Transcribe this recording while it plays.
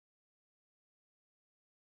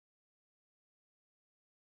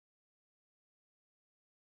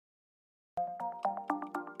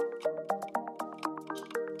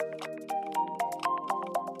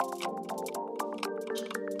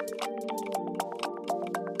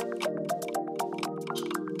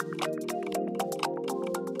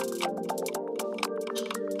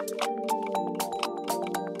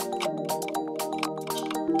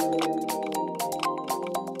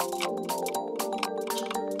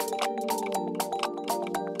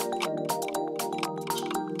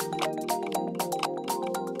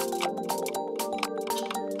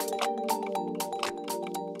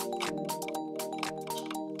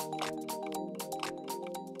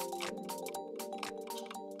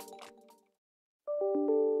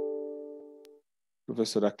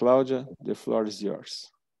Professora Cláudia, the floor is yours.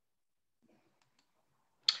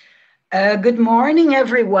 Good morning,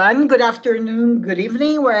 everyone. Good afternoon, good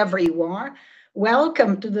evening, wherever you are.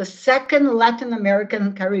 Welcome to the second Latin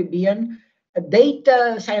American Caribbean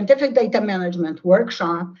Scientific Data Management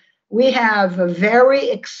Workshop. We have a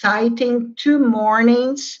very exciting 2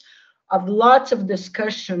 mornings of lots of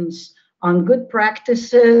discussions on good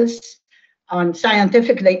practices, on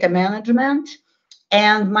scientific data management.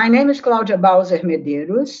 And my name is Cláudia Bauser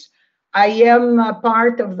Medeiros. I am a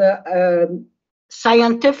part of the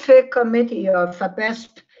Scientific Committee of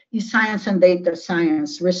FAPESP eScience and Data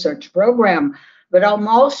Science Research Program, but I'm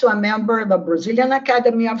also a member of the Brazilian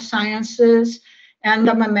Academy of Sciences, and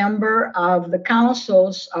I'm a member of the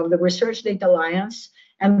councils of the Research Data Alliance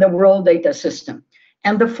and the World Data System.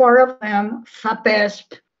 And the 4 of them,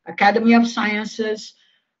 FAPESP, Academy of Sciences,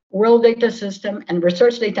 World Data System, and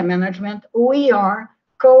Research Data Management, we are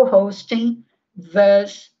co-hosting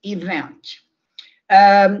this event.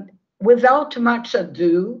 Without much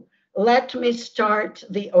ado, let me start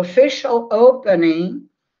the official opening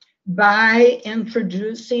by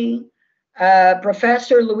introducing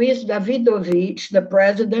Professor Luiz Davidovich, the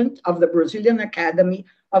president of the Brazilian Academy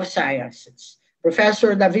of Sciences.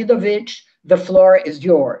 Professor Davidovich, the floor is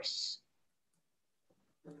yours.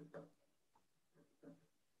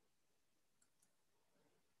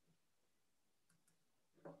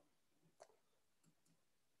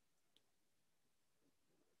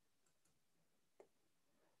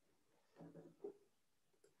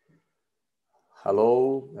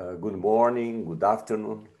 Hello, good morning, good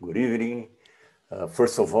afternoon, good evening.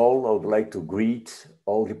 First of all, I would like to greet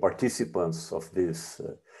all the participants of this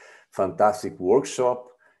fantastic workshop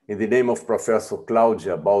in the name of Professor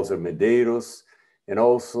Cláudia Bauser Medeiros, and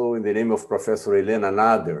also in the name of Professor Helena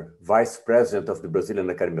Nader, Vice President of the Brazilian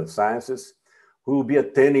Academy of Sciences, who will be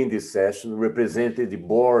attending this session representing the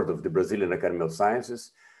board of the Brazilian Academy of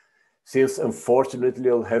Sciences, since unfortunately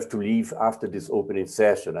I'll have to leave after this opening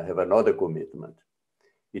session. I have another commitment.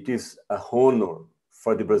 It is a honor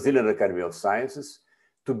for the Brazilian Academy of Sciences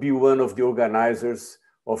to be one of the organizers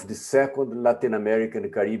of the second Latin American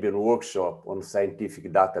Caribbean workshop on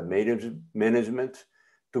scientific data management,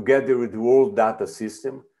 together with the World Data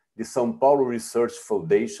System, the São Paulo Research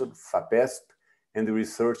Foundation, FAPESP, and the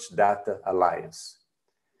Research Data Alliance.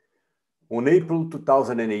 On April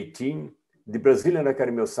 2018, the Brazilian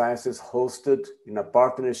Academy of Sciences hosted, in a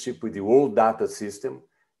partnership with the World Data System,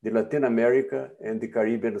 the Latin America and the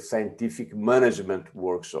Caribbean Scientific Management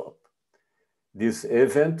Workshop. This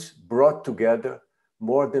event brought together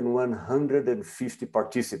more than 150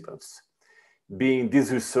 participants, being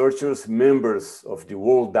these researchers members of the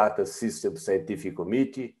World Data System Scientific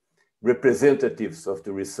Committee, representatives of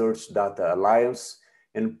the Research Data Alliance,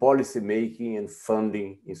 and policymaking and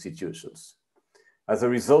funding institutions. As a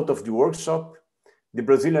result of the workshop, the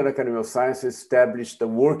Brazilian Academy of Sciences established a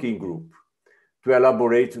working group to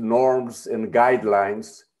elaborate norms and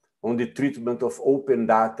guidelines on the treatment of open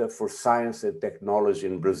data for science and technology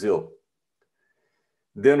in Brazil.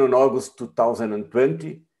 Then in August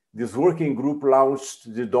 2020, this working group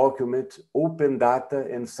launched the document Open Data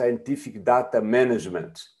and Scientific Data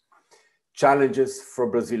Management, Challenges for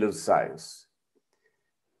Brazilian Science.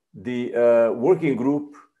 The working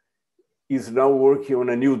group is now working on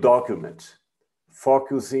a new document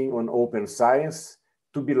focusing on open science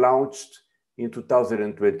to be launched in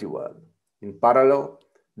 2021. In parallel,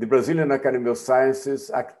 the Brazilian Academy of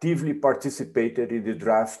Sciences actively participated in the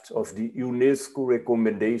draft of the UNESCO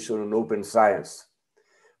recommendation on open science.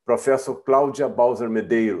 Professor Cláudia Bauser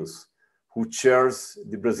Medeiros, who chairs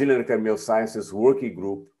the Brazilian Academy of Sciences working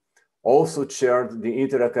group, also chaired the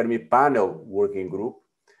Inter-Academy Panel working group,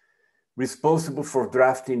 responsible for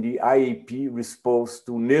drafting the IAP response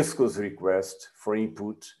to UNESCO's request for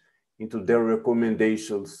input into their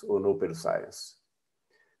recommendations on open science.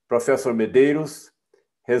 Professor Medeiros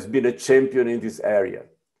has been a champion in this area,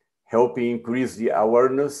 helping increase the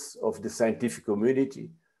awareness of the scientific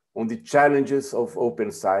community on the challenges of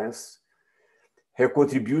open science. Her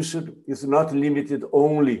contribution is not limited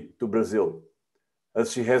only to Brazil,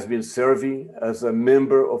 as she has been serving as a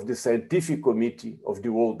member of the Scientific Committee of the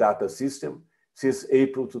World Data System since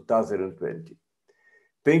April 2020.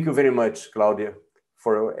 Thank you very much, Cláudia,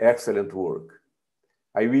 for your excellent work.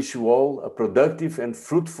 I wish you all a productive and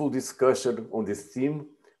fruitful discussion on this theme,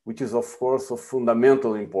 which is, of course, of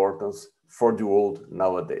fundamental importance for the world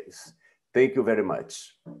nowadays. Thank you very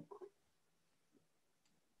much.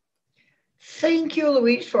 Thank you,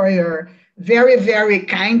 Luis, for your very, very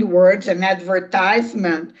kind words and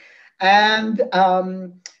advertisement. And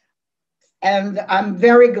I'm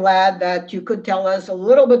very glad that you could tell us a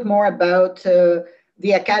little bit more about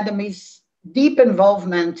the Academy's deep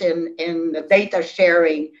involvement in the data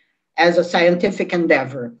sharing as a scientific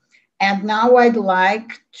endeavor. And now I'd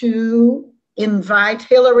like to invite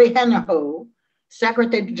Hilary Henneho,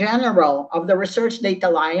 Secretary General of the Research Data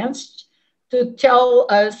Alliance, to tell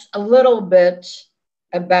us a little bit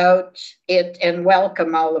about it, and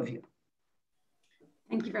welcome all of you.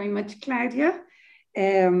 Thank you very much, Claudia.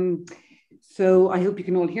 So I hope you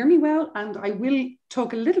can all hear me well, and I will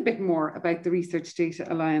talk a little bit more about the Research Data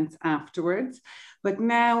Alliance afterwards. But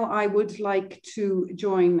now I would like to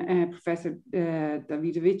join Professor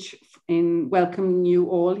Davidovich in welcoming you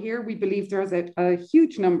all here. We believe there's a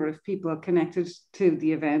huge number of people connected to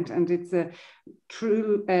the event, and it's a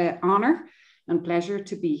true honor and pleasure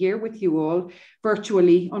to be here with you all,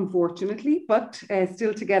 virtually, unfortunately, but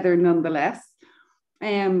still together nonetheless.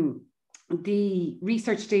 The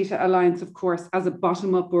Research Data Alliance, of course, as a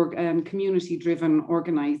bottom-up community-driven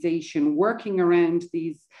organization working around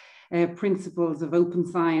these principles of open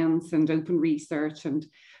science and open research and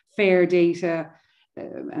fair data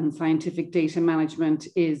and scientific data management,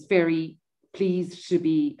 is very pleased to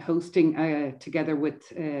be hosting together with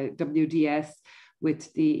WDS,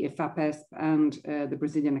 with the FAPESP and the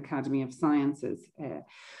Brazilian Academy of Sciences.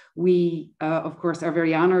 We, of course, are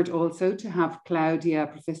very honored also to have Claudia,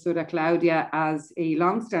 Professora Claudia, as a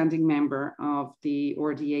long-standing member of the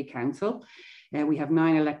RDA Council. We have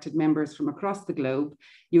 9 elected members from across the globe.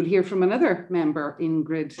 You'll hear from another member,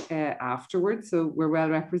 Ingrid, afterwards, so we're well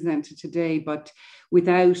represented today, but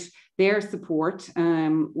without their support,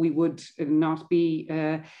 we would not be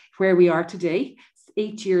where we are today.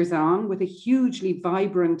 8 years on, with a hugely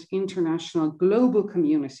vibrant international global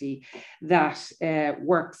community that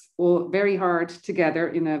works very hard together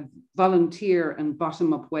in a volunteer and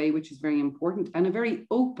bottom-up way, which is very important, and a very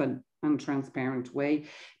open and transparent way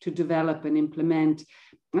to develop and implement,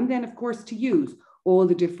 and then of course to use all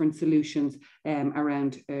the different solutions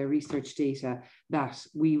around research data that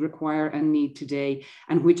we require and need today,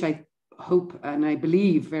 and which I hope and I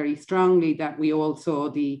believe very strongly that we all saw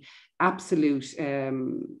the absolute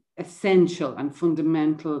essential and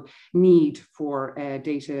fundamental need for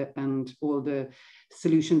data and all the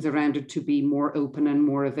solutions around it to be more open and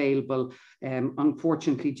more available,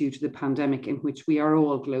 unfortunately due to the pandemic in which we are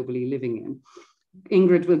all globally living in.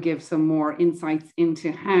 Ingrid will give some more insights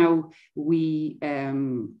into how we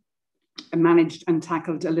managed and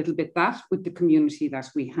tackled a little bit that with the community that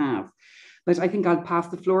we have. But I think I'll pass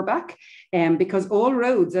the floor back because all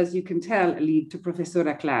roads, as you can tell, lead to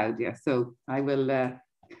Professora Claudia. So I will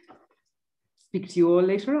speak to you all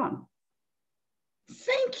later on.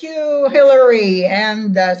 Thank you, Hilary,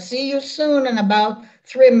 and see you soon in about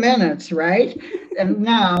 3 minutes, right? And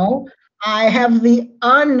now I have the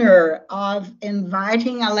honor of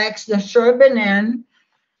inviting Alex de Charbonnin,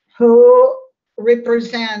 who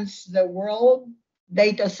represents the World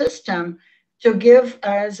Data System, to give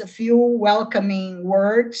us a few welcoming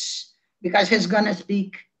words, because he's going to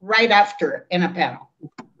speak right after in a panel.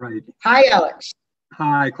 Right. Hi, Alex.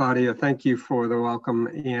 Hi, Claudia. Thank you for the welcome.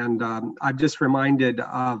 And I'm just reminded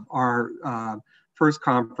of our first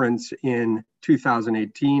conference in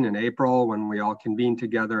 2018 in April, when we all convened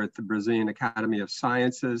together at the Brazilian Academy of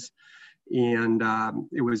Sciences. And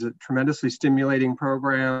it was a tremendously stimulating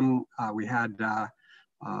program. We had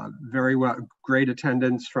great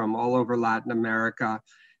attendance from all over Latin America.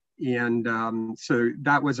 And so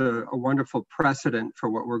that was a wonderful precedent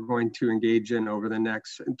for what we're going to engage in over the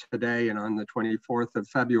next today and on the 24th of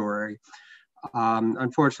February.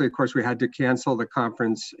 Unfortunately, of course, we had to cancel the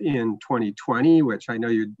conference in 2020, which I know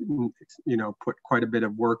you put quite a bit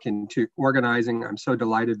of work into organizing. I'm so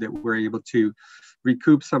delighted that we're able to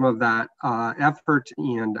recoup some of that effort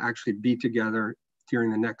and actually be together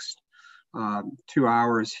during the next 2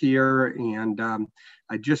 hours here. And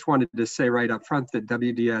I just wanted to say right up front that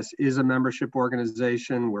WDS is a membership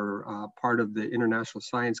organization. We're part of the International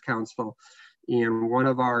Science Council. And one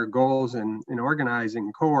of our goals in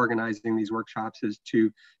organizing, co-organizing these workshops is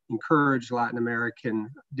to encourage Latin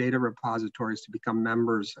American data repositories to become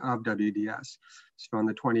members of WDS. So on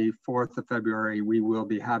the 24th of February, we will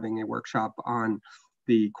be having a workshop on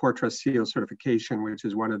the Core Trust Seal certification, which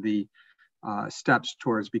is one of the steps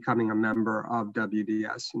towards becoming a member of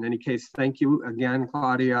WDS. In any case, thank you again,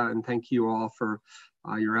 Claudia, and thank you all for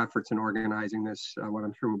your efforts in organizing this, what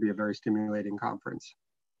I'm sure will be a very stimulating conference.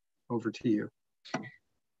 Over to you.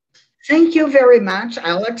 Thank you very much,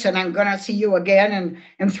 Alex, and I'm going to see you again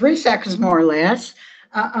in 3 seconds, more or less.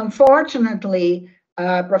 Unfortunately,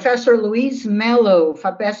 Professor Luis Melo,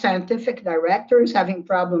 FAPESP Scientific Director, is having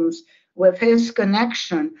problems with his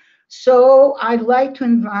connection. So I'd like to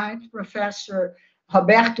invite Professor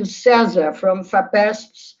Roberto César from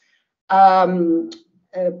FAPESP's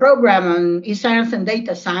program on eScience and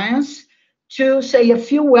data science to say a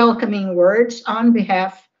few welcoming words on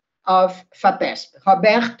behalf of FAPESP.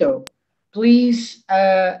 Roberto, please,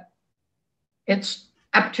 it's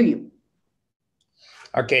up to you.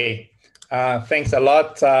 Okay, thanks a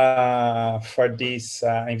lot for this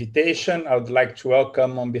invitation. I would like to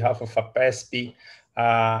welcome on behalf of FAPESP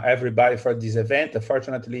everybody for this event.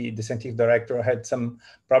 Unfortunately, the scientific director had some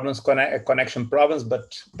problems, connection problems,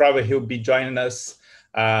 but probably he'll be joining us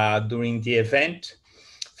during the event.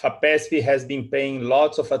 FAPESP has been paying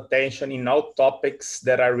lots of attention in all topics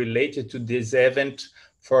that are related to this event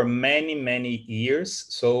for many, many years.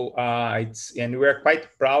 So and we're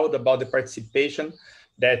quite proud about the participation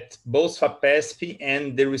that both FAPESP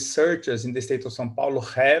and the researchers in the state of São Paulo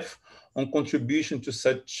have on contribution to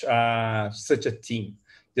such a team.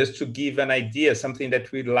 Just to give an idea, something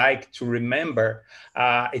that we like to remember,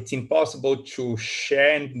 it's impossible to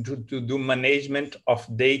share and to do management of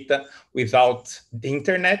data without the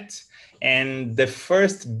internet. And the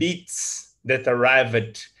first bits that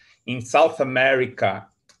arrived in South America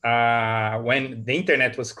when the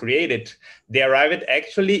internet was created, they arrived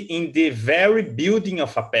actually in the very building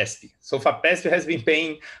of FAPESP. So FAPESP has been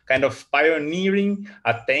paying kind of pioneering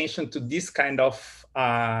attention to this kind of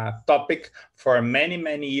topic for many,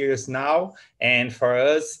 many years now. And for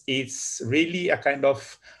us, it's really a kind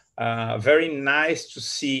of very nice to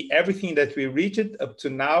see everything that we reached up to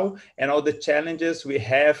now and all the challenges we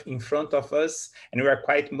have in front of us. And we are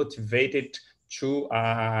quite motivated to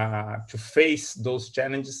face those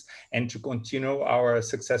challenges and to continue our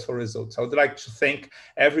successful results. I would like to thank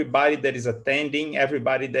everybody that is attending,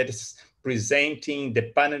 everybody that is presenting,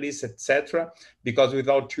 the panelists, etc., because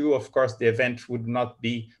without you, of course, the event would not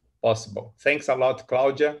be possible. Thanks a lot,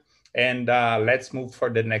 Claudia, and let's move for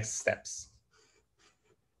the next steps.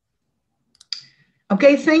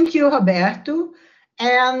 Okay, thank you, Roberto.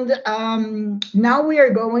 And now we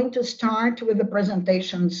are going to start with the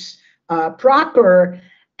presentations proper.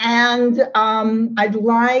 And I'd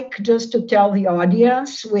like just to tell the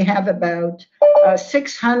audience, we have about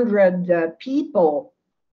 600 people.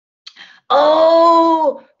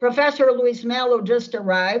 Oh, Professor Luis Melo just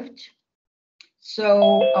arrived.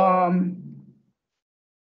 So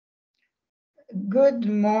good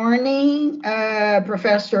morning,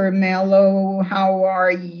 Professor Melo, how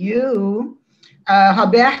are you?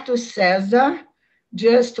 Roberto César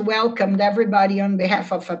just welcomed everybody on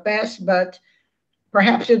behalf of FAPESP, but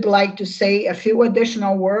perhaps you'd like to say a few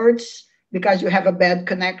additional words because you have a bad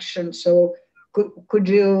connection. So could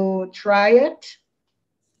you try it?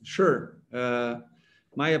 Sure.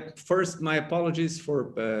 My apologies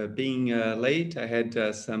for being late. I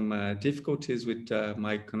had some difficulties with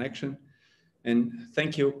my connection. And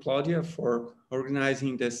thank you, Claudia, for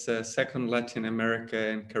organizing this second Latin America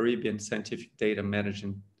and Caribbean Scientific Data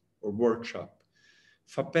Management Workshop.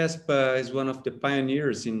 FAPESP is one of the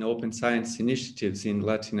pioneers in open science initiatives in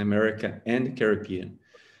Latin America and the Caribbean.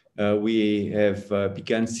 We have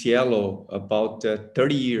begun Cielo about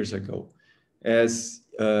 30 years ago. As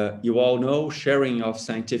you all know, sharing of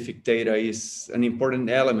scientific data is an important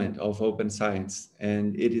element of open science,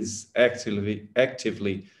 and it is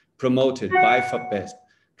actively promoted by FAPESP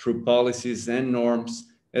through policies and norms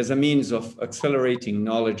as a means of accelerating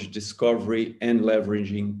knowledge discovery and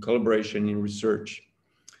leveraging collaboration in research.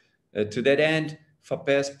 To that end,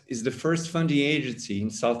 FAPESP is the first funding agency in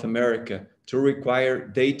South America to require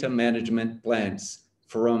data management plans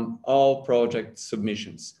from all project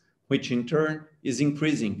submissions, which in turn is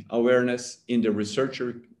increasing awareness in the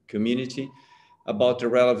researcher community about the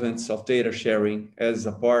relevance of data sharing as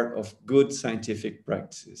a part of good scientific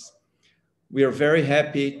practices. We are very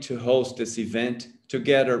happy to host this event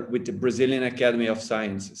together with the Brazilian Academy of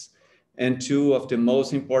Sciences and two of the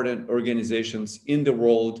most important organizations in the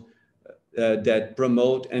world that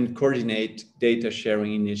promote and coordinate data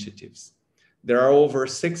sharing initiatives. There are over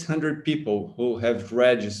 600 people who have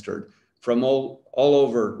registered from all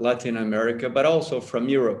over Latin America, but also from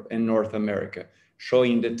Europe and North America,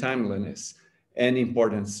 showing the timeliness and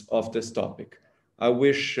importance of this topic. I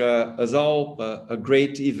wish us all a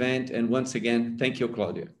great event, and once again, thank you,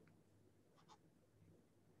 Claudia.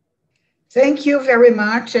 Thank you very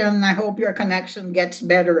much, and I hope your connection gets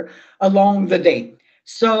better along the day.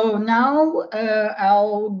 So now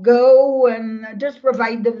I'll go and just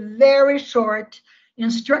provide the very short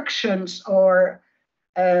instructions or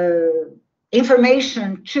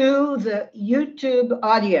information to the YouTube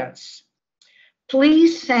audience.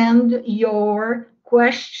 Please send your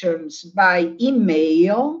questions by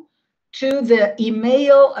email to the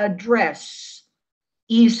email address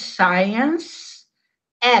eScience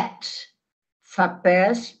at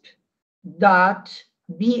FAPESP.br,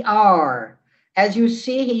 as you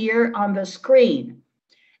see here on the screen.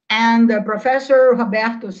 And Professor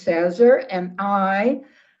Roberto César and I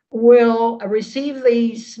will receive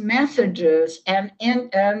these messages and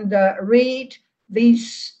read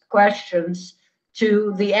these questions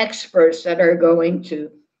to the experts that are going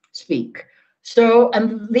to speak. So,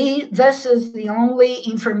 and this is the only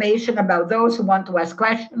information about those who want to ask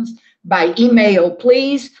questions by email,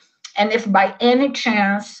 please. And if by any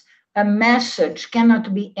chance a message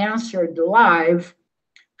cannot be answered live,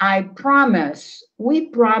 we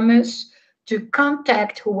promise to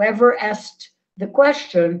contact whoever asked the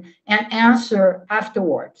question and answer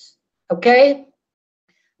afterwards, okay?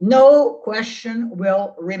 No question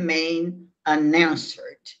will remain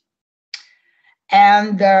unanswered.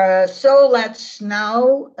 And so let's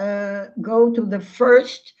now go to the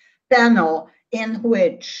first panel, in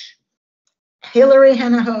which Hilary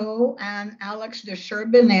Hanaho and Alex de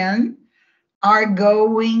Charbonnin are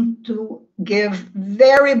going to give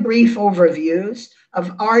very brief overviews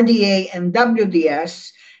of RDA and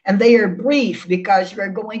WDS. And they are brief because we're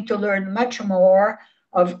going to learn much more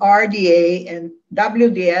of RDA and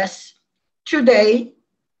WDS today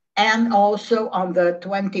and also on the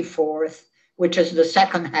 24th, which is the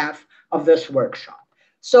second half of this workshop.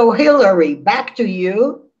 So Hilary, back to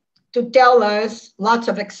you to tell us lots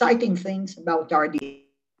of exciting things about RDA.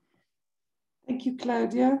 Thank you,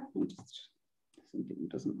 Claudia. Something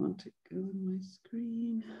doesn't want to go on my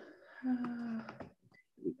screen.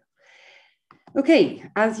 Okay,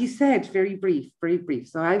 as you said, very brief, very brief.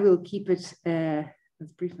 So I will keep it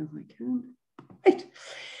as brief as I can. Right.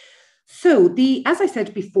 So as I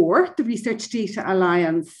said before, the Research Data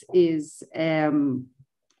Alliance was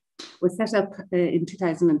set up in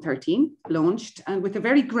 2013, launched, and with a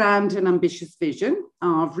very grand and ambitious vision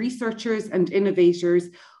of researchers and innovators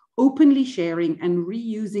openly sharing and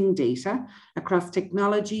reusing data across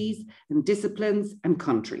technologies and disciplines and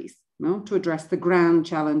countries, to address the grand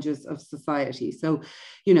challenges of society. So,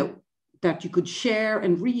 that you could share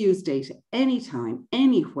and reuse data anytime,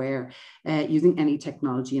 anywhere, using any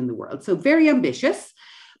technology in the world. So very ambitious,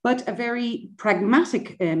 but a very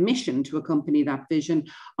pragmatic mission to accompany that vision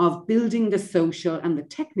of building the social and the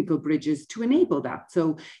technical bridges to enable that.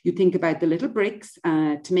 So you think about the little bricks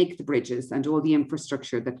to make the bridges and all the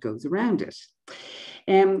infrastructure that goes around it.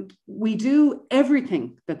 We do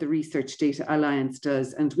everything that the Research Data Alliance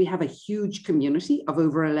does, and we have a huge community of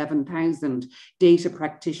over 11,000 data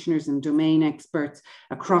practitioners and domain experts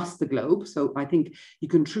across the globe. So I think you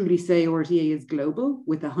can truly say RDA is global,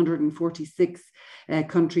 with 146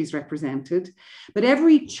 countries represented. But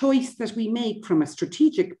every choice that we make from a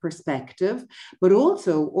strategic perspective, but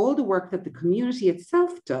also all the work that the community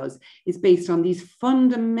itself does, is based on these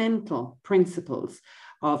fundamental principles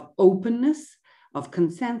of openness, of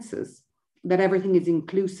consensus, that everything is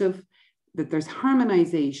inclusive, that there's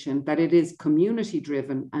harmonization, that it is community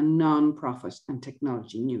driven and non-profit and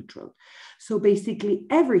technology neutral. So basically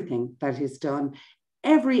everything that is done,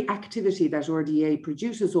 every activity that RDA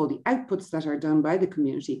produces, all the outputs that are done by the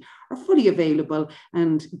community are fully available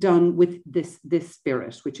and done with this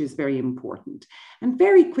spirit, which is very important. And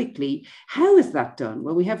very quickly, how is that done?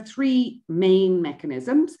 Well, we have three main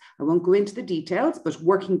mechanisms. I won't go into the details, but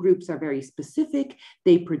working groups are very specific.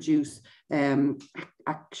 They produce,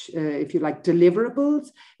 if you like, deliverables.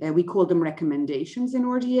 We call them recommendations in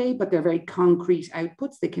RDA, but they're very concrete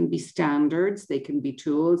outputs. They can be standards, they can be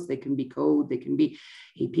tools, they can be code, they can be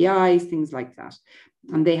APIs, things like that.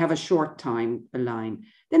 And they have a short timeline.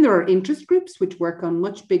 Then there are interest groups, which work on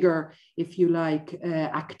much bigger, if you like,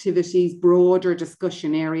 activities, broader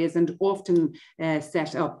discussion areas, and often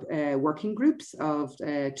set up working groups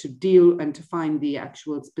to deal and to find the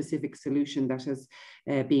actual specific solution that is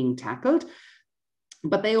being tackled.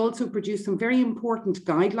 But they also produce some very important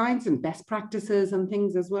guidelines and best practices and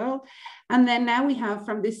things as well. And then now we have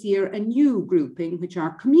from this year a new grouping, which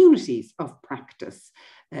are communities of practice,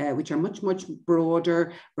 which are much, much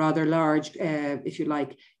broader, rather large, if you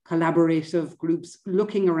like, collaborative groups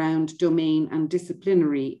looking around domain and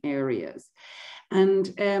disciplinary areas.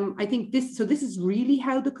 And I think this is really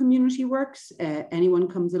how the community works. Anyone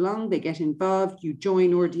comes along, they get involved, you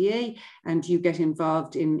join RDA and you get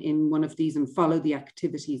involved in one of these and follow the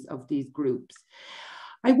activities of these groups.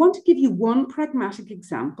 I want to give you one pragmatic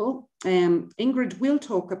example. Ingrid will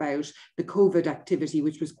talk about the COVID activity,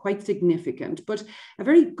 which was quite significant, but a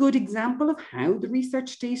very good example of how the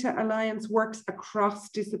Research Data Alliance works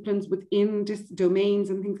across disciplines within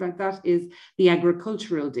domains and things like that is the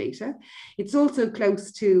agricultural data. It's also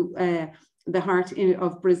close to the heart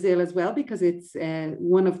of Brazil as well, because it's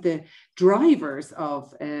one of the drivers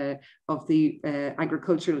of the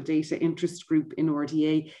agricultural data interest group in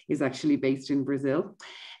RDA is actually based in Brazil.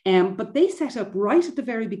 But they set up right at the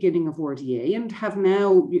very beginning of RDA and have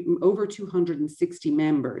now over 260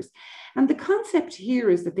 members. And the concept here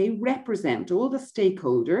is that they represent all the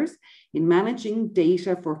stakeholders in managing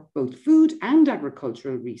data for both food and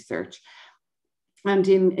agricultural research, and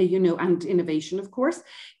and innovation, of course,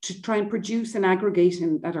 to try and produce and aggregate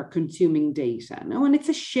that are consuming data. And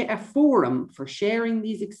it's a forum for sharing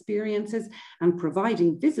these experiences and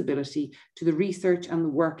providing visibility to the research and the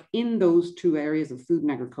work in those two areas of food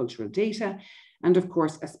and agricultural data. And of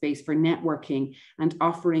course, a space for networking and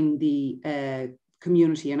offering the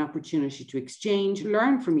community an opportunity to exchange,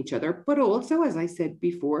 learn from each other, but also, as I said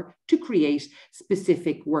before, to create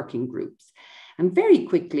specific working groups. And very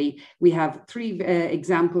quickly, we have three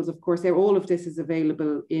examples. Of course, all of this is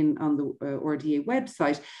available on the RDA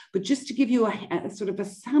website. But just to give you a sort of a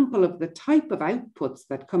sample of the type of outputs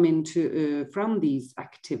that come into from these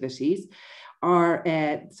activities,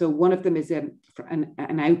 so one of them is an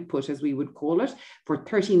output, as we would call it, for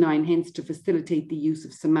 39 hints to facilitate the use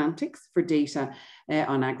of semantics for data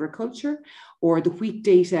on agriculture, or the wheat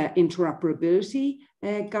data interoperability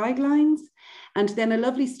guidelines. And then a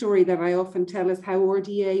lovely story that I often tell is how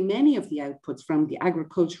RDA, many of the outputs from the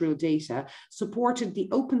agricultural data, supported the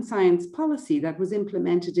open science policy that was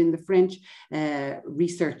implemented in the French National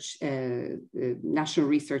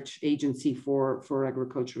Research Agency for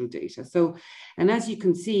agricultural data. So, and as you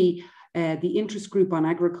can see, the interest group on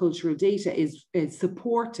agricultural data is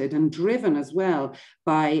supported and driven as well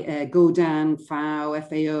by GODAN, FAO,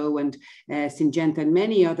 and Syngenta, and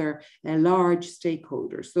many other large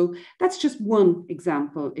stakeholders. So that's just one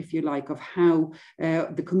example, if you like, of how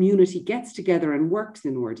the community gets together and works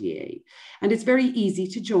in RDA. And it's very easy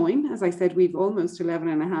to join. As I said, we've almost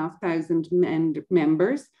 11,500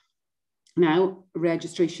 members. Now,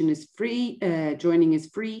 registration is free, joining is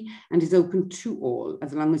free, and is open to all,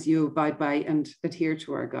 as long as you abide by and adhere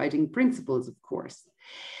to our guiding principles, of course.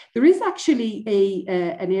 There is actually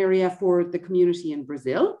an area for the community in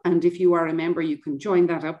Brazil, and if you are a member, you can join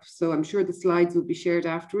that up. So I'm sure the slides will be shared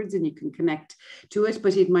afterwards and you can connect to it,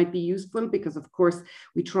 but it might be useful because, of course,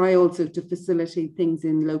 we try also to facilitate things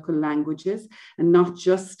in local languages and not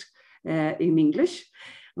just in English,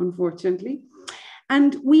 unfortunately.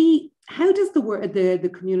 And how does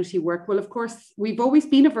the community work? Well, of course, we've always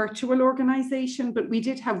been a virtual organization, but we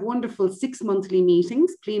did have wonderful 6 monthly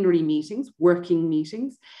meetings, plenary meetings, working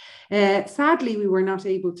meetings. Sadly, we were not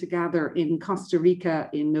able to gather in Costa Rica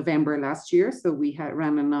in November last year, so we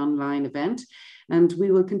ran an online event, and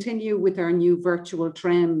we will continue with our new virtual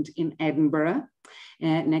trend in Edinburgh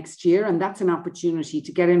next year, and that's an opportunity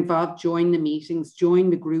to get involved, join the meetings, join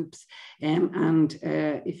the groups, and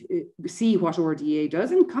see what RDA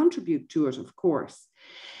does and contribute to it, of course.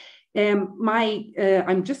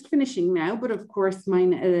 I'm just finishing now, but of course,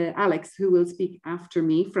 Alex, who will speak after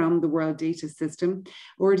me from the World Data System,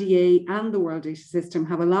 RDA and the World Data System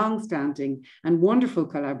have a long-standing and wonderful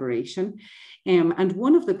collaboration. And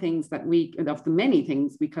one of the things of the many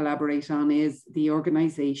things we collaborate on is the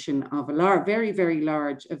organization of a very, very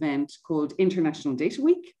large event called International Data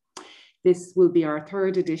Week. This will be our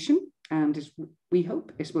 3rd edition, and we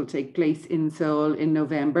hope it will take place in Seoul in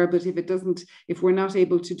November. But if we're not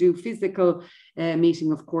able to do physical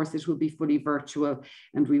meeting, of course, it will be fully virtual,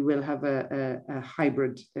 and we will have a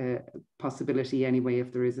hybrid possibility anyway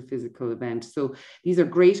if there is a physical event. So these are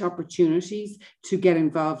great opportunities to get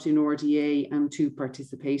involved in RDA and to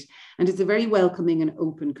participate. And it's a very welcoming and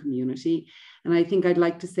open community. And I think I'd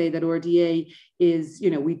like to say that RDA is,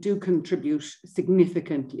 we do contribute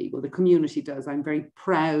significantly. Well, the community does. I'm very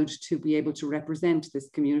proud to be able to represent this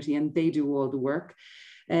community, and they do all the work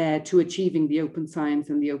to achieving the open science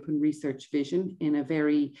and the open research vision in a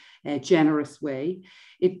very generous way.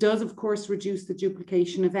 It does, of course, reduce the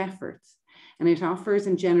duplication of efforts, and it offers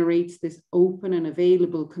and generates this open and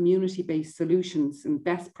available community-based solutions and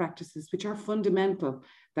best practices, which are fundamental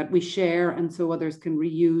that we share and so others can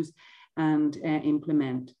reuse and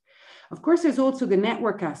implement. Of course, there's also the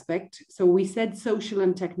network aspect. So we said social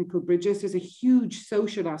and technical bridges. There's a huge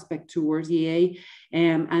social aspect to RDA,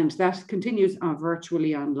 and that continues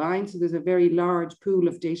virtually online. So there's a very large pool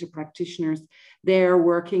of data practitioners there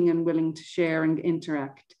working and willing to share and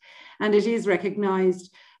interact. And it is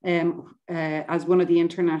recognized as one of the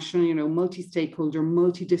international, multi-stakeholder,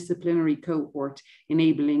 multidisciplinary cohort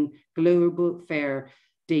enabling global fair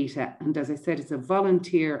data. And as I said, it's a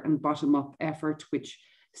volunteer and bottom-up effort, which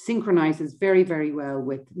synchronizes very, very well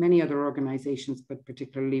with many other organizations, but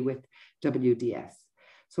particularly with WDS.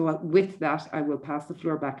 So with that, I will pass the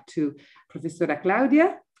floor back to Professora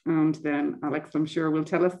Claudia, and then Alex, I'm sure, will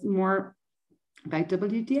tell us more about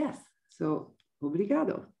WDS. So,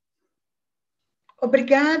 obrigado.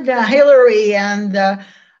 Obrigada, Hillary, and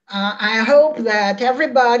I hope that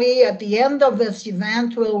everybody at the end of this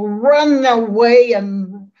event will run away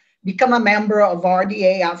and become a member of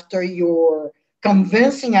RDA after you're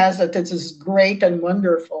convincing us that this is great and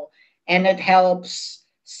wonderful, and it helps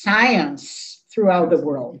science throughout the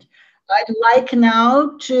world. I'd like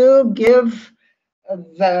now to give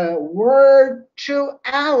the word to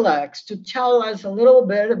Alex to tell us a little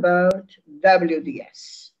bit about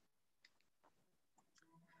WDS.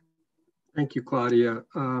 Thank you, Claudia.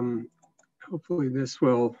 Hopefully this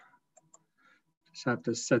will, just have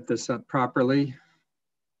to set this up properly.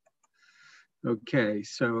 Okay,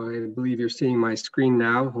 so I believe you're seeing my screen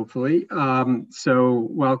now, hopefully. So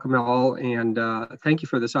welcome all, and thank you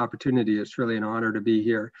for this opportunity. It's really an honor to be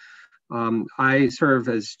here. I serve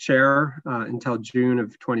as chair until June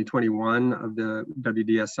of 2021 of the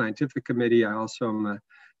WDS Scientific Committee. I also am a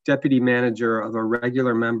deputy manager of a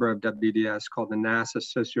regular member of WDS called the NASA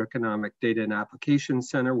Socioeconomic Data and Applications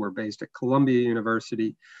Center. We're based at Columbia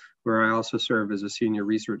University, where I also serve as a senior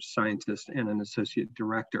research scientist and an associate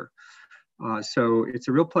director. So it's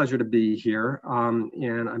a real pleasure to be here.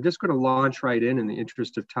 And I'm just going to launch right in the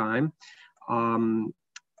interest of time,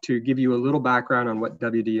 to give you a little background on what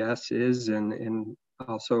WDS is and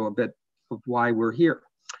also a bit of why we're here.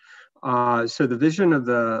 So the vision of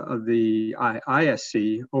the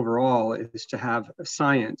ISC overall is to have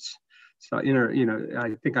science. So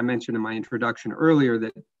I think I mentioned in my introduction earlier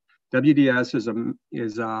that WDS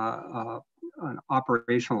is an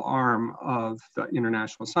operational arm of the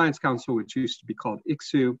International Science Council, which used to be called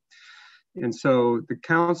ICSU. And so the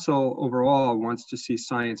council overall wants to see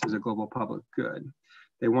science as a global public good.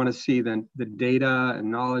 They want to see the data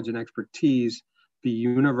and knowledge and expertise be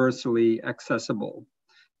universally accessible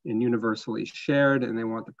and universally shared, and they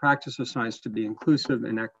want the practice of science to be inclusive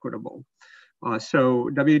and equitable. So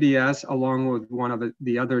WDS, along with one of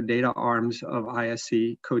the other data arms of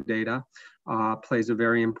ISC, CoData, plays a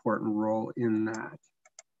very important role in that.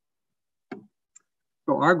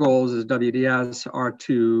 So our goals as WDS are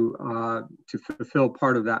to fulfill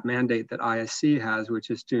part of that mandate that ISC has, which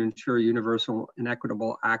is to ensure universal and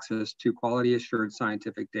equitable access to quality assured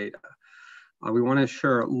scientific data. We want to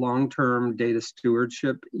ensure long-term data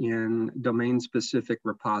stewardship in domain-specific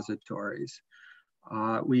repositories.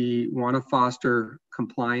 We want to foster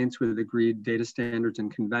compliance with agreed data standards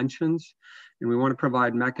and conventions, and we want to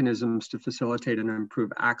provide mechanisms to facilitate and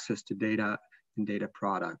improve access to data and data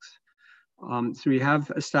products. So we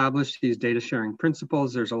have established these data sharing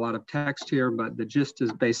principles. There's a lot of text here, but the gist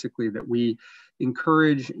is basically that we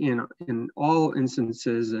encourage in all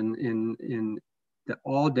instances and in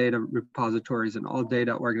all data repositories and all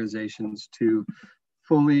data organizations to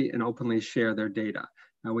fully and openly share their data.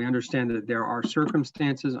 Now we understand that there are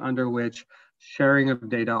circumstances under which sharing of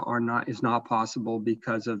data is not possible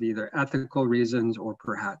because of either ethical reasons or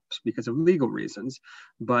perhaps because of legal reasons.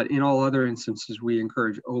 But in all other instances, we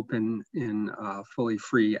encourage open and fully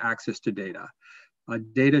free access to data.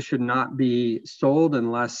 Data should not be sold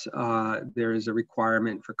unless there is a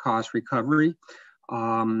requirement for cost recovery.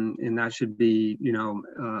 And that should be,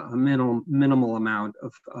 a minimal amount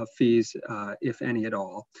of fees, if any at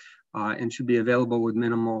all, and should be available with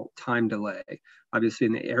minimal time delay. Obviously,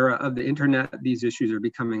 in the era of the internet, these issues are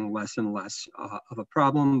becoming less and less of a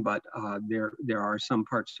problem, but there are some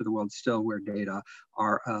parts of the world still where data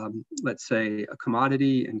are, let's say, a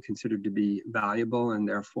commodity and considered to be valuable and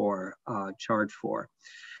therefore charged for.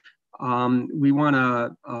 We want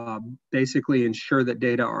to basically ensure that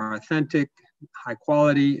data are authentic, high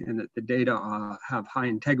quality, and that the data have high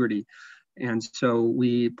integrity. And so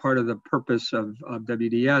part of the purpose of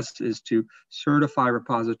WDS is to certify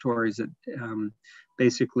repositories that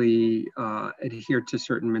basically adhere to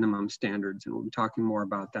certain minimum standards. And we'll be talking more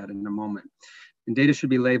about that in a moment. And data should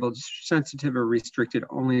be labeled sensitive or restricted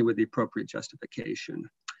only with the appropriate justification.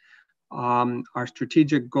 Our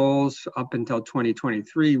strategic goals up until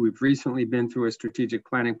 2023, we've recently been through a strategic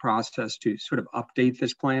planning process to sort of update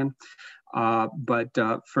this plan. But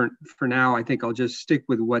for now, I think I'll just stick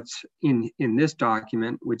with what's in this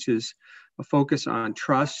document, which is a focus on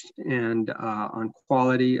trust and on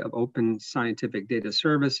quality of open scientific data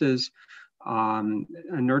services,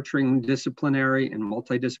 nurturing disciplinary and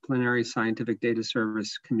multidisciplinary scientific data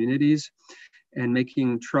service communities, and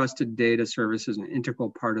making trusted data services an integral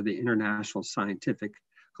part of the international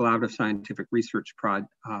collaborative scientific research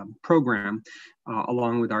program,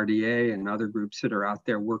 along with RDA and other groups that are out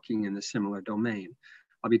there working in a similar domain.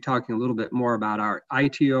 I'll be talking a little bit more about our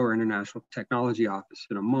ITO, or International Technology Office,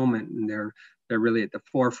 in a moment, and they're really at the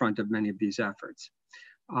forefront of many of these efforts.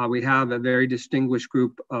 We have a very distinguished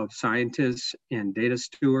group of scientists and data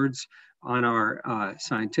stewards on our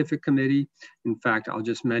scientific committee. In fact, I'll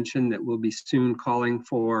just mention that we'll be soon calling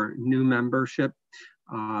for new membership.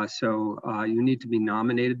 So you need to be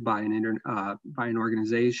nominated by an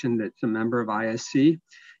organization that's a member of ISC.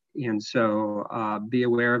 And so be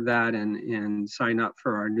aware of that and sign up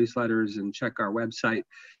for our newsletters and check our website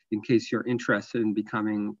in case you're interested in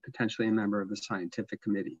becoming potentially a member of the scientific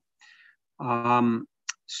committee.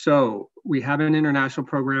 So we have an international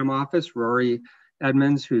program office, Rory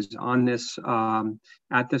Edmonds, who's on this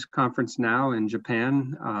at this conference now in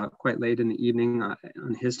Japan, quite late in the evening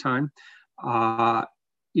on his time,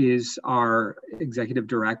 is our executive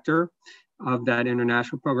director of that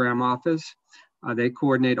international program office. They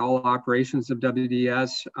coordinate all operations of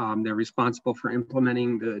WDS. They're responsible for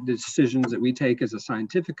implementing the decisions that we take as a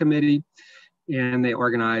scientific committee. And they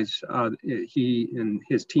organize, he and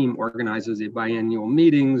his team organizes the biannual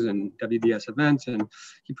meetings and WDS events, and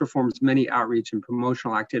he performs many outreach and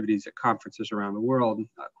promotional activities at conferences around the world.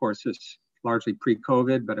 Of course, it's largely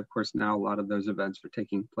pre-COVID, but of course now a lot of those events are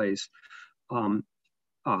taking place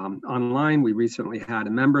online. We recently had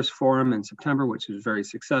a members forum in September, which was very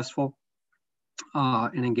successful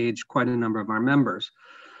and engaged quite a number of our members.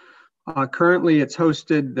 Currently, it's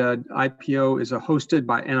hosted, the IPO is hosted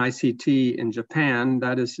by NICT in Japan.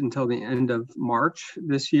 That is until the end of March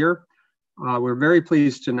this year. We're very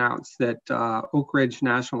pleased to announce that Oak Ridge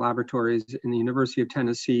National Laboratories and the University of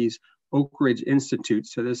Tennessee's Oak Ridge Institute,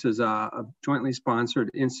 so this is a jointly sponsored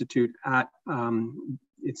institute at,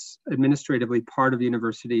 it's administratively part of the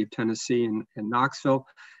University of Tennessee in Knoxville,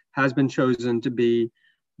 has been chosen to be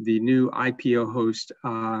the new IPO host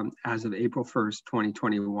as of April 1st,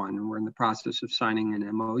 2021. And we're in the process of signing an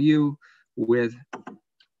MOU with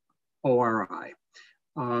ORI.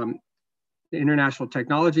 The International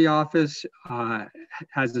Technology Office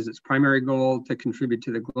has as its primary goal to contribute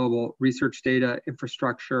to the global research data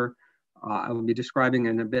infrastructure. I will be describing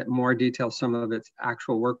in a bit more detail some of its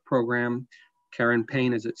actual work program. Karen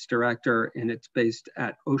Payne is its director, and it's based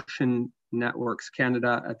at Ocean Networks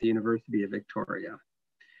Canada at the University of Victoria.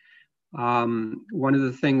 One of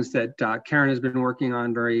the things that Karen has been working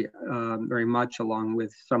on very much, along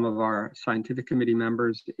with some of our scientific committee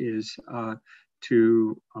members, is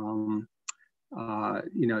to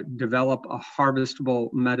develop a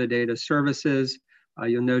harvestable metadata services.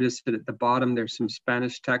 You'll notice that at the bottom there's some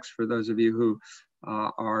Spanish text for those of you who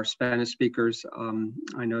are Spanish speakers.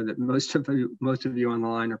 I know that most of you on the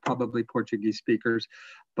line are probably Portuguese speakers,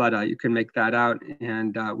 but you can make that out.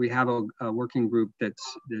 And we have a working group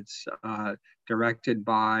that's directed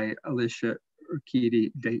by Alicia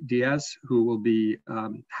Urquidi Diaz, who will be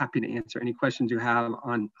happy to answer any questions you have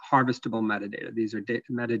on harvestable metadata. These are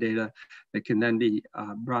metadata that can then be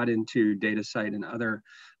brought into DataCite and other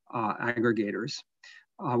aggregators.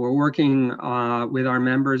 We're working with our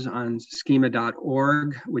members on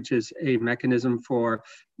schema.org, which is a mechanism for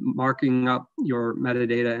marking up your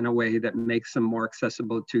metadata in a way that makes them more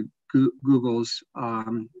accessible to Google's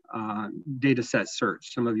dataset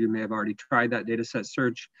search. Some of you may have already tried that dataset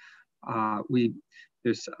search.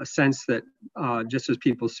 There's a sense that just as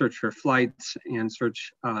people search for flights and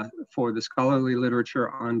search for the scholarly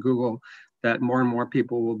literature on Google, that more and more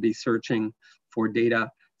people will be searching for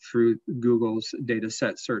data through Google's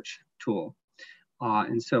dataset search tool.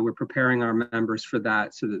 And so we're preparing our members for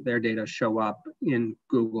that so that their data show up in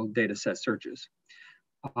Google dataset searches.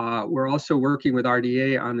 We're also working with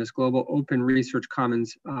RDA on this Global Open Research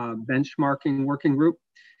Commons benchmarking working group.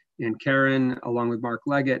 And Karen, along with Mark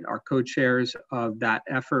Leggett, are co-chairs of that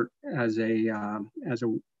effort as a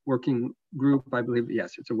working group. I believe,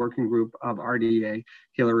 yes, it's a working group of RDA.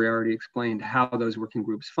 Hillary already explained how those working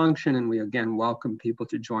groups function, and we again welcome people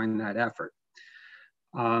to join that effort.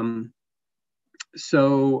 The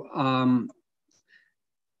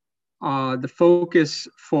focus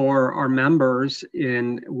for our members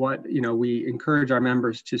in what we encourage our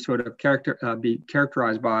members to sort of be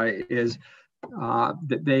characterized by is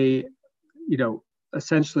that they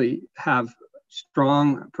essentially have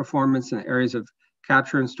strong performance in the areas of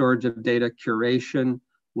capture and storage of data, curation,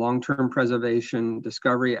 long-term preservation,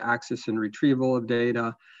 discovery, access, and retrieval of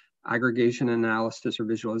data, aggregation, analysis, or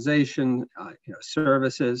visualization,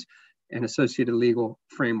 services, and associated legal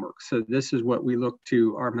frameworks. So this is what we look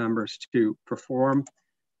to our members to perform.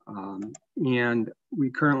 And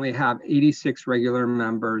we currently have 86 regular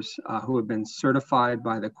members who have been certified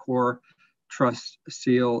by the Core Trust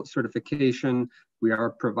Seal certification. We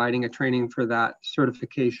are providing a training for that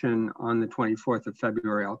certification on the 24th of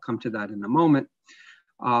February. I'll come to that in a moment.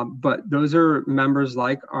 But those are members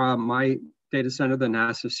like my data center, the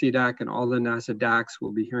NASA CDAC, and all the NASA DACs.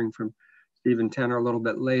 We'll be hearing from Stephen Tenner a little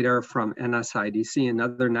bit later from NSIDC,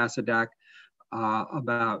 another NASA DAC,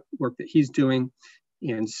 about work that he's doing.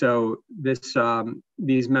 And so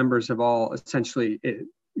these members have all essentially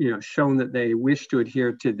shown that they wish to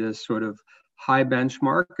adhere to this sort of high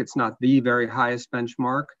benchmark. It's not the very highest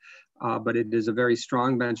benchmark, but it is a very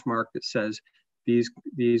strong benchmark that says these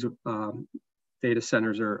data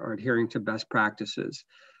centers are adhering to best practices.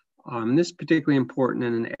 This is particularly important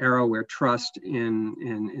in an era where trust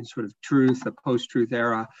in sort of truth, a post-truth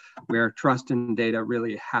era, where trust in data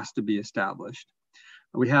really has to be established.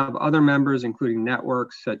 We have other members, including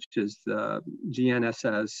networks such as the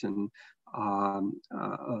GNSS and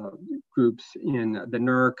groups in the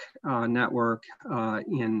NERC network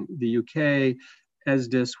in the UK,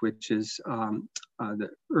 ESDIS, which is the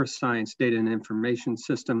Earth Science Data and Information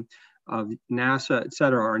System of NASA, et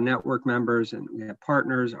cetera, are network members, and we have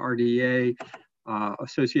partners, RDA,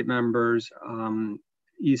 associate members,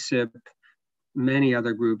 ESIP, many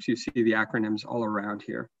other groups. You see the acronyms all around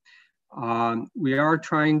here. We are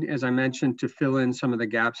trying, as I mentioned, to fill in some of the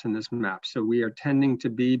gaps in this map. So we are tending to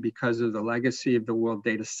be, because of the legacy of the World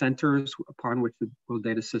Data Centers upon which the World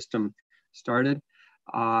Data System started,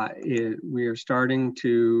 we are starting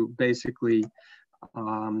to basically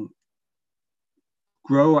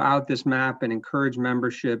grow out this map and encourage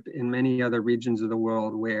membership in many other regions of the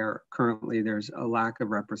world where currently there's a lack of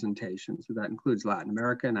representation. So that includes Latin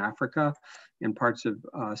America and Africa and parts of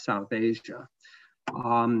South Asia.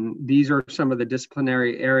 These are some of the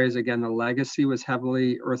disciplinary areas. Again, the legacy was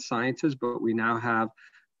heavily earth sciences, but we now have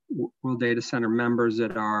World Data Center members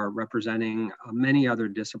that are representing many other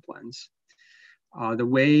disciplines. The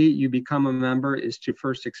way you become a member is to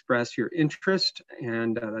first express your interest,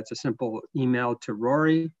 and that's a simple email to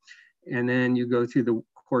Rory. And then you go through the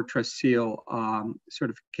Core Trust Seal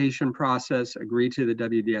certification process, agree to the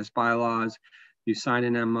WDS bylaws, you sign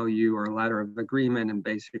an MOU or a letter of agreement, and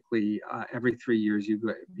basically every 3 years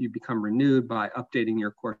you become renewed by updating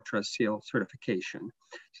your Core Trust Seal certification.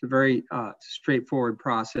 It's a very straightforward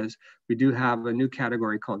process. We do have a new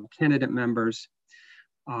category called candidate members,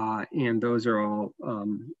 and those are all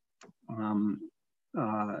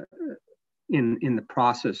in the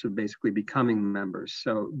process of basically becoming members.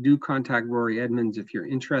 So do contact Rory Edmonds if you're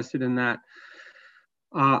interested in that.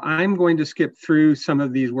 I'm going to skip through some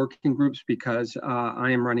of these working groups because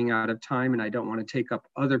I am running out of time and I don't want to take up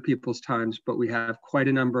other people's times, but we have quite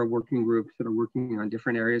a number of working groups that are working on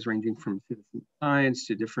different areas ranging from citizen science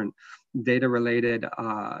to different data-related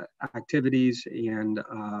activities and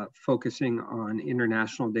focusing on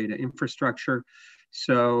international data infrastructure.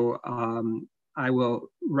 So I will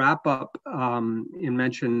wrap up and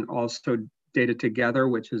mention also Data Together,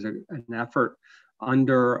 which is an effort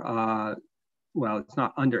under well, it's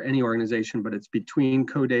not under any organization, but it's between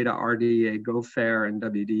CODATA, RDA, GoFair, and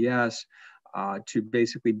WDS to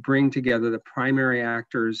basically bring together the primary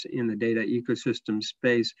actors in the data ecosystem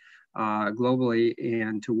space globally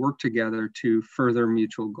and to work together to further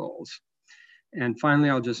mutual goals. And finally,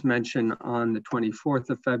 I'll just mention on the 24th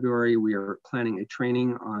of February, we are planning a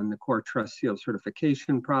training on the Core Trust Seal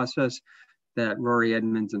certification process that Rory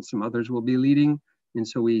Edmonds and some others will be leading. And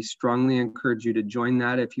so we strongly encourage you to join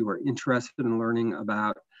that if you are interested in learning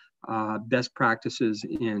about best practices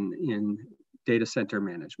in data center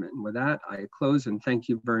management. And with that, I close and thank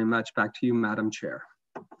you very much. Back to you, Madam Chair.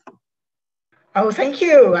 Oh, thank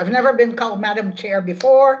you. I've never been called Madam Chair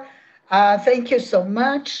before. Thank you so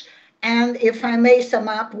much. And if I may sum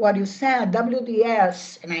up what you said,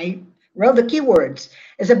 WDS, and I wrote the keywords,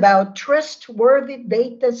 is about trustworthy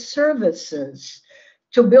data services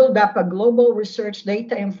to build up a global research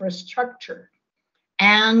data infrastructure.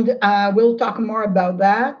 And we'll talk more about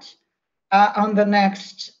that on the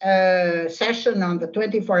next session on the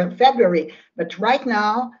 24th of February. But right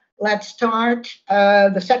now, let's start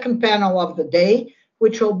the second panel of the day,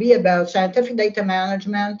 which will be about scientific data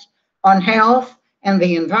management on health and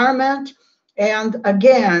the environment. And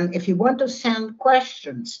again, if you want to send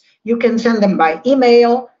questions, you can send them by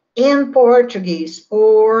email in Portuguese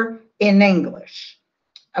or in English.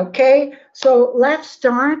 Okay, so let's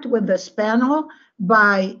start with this panel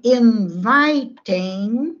by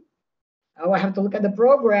inviting, I have to look at the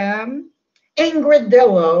program, Ingrid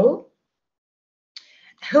Dillo,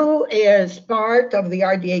 who is part of the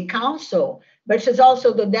RDA Council, but she's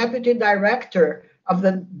also the Deputy Director of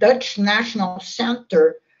the Dutch National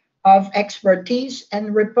Center of Expertise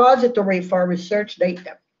and Repository for Research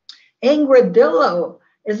Data. Ingrid Dillo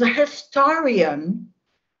is a historian,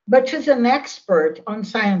 but she's an expert on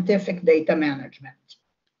scientific data management.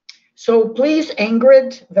 So please,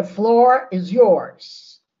 Ingrid, the floor is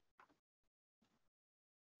yours.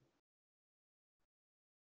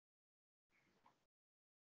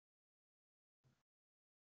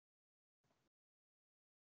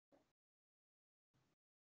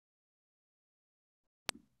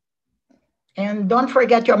 And don't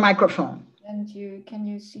forget your microphone. And can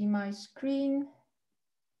you see my screen?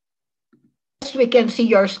 Yes, we can see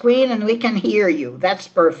your screen and we can hear you. That's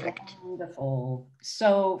perfect. Wonderful.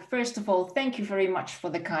 So first of all, thank you very much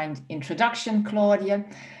for the kind introduction, Claudia.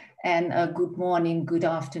 And good morning, good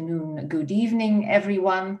afternoon, good evening,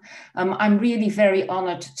 everyone. I'm really very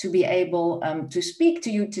honored to be able to speak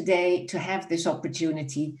to you today, to have this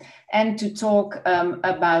opportunity and to talk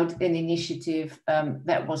about an initiative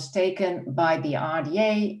that was taken by the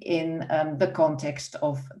RDA in the context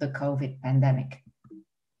of the COVID pandemic.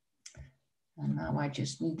 And now I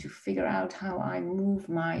just need to figure out how I move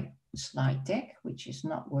my slide deck, which is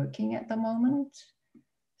not working at the moment.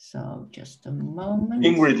 So just a moment.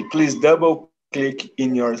 Ingrid, please double click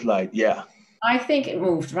in your slide. Yeah. I think it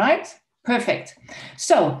moved, right? Perfect.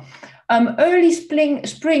 So early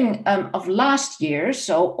spring of last year,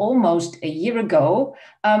 so almost a year ago,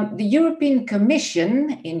 the European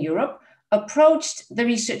Commission in Europe approached the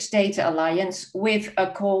Research Data Alliance with a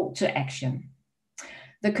call to action.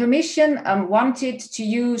 The Commission wanted to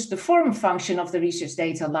use the forum function of the Research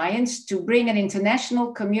Data Alliance to bring an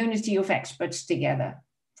international community of experts together.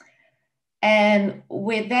 And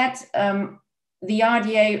with that, the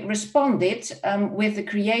RDA responded with the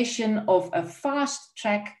creation of a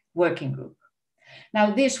fast-track working group. Now,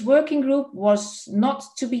 this working group was not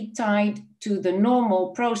to be tied to the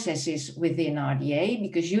normal processes within RDA,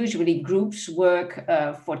 because usually groups work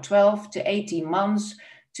for 12 to 18 months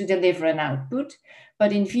to deliver an output.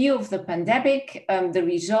 But in view of the pandemic, the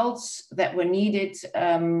results that were needed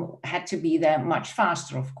had to be there much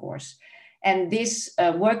faster, of course. And this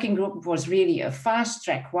working group was really a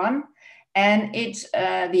fast-track one. And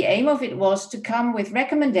the aim of it was to come with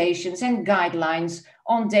recommendations and guidelines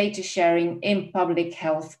on data sharing in public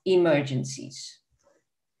health emergencies.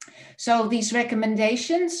 So these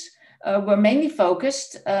recommendations were mainly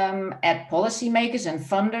focused at policymakers and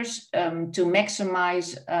funders to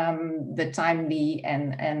maximize the timely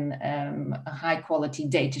and high-quality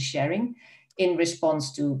data sharing in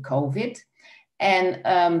response to COVID.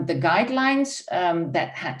 And the guidelines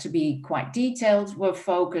that had to be quite detailed were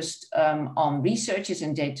focused on researchers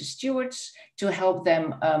and data stewards to help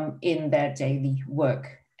them in their daily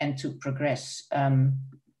work and to progress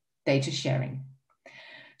data sharing.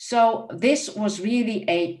 So this was really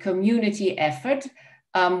a community effort.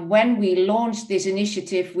 When we launched this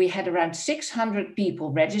initiative, we had around 600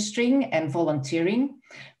 people registering and volunteering,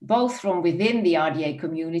 both from within the RDA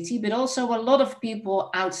community, but also a lot of people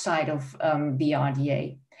outside of the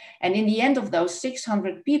RDA. And in the end of those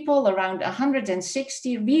 600 people, around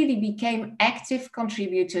 160 really became active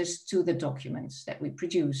contributors to the documents that we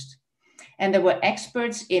produced. And there were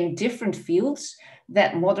experts in different fields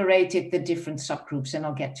that moderated the different subgroups, and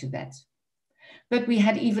I'll get to that. But we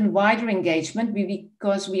had even wider engagement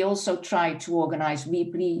because we also tried to organize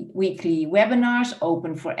weekly webinars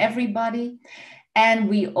open for everybody. And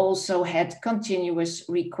we also had continuous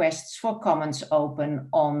requests for comments open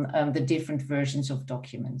on the different versions of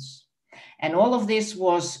documents. And all of this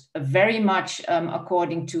was very much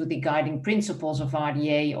according to the guiding principles of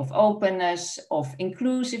RDA, of openness, of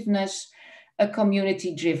inclusiveness, a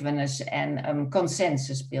community-drivenness, and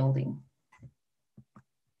consensus building.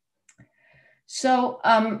 So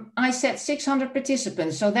I said 600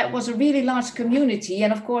 participants, so that was a really large community.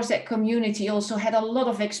 And of course, that community also had a lot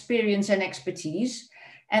of experience and expertise.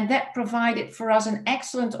 And that provided for us an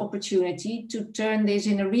excellent opportunity to turn this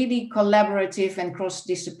in a really collaborative and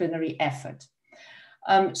cross-disciplinary effort.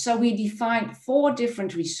 So we defined 4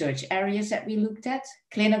 different research areas that we looked at: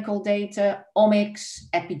 clinical data, omics,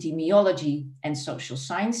 epidemiology, and social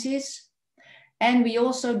sciences. And we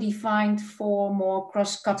also defined 4 more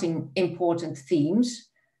cross-cutting important themes: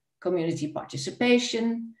 community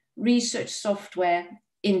participation, research software,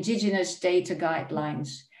 indigenous data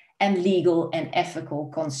guidelines, and legal and ethical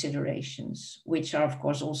considerations, which are of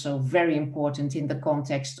course also very important in the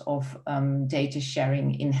context of data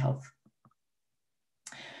sharing in health.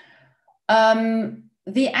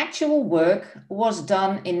 The actual work was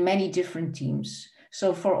done in many different teams.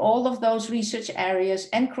 So for all of those research areas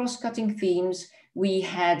and cross-cutting themes, we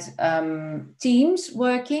had teams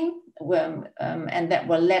working and that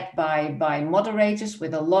were led by moderators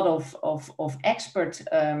with a lot of expert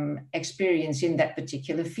experience in that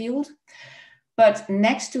particular field. But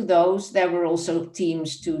next to those, there were also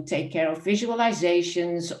teams to take care of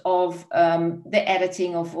visualizations of the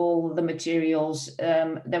editing of all the materials.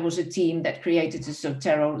 There was a team that created a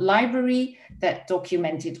Zotero library that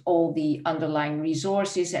documented all the underlying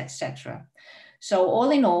resources, etc. So all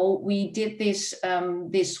in all, we did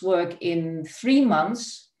this work in 3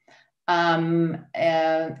 months.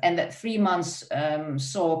 And that 3 months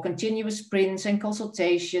saw continuous sprints and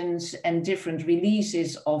consultations and different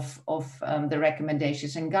releases of the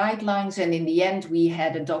recommendations and guidelines. And in the end, we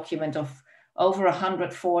had a document of over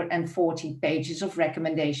 140 pages of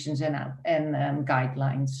recommendations and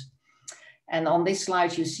guidelines. And on this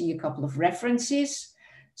slide, you see a couple of references.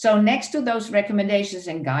 So next to those recommendations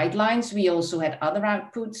and guidelines, we also had other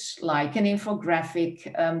outputs like an infographic,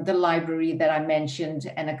 the library that I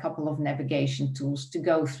mentioned, and a couple of navigation tools to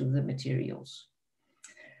go through the materials.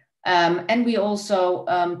 And we also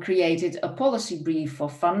created a policy brief for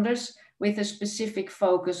funders with a specific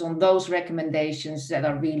focus on those recommendations that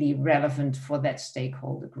are really relevant for that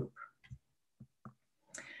stakeholder group.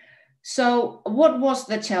 So what was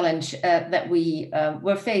the challenge that we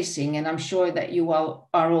were facing? And I'm sure that you all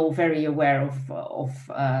are all very aware of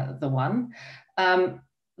the one.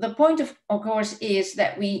 The point of course, is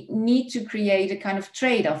that we need to create a kind of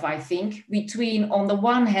trade-off, I think, between, on the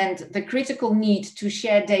one hand, the critical need to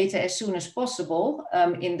share data as soon as possible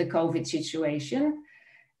in the COVID situation.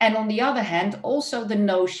 And on the other hand, also the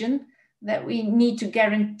notion that we need to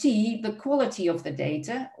guarantee the quality of the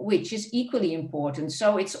data, which is equally important.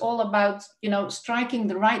 So it's all about, striking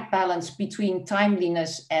the right balance between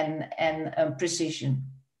timeliness and precision.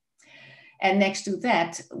 And next to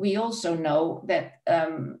that, we also know that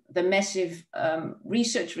the massive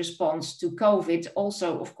research response to COVID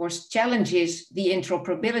also, of course, challenges the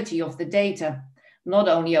interoperability of the data, not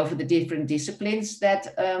only over the different disciplines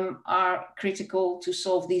that are critical to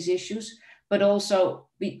solve these issues, but also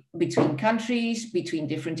between countries, between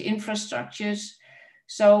different infrastructures.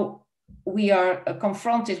 So we are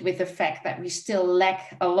confronted with the fact that we still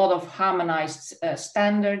lack a lot of harmonized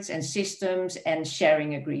standards and systems and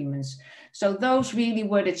sharing agreements. So those really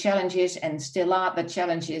were the challenges and still are the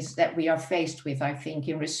challenges that we are faced with, I think,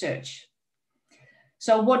 in research.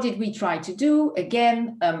 So what did we try to do?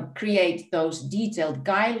 Again, create those detailed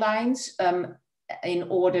guidelines in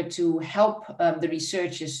order to help the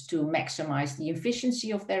researchers to maximize the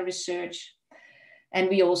efficiency of their research. And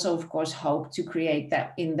we also, of course, hope to create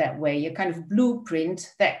that in that way, a kind of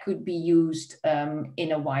blueprint that could be used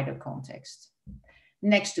in a wider context.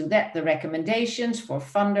 Next to that, the recommendations for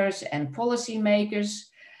funders and policymakers.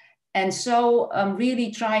 And so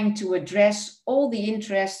really trying to address all the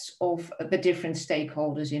interests of the different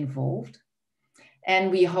stakeholders involved.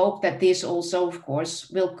 And we hope that this also, of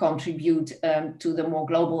course, will contribute to the more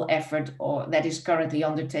global effort that is currently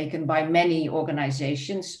undertaken by many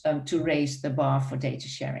organizations to raise the bar for data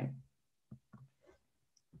sharing.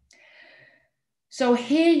 So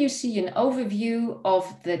here you see an overview of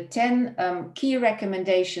the 10 key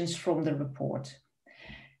recommendations from the report.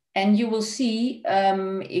 And you will see,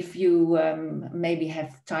 if you maybe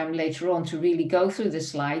have time later on to really go through the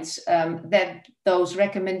slides, that those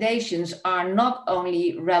recommendations are not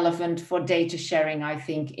only relevant for data sharing, I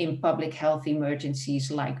think, in public health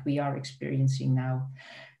emergencies like we are experiencing now.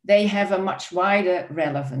 They have a much wider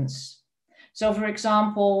relevance. So for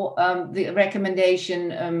example, the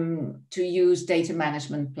recommendation to use data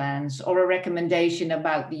management plans, or a recommendation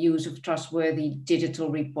about the use of trustworthy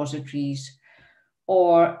digital repositories,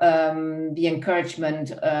 or the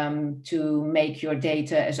encouragement to make your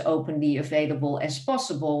data as openly available as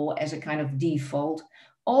possible as a kind of default.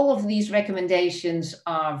 All of these recommendations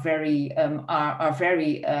are very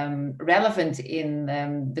relevant in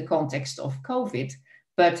the context of COVID,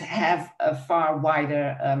 but have a far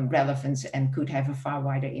wider relevance and could have a far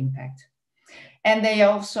wider impact. And they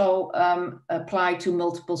also apply to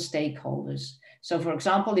multiple stakeholders. So for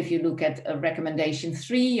example, if you look at recommendation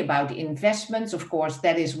 3 about investments, of course,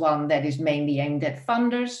 that is one that is mainly aimed at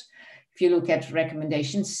funders. If you look at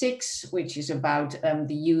recommendation 6, which is about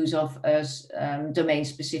the use of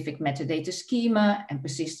domain-specific metadata schema and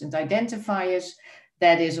persistent identifiers,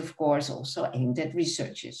 that is, of course, also aimed at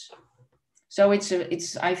researchers. So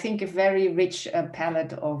it's I think, a very rich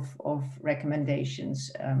palette of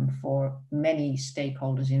recommendations for many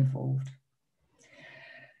stakeholders involved.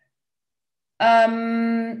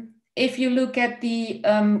 If you look at the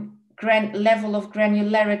level of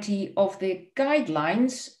granularity of the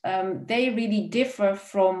guidelines, they really differ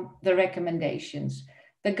from the recommendations.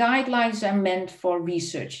 The guidelines are meant for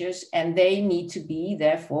researchers and they need to be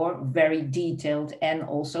therefore very detailed and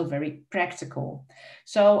also very practical.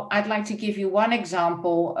 So I'd like to give you one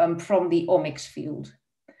example from the omics field.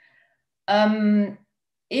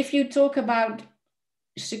 If you talk about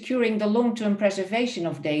securing the long-term preservation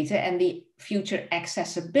of data and the future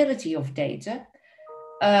accessibility of data,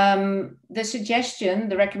 the suggestion,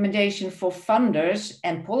 the recommendation for funders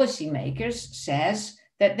and policymakers says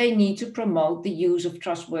that they need to promote the use of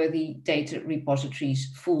trustworthy data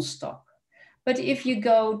repositories, full stop. But if you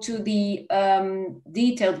go to the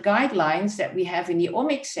detailed guidelines that we have in the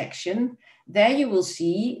omics section, there you will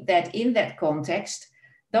see that in that context,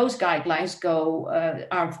 those guidelines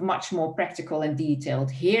are much more practical and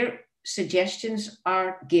detailed. Here, suggestions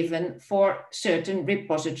are given for certain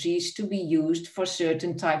repositories to be used for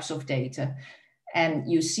certain types of data.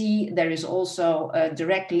 And you see there is also a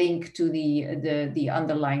direct link to the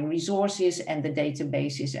underlying resources and the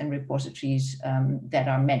databases and repositories that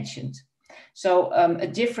are mentioned. So a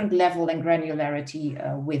different level and granularity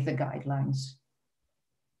with the guidelines.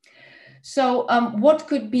 So what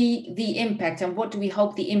could be the impact and what do we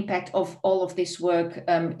hope the impact of all of this work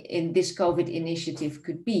in this COVID initiative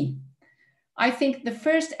could be? I think the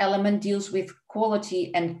first element deals with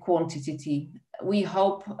quality and quantity. We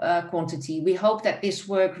hope quantity. We hope that this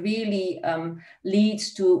work really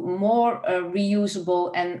leads to more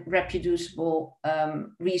reusable and reproducible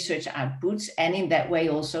research outputs, and in that way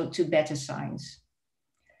also to better science.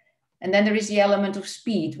 And then there is the element of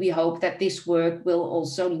speed. We hope that this work will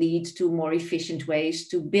also lead to more efficient ways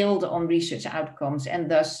to build on research outcomes and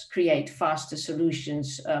thus create faster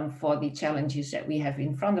solutions for the challenges that we have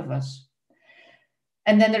in front of us.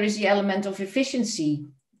 And then there is the element of efficiency.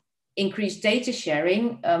 Increased data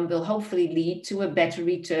sharing will hopefully lead to a better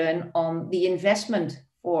return on the investment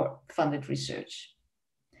for funded research.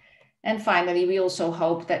 And finally, we also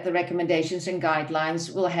hope that the recommendations and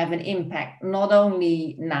guidelines will have an impact, not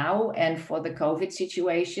only now and for the COVID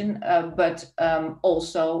situation, but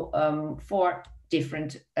also for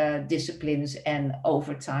different disciplines and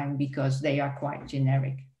over time, because they are quite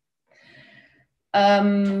generic.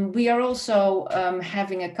 We are also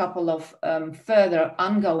having a couple of further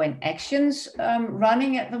ongoing actions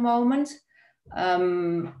running at the moment.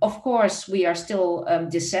 Of course, we are still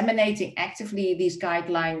disseminating actively these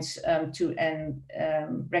guidelines and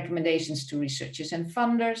recommendations to researchers and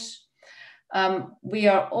funders. We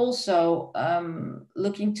are also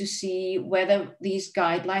looking to see whether these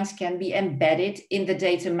guidelines can be embedded in the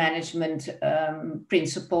data management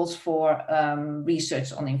principles for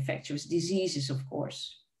research on infectious diseases, of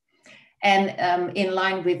course. And in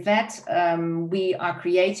line with that, we are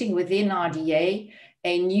creating within RDA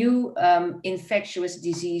a new infectious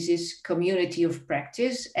diseases community of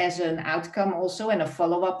practice as an outcome also and a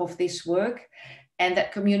follow-up of this work. And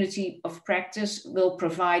that community of practice will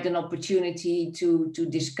provide an opportunity to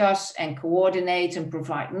discuss and coordinate and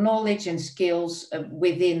provide knowledge and skills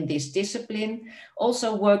within this discipline,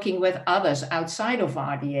 also working with others outside of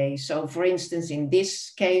RDA. So for instance, in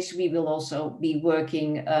this case, we will also be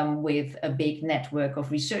working with a big network of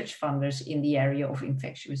research funders in the area of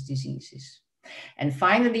infectious diseases. And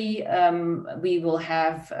finally, we will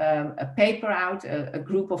have a paper out, a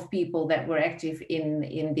group of people that were active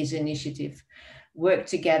in this initiative, work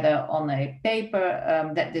together on a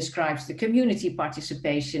paper that describes the community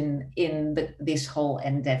participation in this whole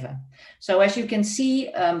endeavor. So as you can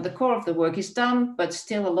see, the core of the work is done, but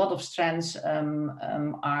still a lot of strands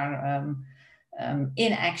are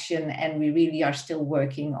in action, and we really are still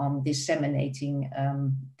working on disseminating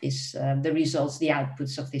the results, the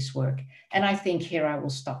outputs of this work. And I think here I will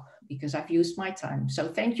stop because I've used my time. So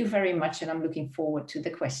thank you very much, and I'm looking forward to the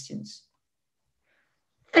questions.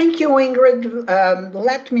 Thank you, Ingrid.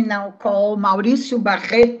 Let me now call Mauricio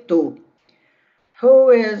Barreto, who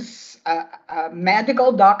is a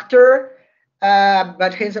medical doctor,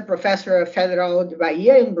 but he's a professor of Federal de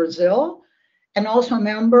Bahia in Brazil, and also a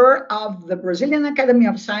member of the Brazilian Academy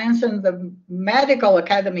of Science and the Medical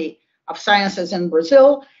Academy of Sciences in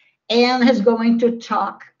Brazil, and he's going to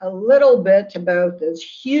talk a little bit about this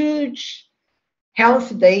huge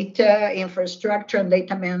health data infrastructure and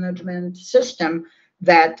data management system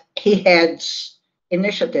that he heads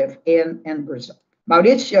initiative in Brazil.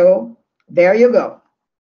 Mauricio, there you go.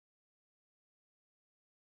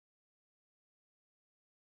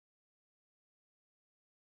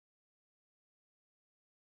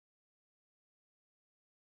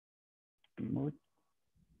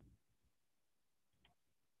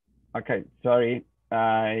 Okay, sorry,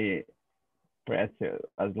 I pressed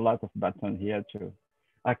a lot of buttons here too.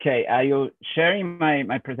 Okay, are you sharing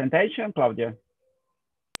my presentation, Claudia?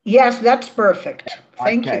 Yes, that's perfect.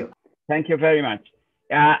 Thank Okay. you. Thank you very much.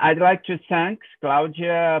 I'd like to thank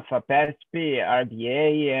Claudia, FAPESP,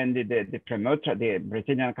 RDA, and the promoter, the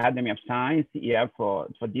Brazilian Academy of Science, for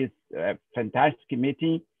this fantastic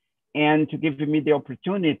meeting, and to give me the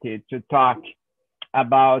opportunity to talk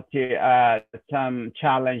about some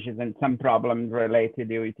challenges and some problems related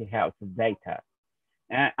with health data.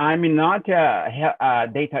 I'm not a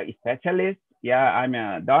data specialist. I'm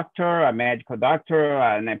a doctor, a medical doctor,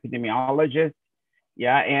 an epidemiologist,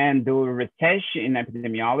 and do research in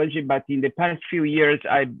epidemiology. But in the past few years,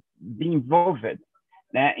 I've been involved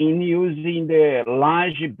in using the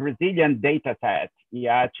large Brazilian data set,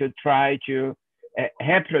 to try to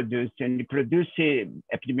reproduce and produce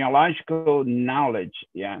epidemiological knowledge,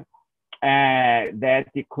 that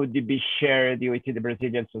it could be shared with the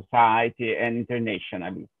Brazilian society and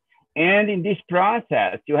internationally. And in this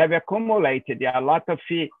process, you have accumulated a lot of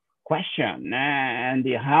questions and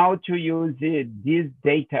how to use this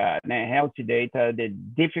data, health data, the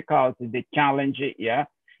difficulty, the challenge,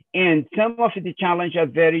 and some of the challenges are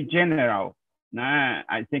very general.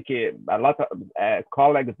 I think a lot of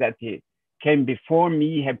colleagues that came before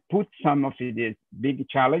me have put some of these big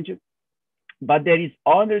challenges, but there is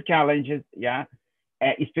other challenges,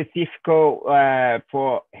 specific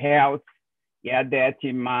for health, that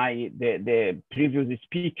the previous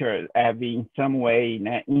speaker have in some way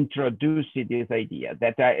introduced this idea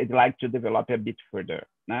that I'd like to develop a bit further.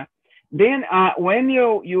 Then when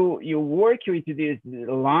you work with this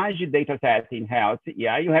large data set in health,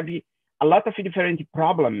 you have a lot of different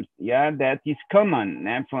problems, that is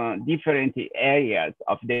common from different areas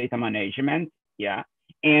of data management,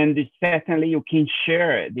 and certainly you can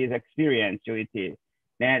share this experience with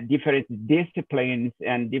different disciplines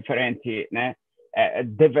and different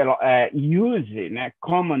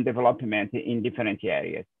common development in different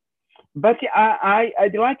areas. But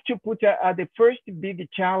I'd like to put the first big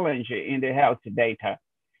challenge in the health data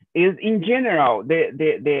is, in general,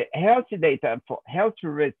 the health data for health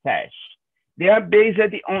research, they are based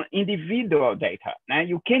on individual data. Now,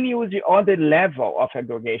 you can use other level of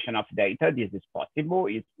aggregation of data. This is possible.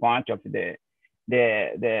 It's part of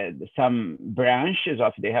some branches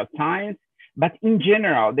of the health science. But in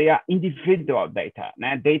general, they are individual data,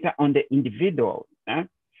 data on the individual.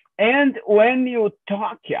 And when you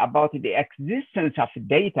talk about the existence of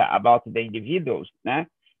data about the individuals,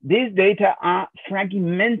 these data are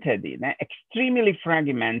fragmented, extremely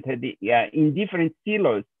fragmented, in different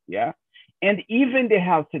silos, and even the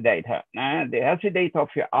health data of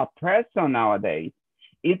our person nowadays,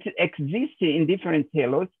 it exists in different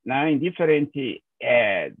silos, in different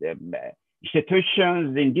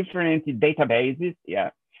institutions, in different databases,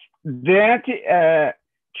 that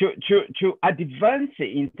to advance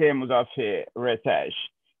in terms of research,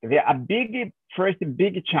 first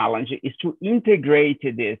big challenge is to integrate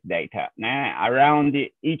this data around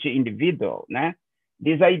each individual.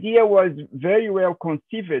 This idea was very well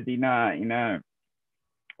conceived in a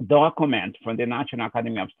document from the National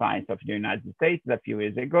Academy of Science of the United States a few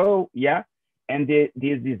years ago, and this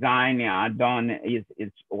design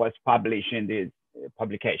was published in this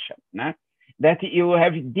publication. That you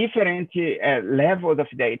have different levels of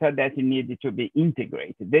data that need to be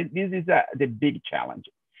integrated. This is the big challenge.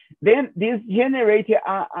 Then this generates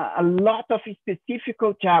a lot of specific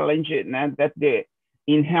challenges that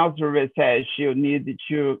in health research you need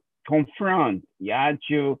to confront,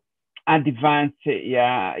 to advance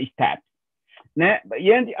steps.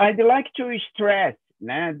 And I'd like to stress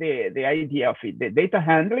the idea of the data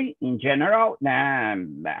handling in general,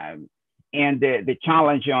 and the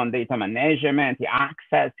challenge on data management,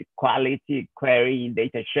 access, quality, query,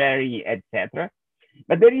 data sharing, etc.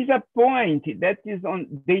 But there is a point that is on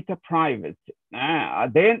data privacy.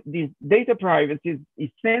 Then this data privacy is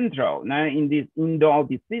central in all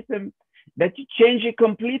the system that change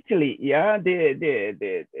completely,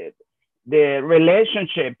 the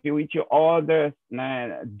relationship with other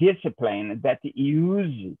discipline that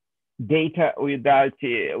use data without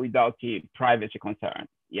privacy concern,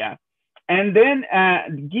 And then,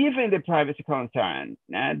 given the privacy concern,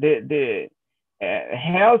 the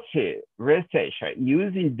health researcher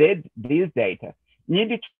using this data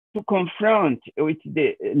needed to confront with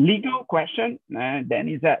the legal question. Then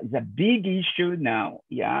is a big issue now.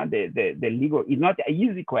 The legal is not an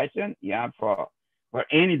easy question. For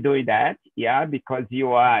any doing that. Because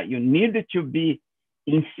you need to be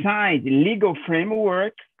inside the legal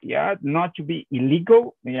framework. Not to be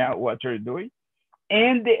illegal. What you're doing.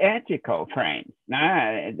 And the ethical frame.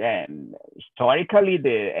 Historically,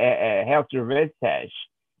 the health research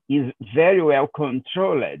is very well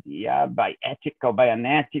controlled by an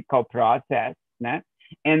ethical process.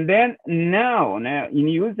 And then now in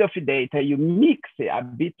use of data, you mix a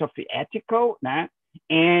bit of ethical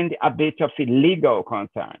and a bit of legal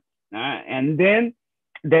concern. And then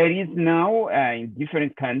there is now in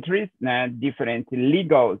different countries, different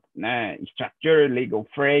legal structure, legal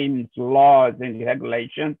frames, laws, and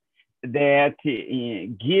regulations that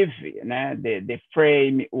give the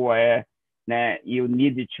frame where you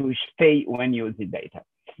need to stay when using data.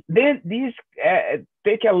 Then these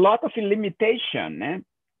take a lot of limitation.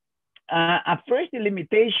 A first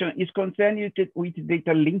limitation is concerned with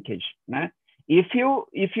data linkage. If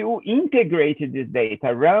you integrate this data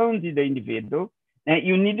around the individual,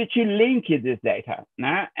 you need to link this data.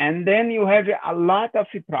 And then you have a lot of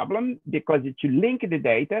problems because to link the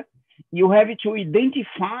data, you have to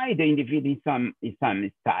identify the individual in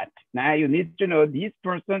some step. Now you need to know this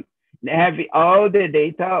person have all the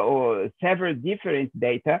data or several different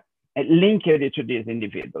data linked to this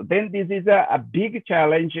individual. Then this is a big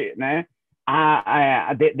challenge. The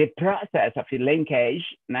process of linkage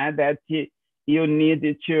that you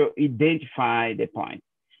need to identify the point.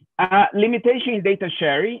 Limitation in data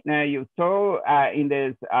sharing. You saw in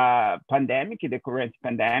this pandemic, the current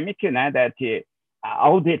pandemic, that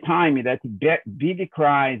all the time that big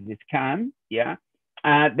crisis come,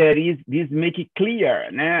 there is this make it clear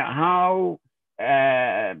how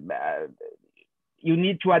you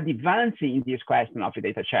need to advance in this question of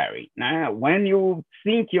data sharing. When you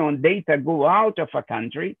think on data go out of a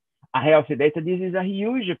country, a healthy data, this is a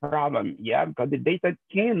huge problem, because the data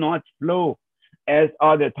cannot flow as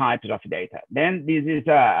other types of data. Then this is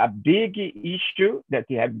a big issue that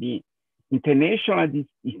have been internationally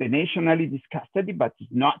discussed, but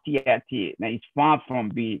it's not yet, it's far from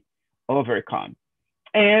being overcome.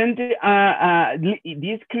 And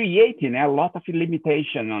this creating a lot of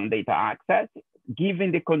limitation on data access,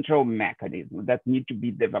 given the control mechanism that need to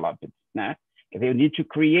be developed. They need to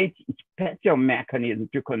create a special mechanism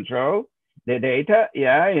to control the data,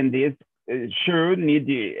 and this sure need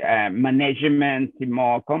management,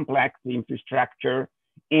 more complex infrastructure,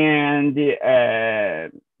 and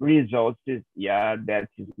resources, that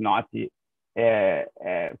is not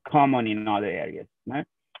common in other areas.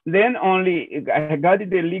 Then only regarding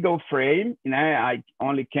the legal frame, I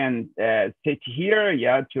only can sit here,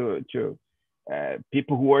 to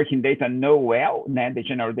people who work in data know well the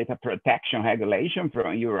General Data Protection Regulation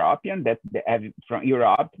from Europe that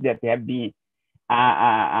have been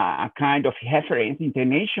a kind of reference,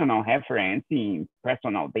 international reference in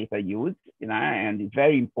personal data use, and it's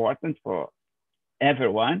very important for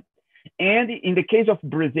everyone. And in the case of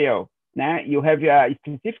Brazil, you have a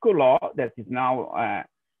specific law that is now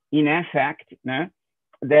in effect,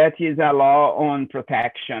 that is a law on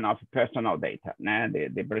protection of personal data.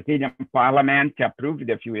 The Brazilian parliament approved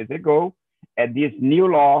a few years ago this new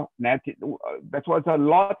law that was a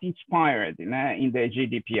lot inspired in the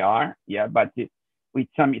GDPR, but with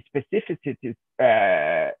some specificities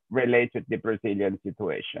related to the Brazilian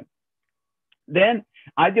situation. Then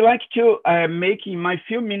I'd like to make in my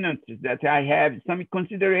few minutes that I have some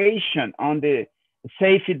consideration on the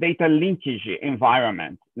safe data linkage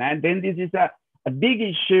environment. Then this is a big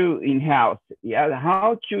issue in health,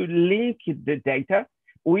 how to link the data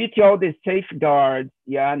with all the safeguards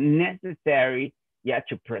necessary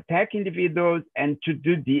to protect individuals and to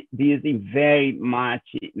do this in very much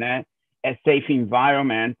a safe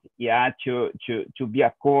environment, to be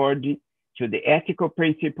according to the ethical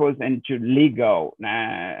principles and to legal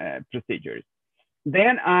procedures.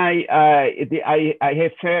 Then I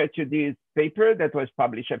refer to this paper that was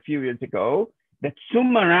published a few years ago that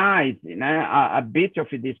summarized a bit of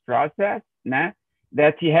this process,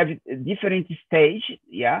 that you have different stages,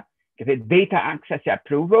 the data access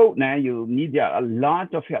approval, you need a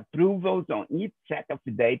lot of approvals on each set of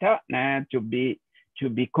data to be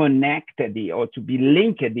connected or to be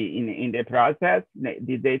linked in the process.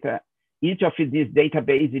 The data, each of these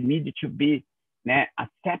databases need to be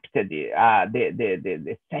accepted,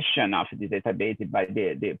 the session of the database by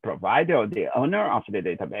the provider or the owner of the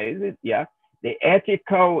database, the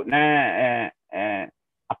ethical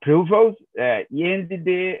approvals, and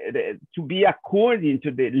to be according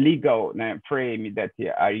to the legal frame that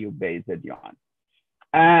are you based on.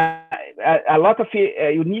 A lot of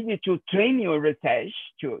you need to train your research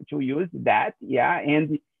to use that,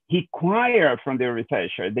 and require from the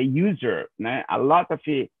researcher, the user, a lot of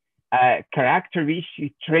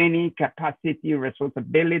characteristic training, capacity,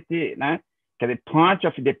 responsibility, the part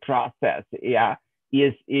of the process,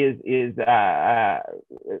 is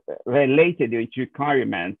related with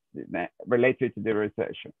requirements related to the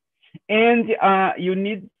researcher. And you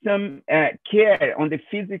need some care on the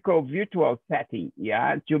physical virtual setting,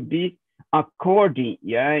 to be according,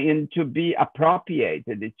 and to be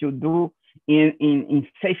appropriated to do in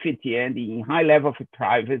safety and in high level of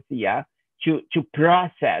privacy, to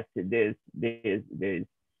process this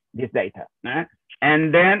data.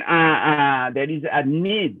 And then there is a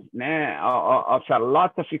need of a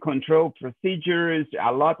lot of control procedures,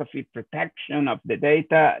 a lot of protection of the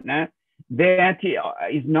data that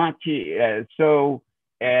is not so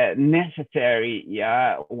necessary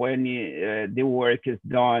when the work is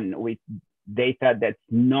done with data that's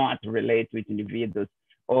not related with individuals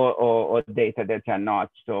or data that are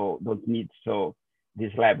not don't need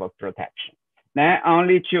this level of protection.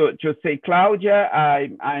 Only to say, Claudia,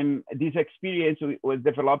 this experience was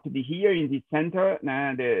developed here in the center,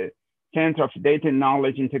 the Center of Data and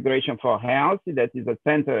Knowledge Integration for Health. That is a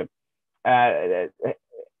center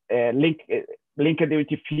linked with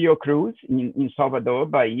Fiocruz in Salvador,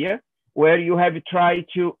 Bahia, where you have tried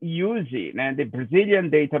to use the Brazilian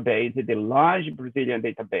database, the large Brazilian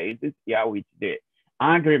databases, with the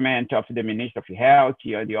agreement of the Minister of Health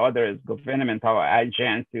or the other governmental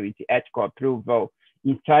agency with ethical approval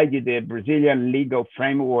inside the Brazilian legal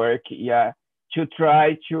framework, to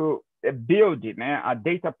try to build a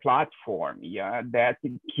data platform, that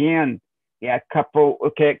can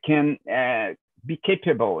be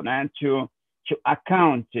capable to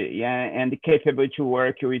account and capable to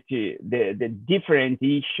work with the different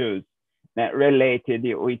issues related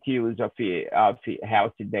with use of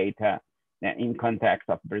health data in context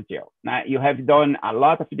of Brazil. Now, you have done a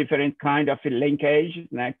lot of different kind of linkages,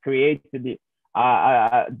 created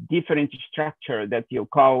a different structure that you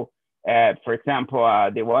call, for example,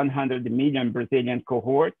 the 100 million Brazilian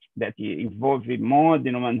cohort that involve more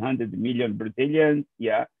than 100 million Brazilians,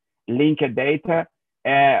 linked data,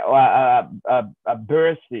 a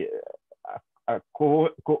birth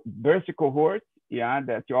cohort,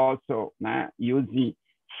 that you also using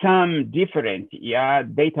some different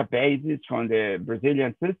databases from the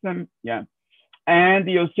Brazilian system, and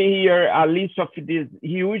you'll see here a list of these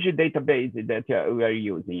huge databases that we are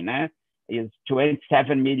using. Is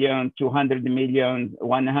 27 million, 200 million,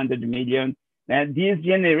 100 million. This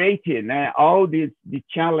generated all the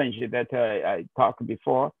challenge that I talked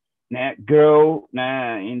before grow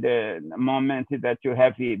in the moment that you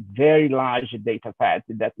have a very large data set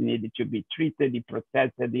that needed to be treated,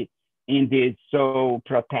 processed in this so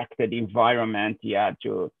protected environment,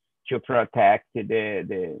 to protect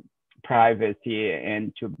the privacy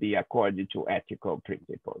and to be according to ethical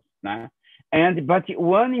principles. But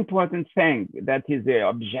one important thing that is the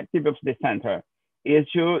objective of the center is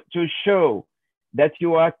to show that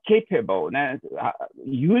you are capable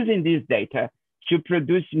using this data to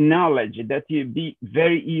produce knowledge that will be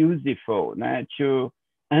very useful to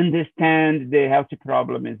understand the health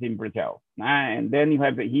problems in Brazil. And then you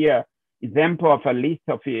have here example of a list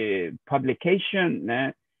of publication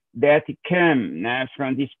that come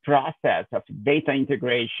from this process of data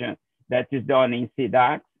integration that is done in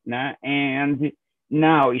CDAC, and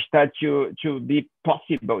now it starts to be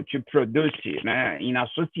possible to produce in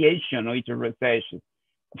association with research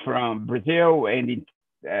from Brazil and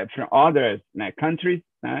from other countries.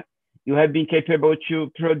 You have been capable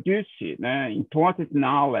to produce important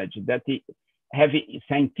knowledge that have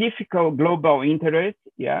scientific global interest,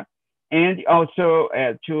 and also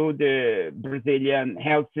to the Brazilian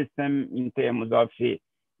health system in terms of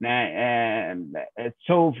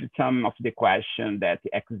solve some of the questions that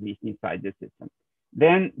exist inside the system.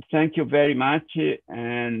 Then thank you very much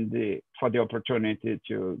and for the opportunity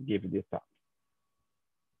to give this talk.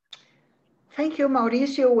 Thank you,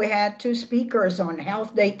 Mauricio. We had two speakers on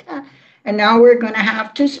health data, and now we're going to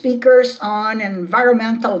have two speakers on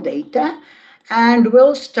environmental data. And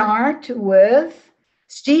we'll start with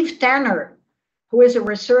Steve Tanner, who is a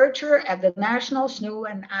researcher at the National Snow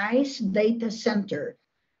and Ice Data Center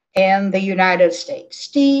in the United States.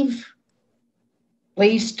 Steve,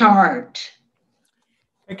 please start.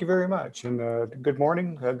 Thank you very much, and good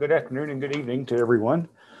morning, good afternoon, and good evening to everyone.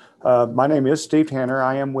 My name is Steve Tanner.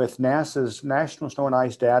 I am with NASA's National Snow and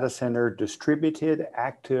Ice Data Center Distributed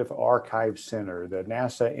Active Archive Center, the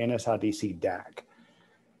NASA NSIDC DAC.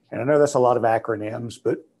 And I know that's a lot of acronyms,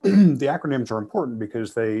 but the acronyms are important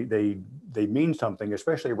because they mean something,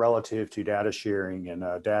 especially relative to data sharing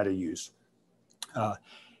and data use.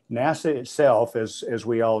 NASA itself, as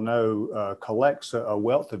we all know, collects a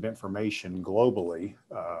wealth of information globally,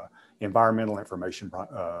 environmental information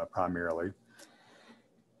primarily.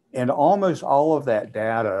 And almost all of that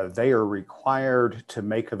data, they are required to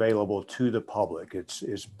make available to the public.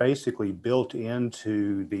 It's basically built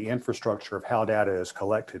into the infrastructure of how data is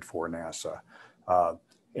collected for NASA.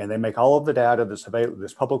 And they make all of the data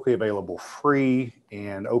that's publicly available free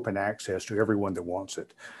and open access to everyone that wants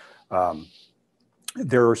it.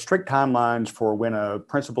 There are strict timelines for when a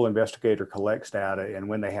principal investigator collects data and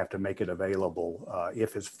when they have to make it available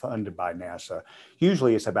if it's funded by NASA.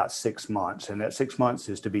 Usually it's about 6 months, and that 6 months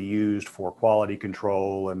is to be used for quality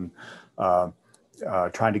control and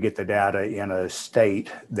trying to get the data in a state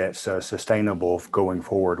that's sustainable going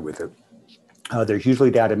forward with it. There's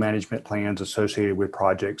usually data management plans associated with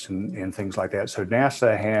projects and things like that. So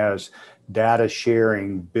NASA has data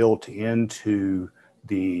sharing built into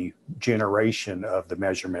the generation of the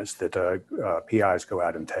measurements that PIs go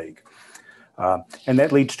out and take. And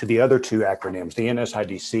that leads to the other two acronyms, the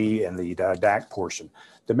NSIDC and the DAC portion.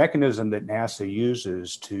 The mechanism that NASA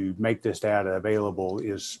uses to make this data available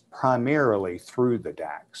is primarily through the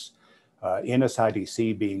DACs.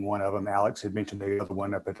 NSIDC being one of them. Alex had mentioned the other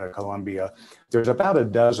one up at Columbia. There's about a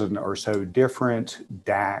dozen or so different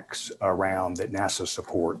DACs around that NASA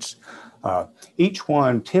supports. Each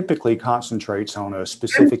one typically concentrates on a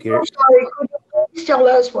specific area. Sorry, could you please tell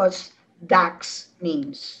us what DACs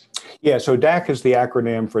means? Yeah, so DAC is the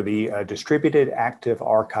acronym for the Distributed Active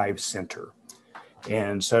Archive Center.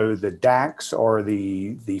 And so the DACs are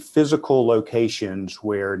the physical locations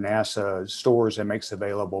where NASA stores and makes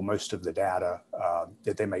available most of the data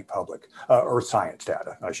that they make public, or science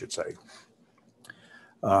data, I should say.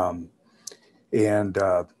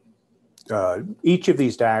 Each of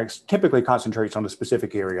these DACs typically concentrates on a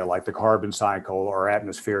specific area like the carbon cycle or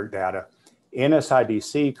atmospheric data.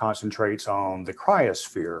 NSIDC concentrates on the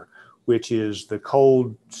cryosphere, which is the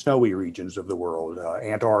cold, snowy regions of the world,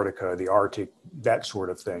 Antarctica, the Arctic, that sort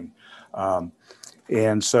of thing.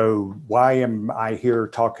 And so why am I here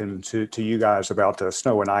talking to you guys about the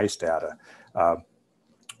snow and ice data?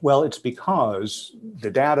 Well, it's because the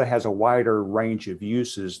data has a wider range of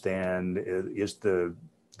uses than is the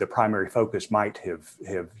primary focus might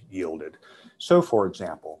have yielded. So for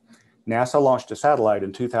example, NASA launched a satellite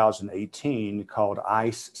in 2018 called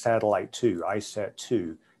ICE Satellite 2,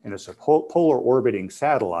 ICESat-2, and it's a polar orbiting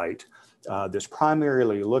satellite that's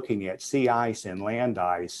primarily looking at sea ice and land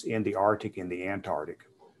ice in the Arctic and the Antarctic.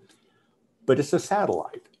 But it's a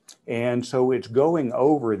satellite. And so it's going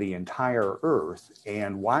over the entire Earth.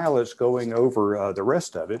 And while it's going over the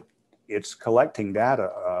rest of it, it's collecting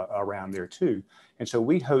data around there too. And so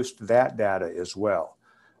we host that data as well.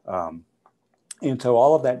 And so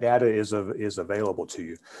all of that data is available to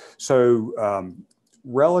you. So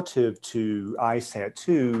relative to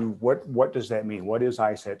ICESat-2, what does that mean? What is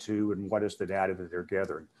ICESat-2 and what is the data that they're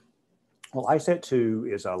gathering? Well,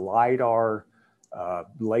 ICESat-2 is a LiDAR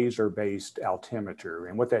laser-based altimeter.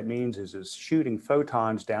 And what that means is it's shooting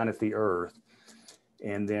photons down at the Earth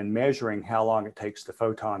and then measuring how long it takes the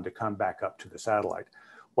photon to come back up to the satellite.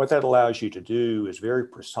 What that allows you to do is very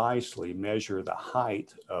precisely measure the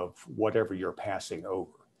height of whatever you're passing over.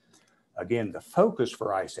 Again, the focus for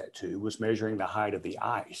ICESat-2 was measuring the height of the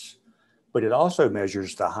ice, but it also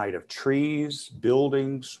measures the height of trees,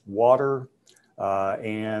 buildings, water,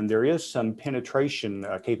 and there is some penetration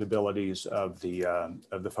capabilities of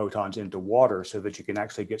the photons into water so that you can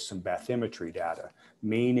actually get some bathymetry data,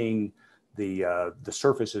 meaning the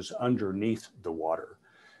surfaces underneath the water.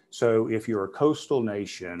 So if you're a coastal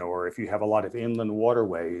nation or if you have a lot of inland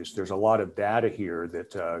waterways, there's a lot of data here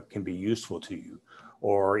that can be useful to you.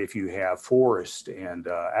 Or if you have forest and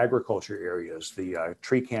agriculture areas, the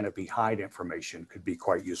tree canopy height information could be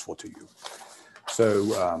quite useful to you.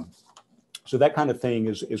 So, so that kind of thing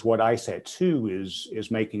is what ICESat-2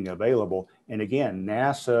 is making available. And again,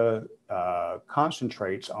 NASA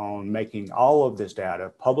concentrates on making all of this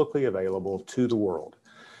data publicly available to the world.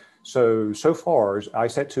 So far,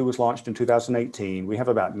 ICESat-2 was launched in 2018. We have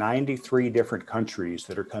about 93 different countries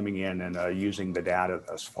that are coming in and using the data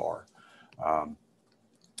thus far.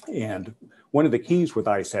 And one of the keys with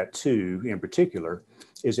ICESat-2 in particular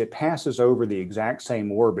is it passes over the exact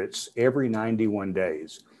same orbits every 91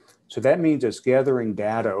 days. So that means it's gathering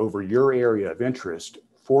data over your area of interest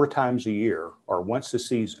 4 times a year or once a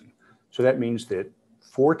season. So that means that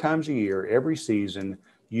 4 times a year, every season,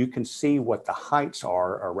 you can see what the heights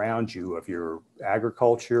are around you of your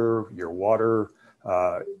agriculture, your water,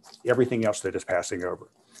 everything else that is passing over.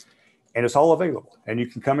 And it's all available and you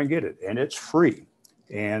can come and get it and it's free.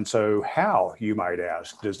 And so how, you might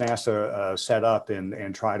ask, does NASA set up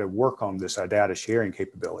and try to work on this data sharing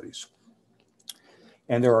capabilities?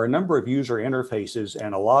 And there are a number of user interfaces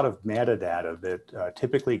and a lot of metadata that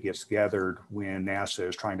typically gets gathered when NASA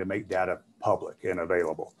is trying to make data public and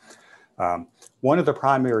available. One of the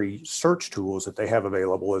primary search tools that they have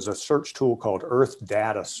available is a search tool called Earth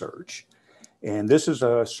Data Search. And this is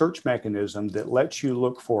a search mechanism that lets you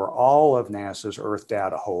look for all of NASA's Earth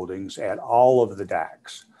data holdings at all of the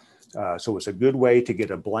DACs. So it's a good way to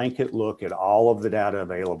get a blanket look at all of the data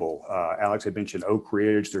available. Alex had mentioned Oak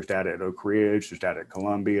Ridge. There's data at Oak Ridge. There's data at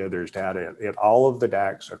Columbia. There's data at all of the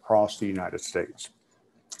DACs across the United States.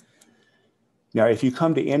 Now, if you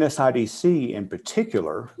come to NSIDC in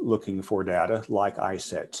particular, looking for data like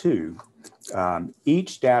ISAT2,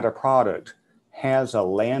 each data product has a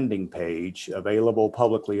landing page available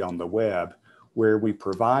publicly on the web where we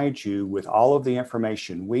provide you with all of the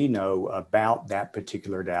information we know about that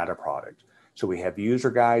particular data product. So we have user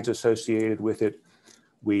guides associated with it.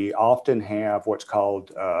 We often have what's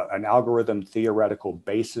called an algorithm theoretical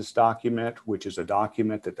basis document, which is a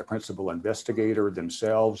document that the principal investigator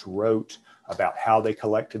themselves wrote about how they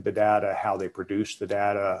collected the data, how they produced the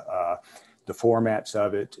data, the formats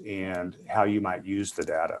of it, and how you might use the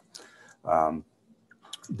data.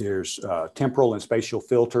 There's temporal and spatial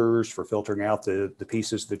filters for filtering out the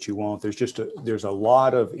pieces that you want. There's a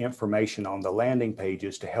lot of information on the landing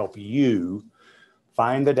pages to help you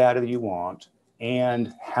find the data that you want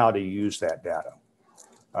and how to use that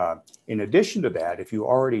data. In addition to that, if you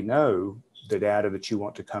already know the data that you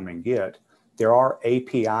want to come and get, there are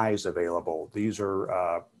APIs available. These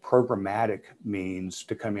are programmatic means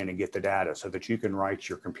to come in and get the data so that you can write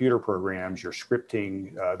your computer programs, your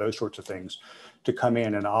scripting, those sorts of things to come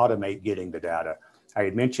in and automate getting the data. I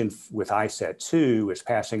had mentioned with ISAT2, it's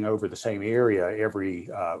passing over the same area every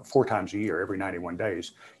 4 times a year, every 91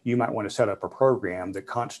 days. You might want to set up a program that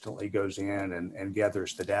constantly goes in and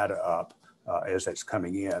gathers the data up as it's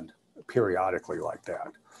coming in periodically like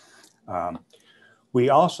that. We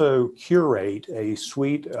also curate a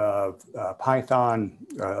suite of Python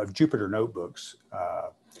Jupyter notebooks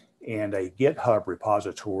and a GitHub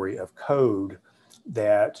repository of code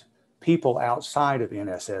that people outside of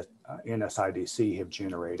NSIDC have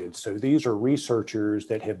generated. So these are researchers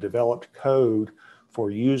that have developed code for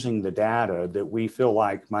using the data that we feel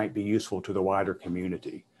like might be useful to the wider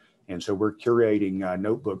community. And so we're curating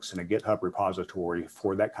notebooks in a GitHub repository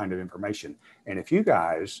for that kind of information. And if you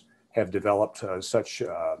guys have developed such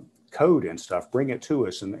code and stuff, bring it to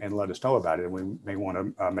us and let us know about it. And we may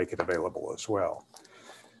want to make it available as well.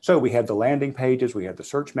 So we have the landing pages, we have the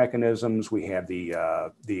search mechanisms, we have the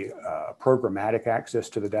programmatic access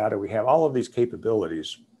to the data. We have all of these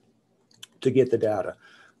capabilities to get the data.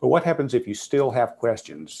 But what happens if you still have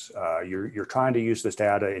questions? You're trying to use this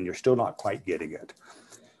data and you're still not quite getting it.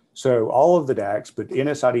 So all of the DACs, but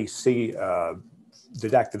NSIDC, the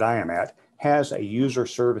DAC that I am at, has a user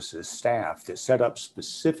services staff that's set up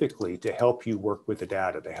specifically to help you work with the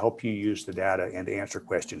data, to help you use the data and to answer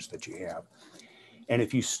questions that you have. And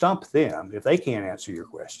if you stump them, if they can't answer your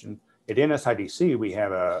question, at NSIDC, we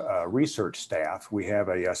have a research staff, we have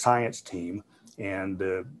a science team, and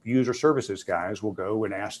the user services guys will go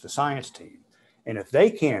and ask the science team. And if they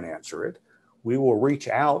can't answer it, we will reach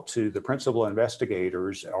out to the principal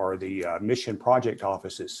investigators or the mission project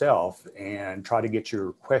office itself and try to get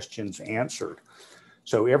your questions answered.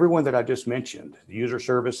 So everyone that I just mentioned, the user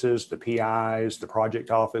services, the PIs, the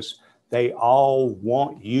project office, they all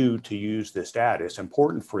want you to use this data. It's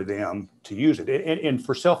important for them to use it, and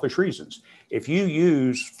for selfish reasons. If you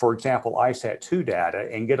use, for example, ISAT2 data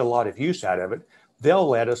and get a lot of use out of it, they'll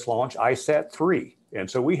let us launch ISAT3. And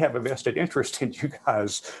so we have a vested interest in you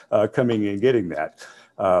guys coming and getting that.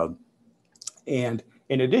 And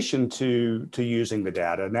in addition to using the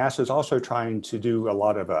data, NASA is also trying to do a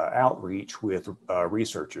lot of outreach with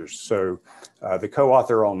researchers. So the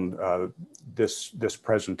co-author on this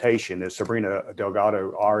presentation is Sabrina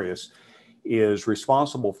Delgado Arias, is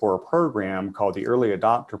responsible for a program called the Early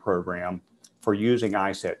Adopter Program for using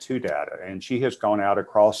ISAT2 data. And she has gone out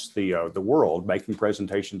across the world making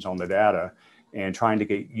presentations on the data and trying to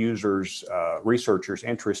get users, researchers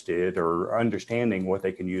interested or understanding what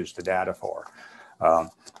they can use the data for.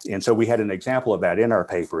 And so we had an example of that in our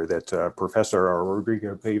paper that Professor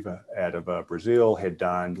Rodrigo Paiva out of Brazil had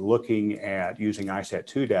done, looking at using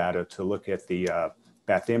ISAT2 data to look at the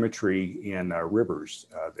bathymetry in rivers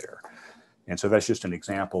there. And so that's just an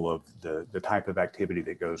example of the type of activity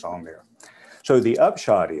that goes on there. So the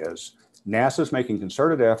upshot is NASA's making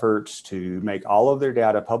concerted efforts to make all of their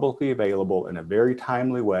data publicly available in a very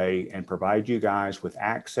timely way and provide you guys with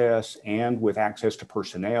access and with access to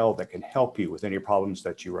personnel that can help you with any problems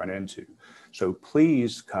that you run into. So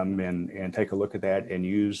please come in and take a look at that and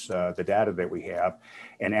use the data that we have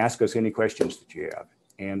and ask us any questions that you have.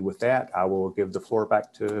 And with that, I will give the floor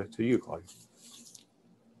back to you, Claudia.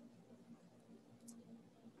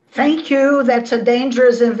 Thank you. That's a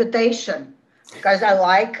dangerous invitation, because I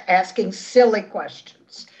like asking silly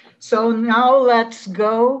questions. So now let's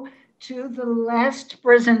go to the last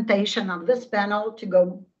presentation of this panel to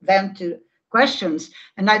go then to questions.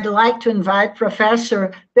 And I'd like to invite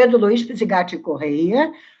Professor Pedro Luis Pizzigatti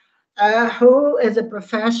Correia, who is a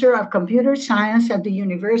professor of computer science at the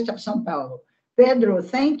University of São Paulo. Pedro,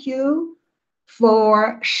 thank you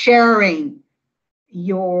for sharing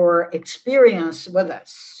your experience with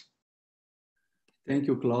us. Thank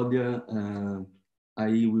you, Claudia.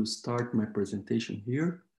 I will start my presentation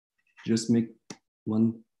here. Just make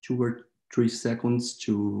 1, 2, or 3 seconds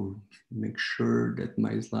to make sure that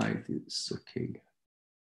my slide is okay.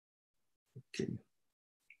 Okay.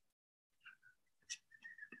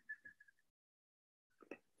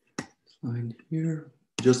 Slide here,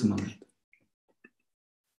 just a moment.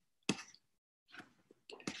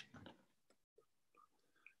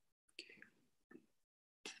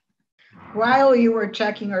 While you were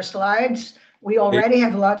checking our slides, we already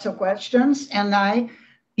have lots of questions, and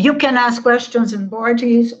you can ask questions in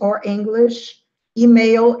Portuguese or English.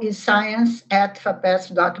 Email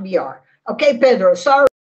eScience@fapesp.br. Okay, Pedro, sorry.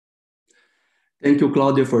 Thank you,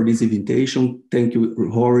 Claudia, for this invitation. Thank you,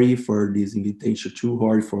 Rory, for this invitation too,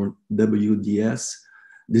 Rory for WDS.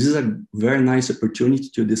 This is a very nice opportunity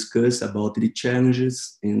to discuss about the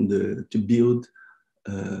challenges and to build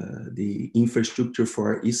the infrastructure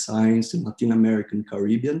for eScience in Latin America and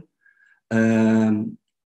Caribbean.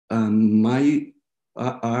 My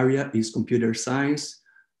area is computer science,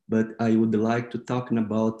 but I would like to talk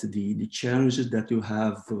about the challenges that you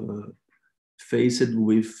have faced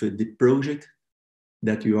with the project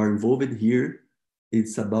that you are involved here.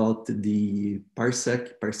 It's about the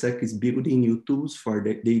Parsec. Parsec is building new tools for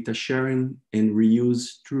the data sharing and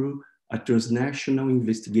reuse through a transnational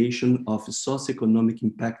investigation of socioeconomic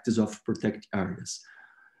impacts of protected areas.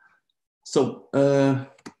 So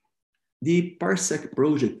the Parsec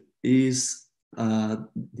project is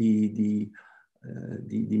the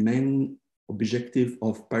main objective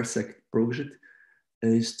of Parsec project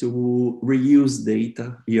is to reuse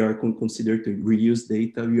data. We are considered to reuse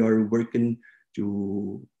data. We are working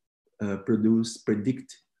to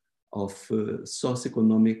predict of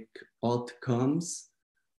socioeconomic outcomes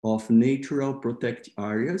of natural protected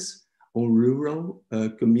areas on rural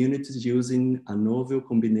communities using a novel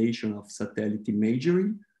combination of satellite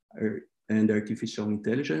imagery and artificial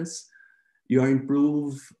intelligence. You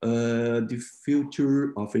improve the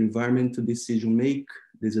future of environmental decision make.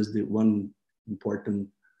 This is the one important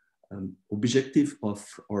objective of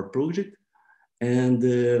our project. And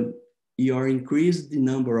you are increase the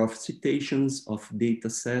number of citations of data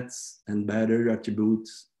sets and better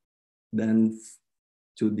attributes than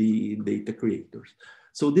to the data creators.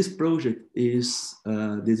 So this project is,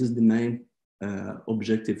 this is the main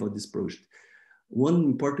objective of this project. One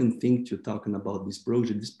important thing to talking about this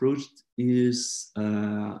project is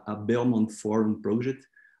a Belmont Forum project.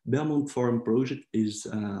 Belmont Forum project is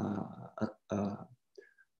a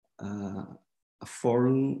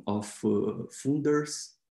forum of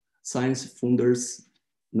funders, science funders,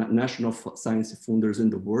 national science funders in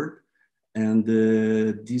the world. And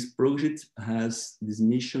this project has this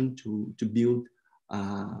mission to build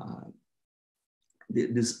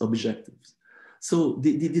these objectives. So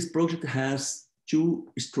this project has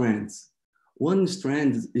 2 strands. One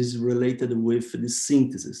strand is related with the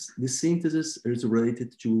synthesis. The synthesis is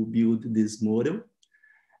related to build this model.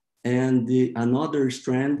 And another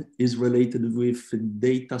strand is related with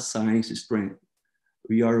data science strand.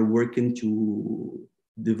 We are working to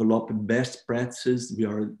develop best practices. We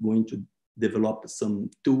are going to develop some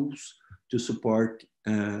tools to support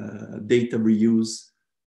data reuse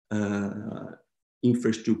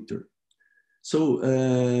infrastructure. So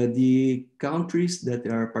the countries that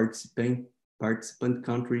are participant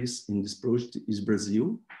countries in this project is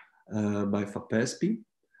Brazil by FAPESP,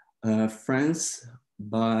 France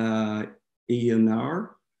by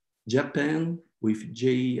ANR, Japan with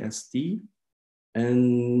JST,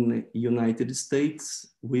 and United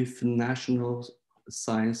States with National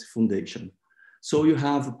Science Foundation. So you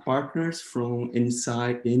have partners from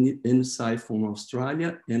NSI from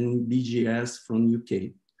Australia and BGS from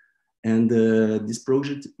UK. And this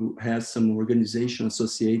project has some organization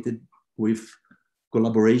associated with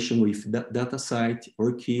collaboration with DataCite,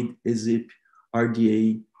 ORCID, EZIP,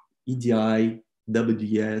 RDA, EDI,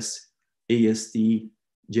 WDS, AST,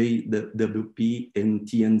 JWP, and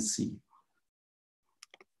TNC.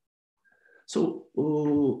 So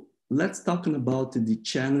let's talk about the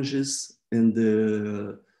challenges and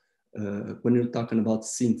when you're talking about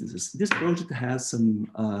synthesis. This project has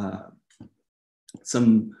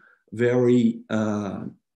some very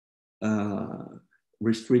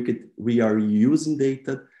restricted. We are using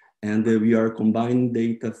data, And we are combining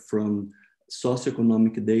data from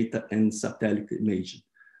socioeconomic data and satellite imaging.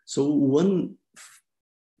 So one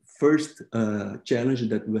first challenge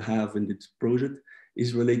that we have in this project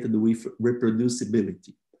is related with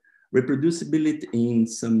reproducibility. Reproducibility in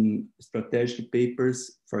some strategic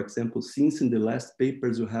papers, for example, since in the last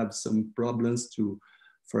papers you have some problems to,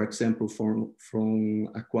 for example, from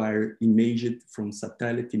acquire images from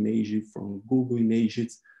satellite images, from Google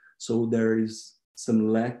images. So there is some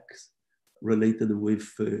lack related with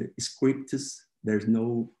scripts. There's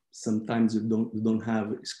no, sometimes you don't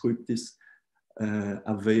have scripts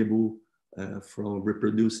available for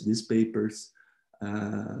reproduce these papers.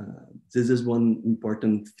 This is one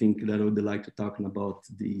important thing that I would like to talk about.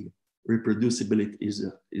 The reproducibility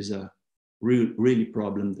is a really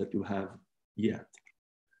problem that you have yet.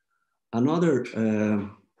 Another,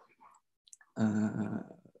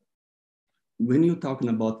 when you're talking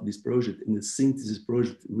about this project, in the synthesis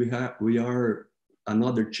project, we are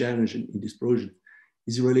another challenge in this project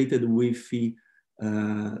is related with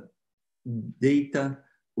data.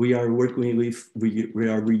 We are working with, we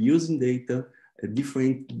are reusing data, a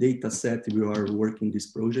different data set we are working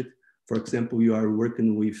this project. For example, we are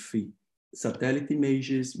working with satellite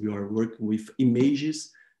images, we are working with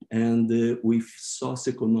images and with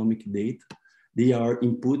socioeconomic data. They are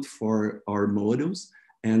input for our models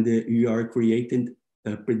and we are creating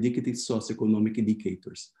predictive socioeconomic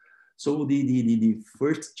indicators. So the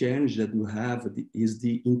first challenge that we have is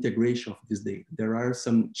the integration of this data. There are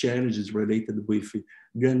some challenges related with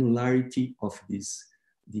granularity of the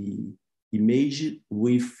image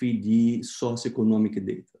with the socioeconomic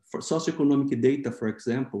data. For socioeconomic data, for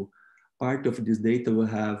example, part of this data will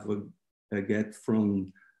have get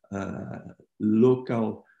from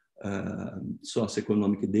local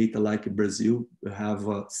socioeconomic data, like Brazil. We have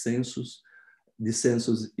a census. The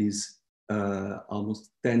census is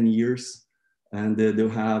almost 10 years, and they'll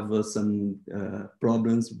have some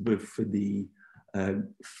problems with the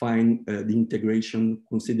the integration,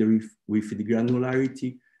 considering with the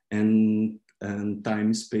granularity and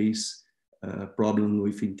time space problem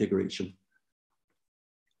with integration.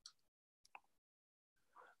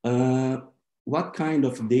 What kind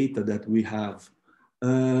of data that we have?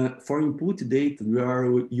 For input data, we are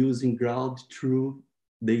using ground truth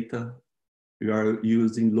data. We are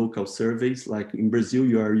using local surveys, like in Brazil,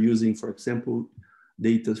 you are using, for example,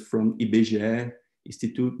 data from IBGE,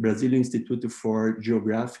 Brazilian Institute for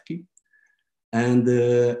Geography, and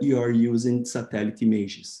you are using satellite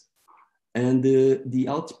images. And the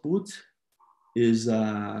output is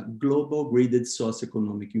global graded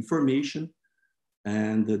socioeconomic information,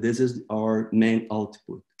 and this is our main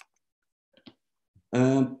output.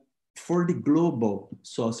 For the global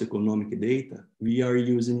socioeconomic data, we are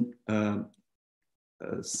using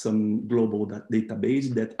some global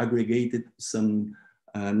database that aggregated some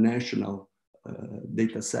national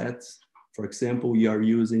data sets. For example, we are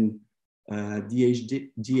using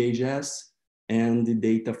DHS and the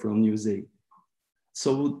data from USAID.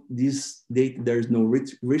 So this data, there's no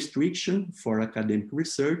restriction for academic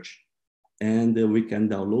research, and we can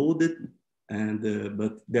download it, and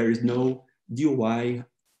but there is no DOI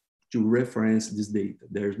to reference this data.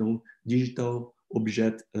 There's no digital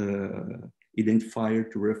object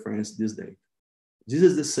identifier to reference this data. This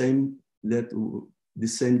is the same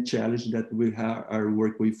challenge that we are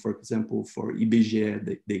working with, for example, for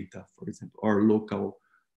IBGE data, for example, or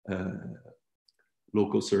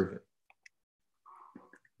local survey.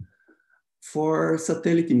 For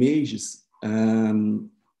satellite images,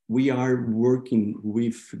 we are working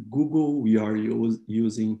with Google. We are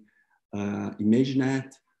using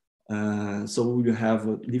ImageNet. So we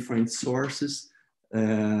have different sources.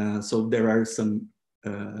 So there are some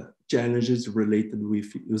challenges related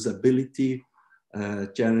with usability,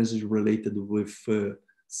 challenges related with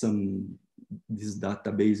this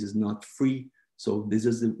database is not free. So this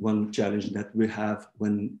is the one challenge that we have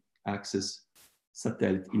when access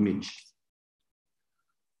satellite images.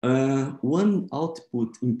 One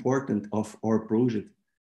output important of our project,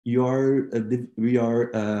 we are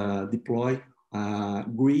deploy a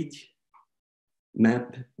grid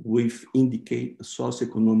map with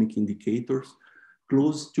socioeconomic indicators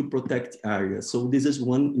close to protect areas. So this is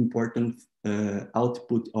one important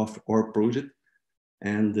output of our project.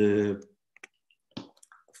 And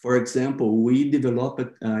for example, we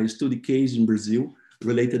developed a study case in Brazil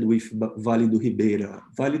related with Vale do Ribeira.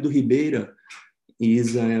 Vale do Ribeira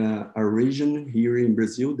is a region here in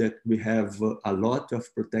Brazil that we have a lot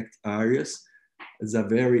of protected areas. It's a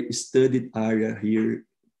very studied area here.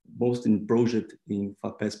 Most in project in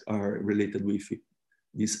FAPESP are related with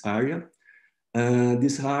this area.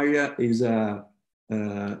 This area is a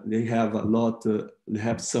they have a lot, they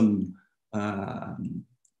have some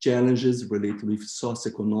challenges related with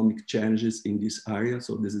socioeconomic challenges in this area.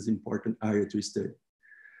 So this is important area to study.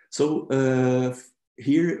 So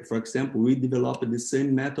here, for example, we developed the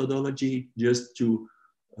same methodology just to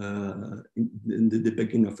in the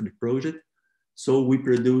beginning of the project. So we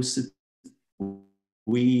produce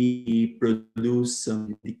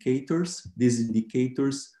some indicators. These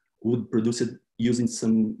indicators would produce it using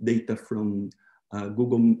some data from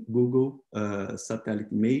Google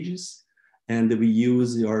satellite images. And we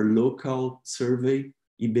use our local survey,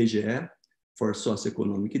 IBGE, for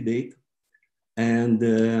socioeconomic data. And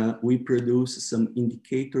we produce some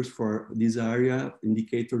indicators for this area,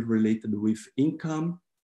 indicators related with income,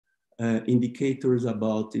 indicators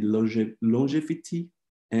about the longevity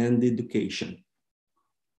and education.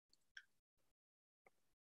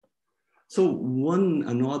 So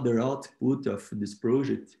another output of this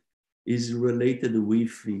project is related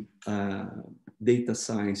with data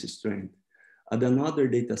science strand. At another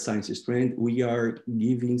data science strand, we are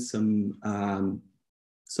giving some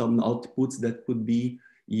outputs that could be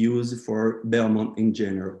used for Belmont in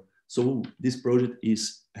general. So this project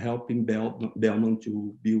is helping Belmont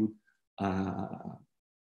to build a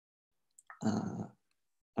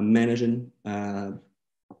management,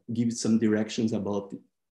 give some directions about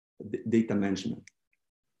data management.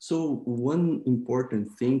 So one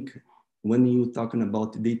important thing when you're talking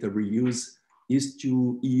about data reuse is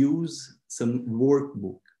to use some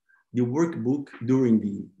workbook. The workbook during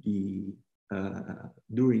the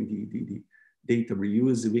data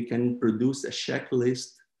reuse, we can produce a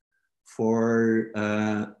checklist for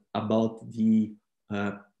about the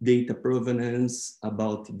data provenance,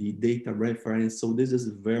 about the data reference. So this is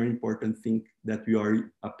a very important thing that we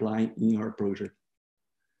are applying in our project.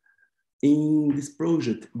 In this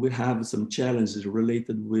project, we have some challenges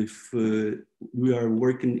related with, we are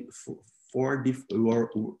working we are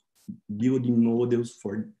building models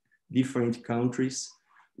for different countries.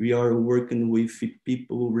 We are working with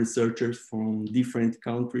people, researchers from different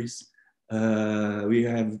countries. We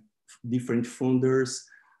have different funders.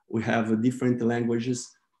 We have different languages.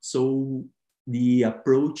 So the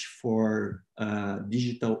approach for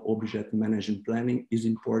digital object management planning is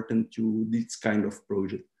important to this kind of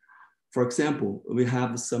project. For example, we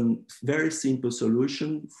have some very simple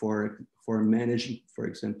solution for managing, for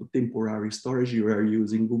example, temporary storage. You are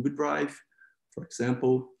using Google Drive, for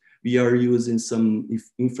example. We are using some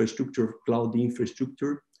infrastructure, cloud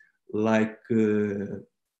infrastructure, like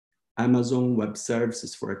Amazon Web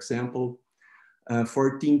Services, for example.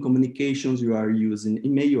 For team communications, you are using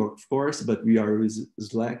email, of course, but we are using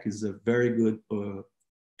Slack is a very good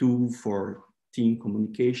tool for team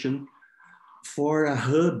communication. For a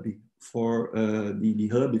hub, for the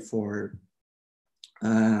hub for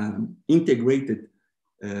integrated,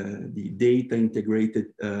 the data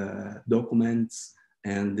integrated documents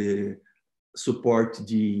and support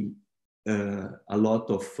the a lot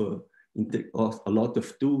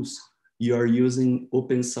of tools. You are using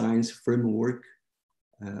Open Science framework.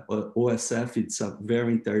 OSF, it's a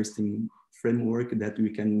very interesting framework that we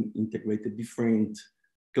can integrate a different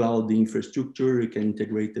cloud infrastructure. You can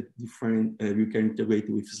integrate it you can integrate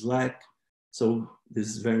with Slack. So this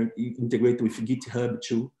is very integrated with GitHub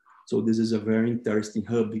too. So this is a very interesting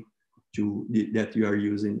hub that you are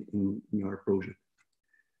using in your project.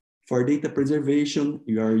 For data preservation,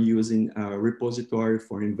 you are using a repository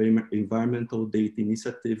for environmental data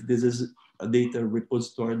initiative. This is a data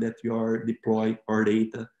repository that you are deploy our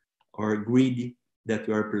data, or grid that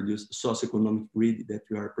you are producing, socioeconomic grid that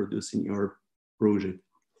you are producing in your project.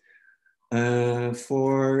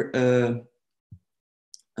 For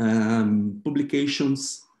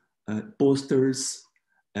publications, posters,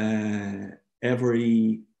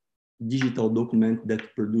 every digital document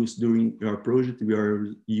that produced during your project, we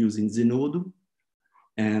are using Zenodo.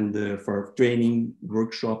 And for training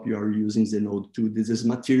workshop, you are using Zenodo too. This is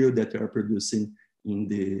material that you are producing in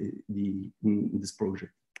this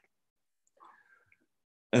project.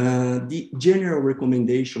 The general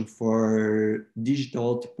recommendation for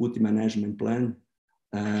digital output management plan,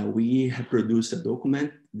 we have produced a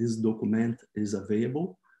document. This document is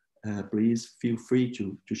available. Please feel free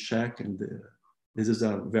to check, and this is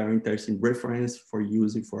a very interesting reference for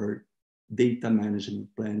using for data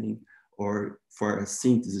management planning or for a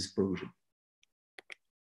synthesis project.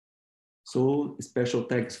 So special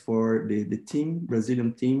thanks for the team,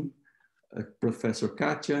 Brazilian team, Professor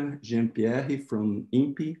Katia, Jean-Pierre from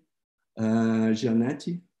INPE,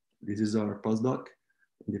 Gianetti, this is our postdoc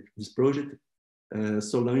in this project,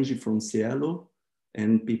 Solange from Cielo,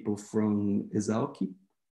 and people from Exalc,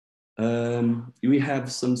 We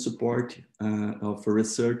have some support of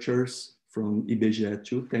researchers from IBGE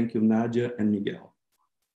too. Thank you, Nadia and Miguel.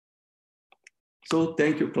 So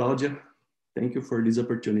thank you, Claudia. Thank you for this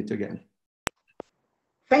opportunity again.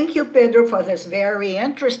 Thank you, Pedro, for this very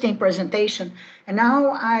interesting presentation. And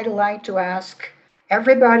now I'd like to ask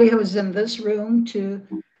everybody who's in this room to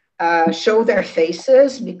show their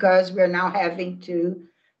faces, because we're now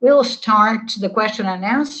we'll start the question and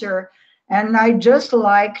answer. And I'd just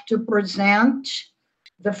like to present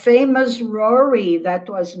the famous Rory that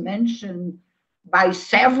was mentioned by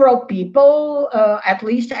several people. At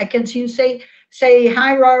least I can see you say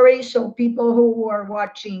hi, Rory, so people who are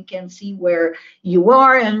watching can see where you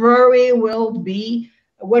are. And Rory will be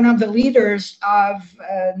one of the leaders of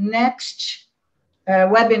next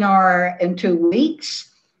webinar in 2 weeks.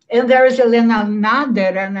 And there is Elena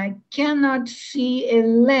Nader, and I cannot see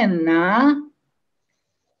Elena.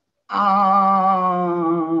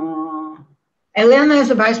 Elena is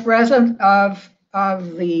the vice president of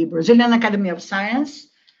the Brazilian Academy of Science.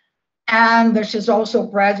 And she's also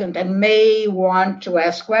present and may want to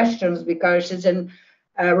ask questions because she's a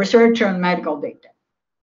researcher on medical data.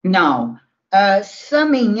 Now,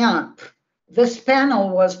 summing up, this panel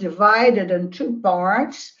was divided in 2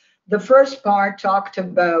 parts. The first part talked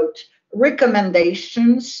about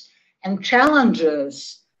recommendations and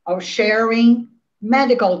challenges of sharing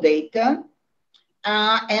medical data.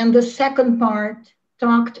 And the second part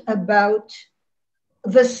talked about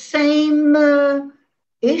the same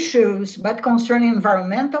issues, but concerning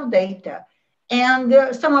environmental data.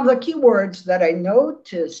 And some of the keywords that I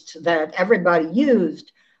noticed that everybody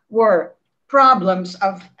used were problems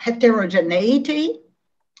of heterogeneity,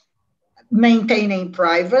 maintaining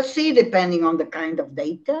privacy, depending on the kind of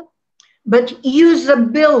data, but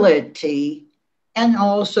usability and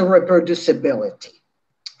also reproducibility.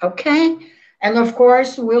 Okay? And of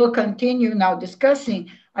course, we'll continue now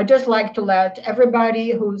discussing. I'd just like to let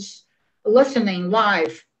everybody who's listening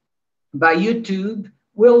live by YouTube,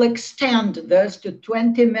 we'll extend this to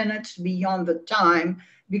 20 minutes beyond the time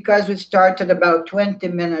because we started about 20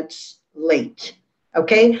 minutes late.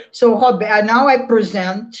 Okay, so now I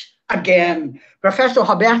present again Professor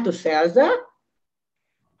Roberto César,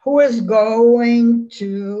 who is going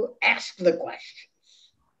to ask the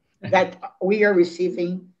questions that we are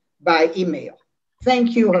receiving by email.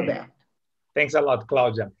 Thank you, Roberto. Thanks a lot,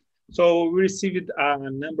 Claudia. So we received a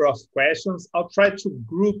number of questions. I'll try to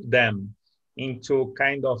group them into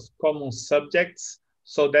kind of common subjects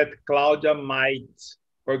so that Claudia might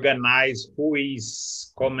organize who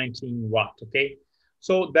is commenting what, okay?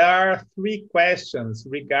 So there are 3 questions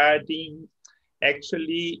regarding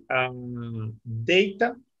actually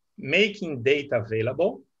data, making data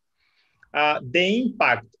available, the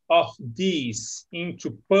impact of these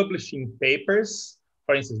into publishing papers.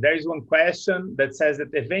 For instance, there is one question that says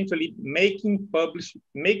that eventually making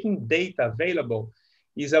data available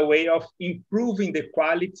is a way of improving the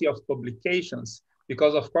quality of publications,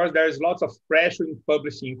 because of course there is lots of pressure in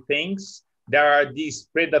publishing things. There are these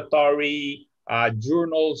predatory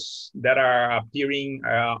journals that are appearing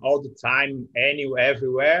all the time,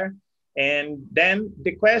 everywhere. And then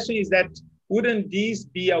the question is that, wouldn't this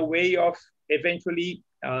be a way of eventually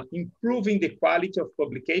improving the quality of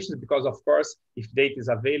publications? Because of course, if data is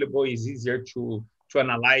available, it's easier to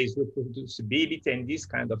analyze reproducibility and this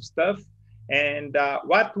kind of stuff. And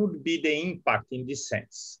what would be the impact in this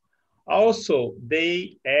sense? Also,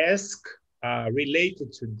 they ask,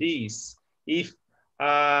 related to this, if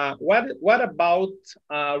what about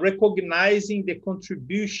recognizing the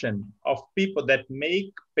contribution of people that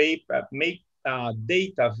make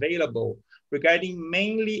data available regarding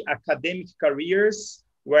mainly academic careers,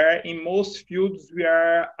 where in most fields we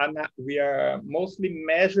are mostly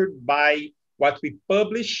measured by what we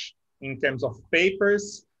publish in terms of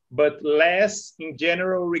papers, but less in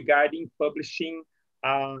general regarding publishing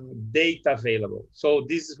data available. So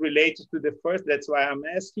this is related to the first, that's why I'm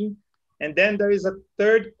asking. And then there is a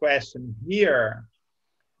third question here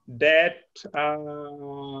that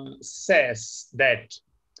says that,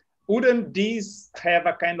 wouldn't this have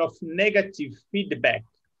a kind of negative feedback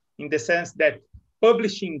in the sense that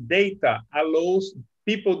publishing data allows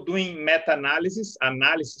people doing meta-analysis,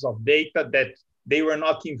 analysis of data that they were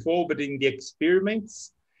not involved in the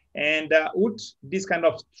experiments? And would this kind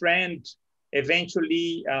of trend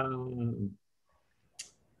eventually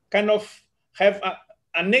kind of have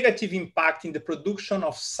a negative impact in the production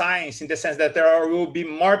of science, in the sense that there will be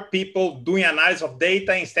more people doing analysis of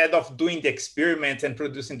data instead of doing the experiments and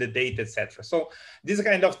producing the data, etc. So these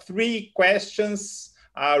kind of 3 questions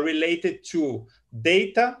are related to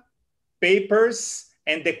data, papers,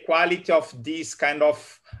 and the quality of this kind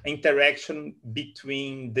of interaction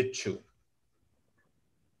between the two.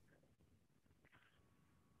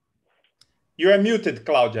 You are muted,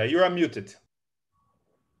 Claudia. You are muted.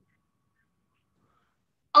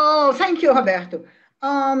 Oh, thank you, Roberto.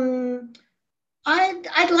 I'd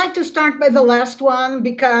like to start by the last one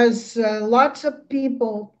because lots of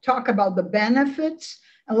people talk about the benefits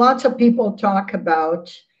and lots of people talk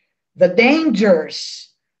about the dangers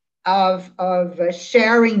of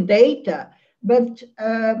sharing data. But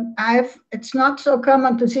it's not so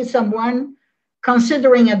common to see someone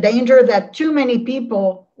considering a danger that too many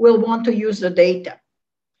people will want to use the data.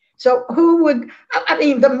 So I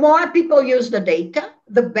mean, the more people use the data,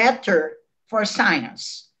 the better for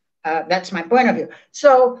science. That's my point of view.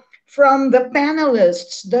 So from the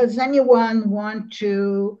panelists, does anyone want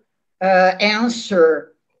to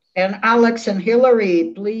answer? And Alex and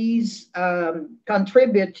Hillary, please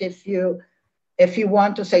contribute if you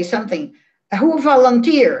want to say something. Who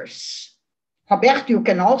volunteers? Roberto, you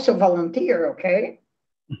can also volunteer, okay?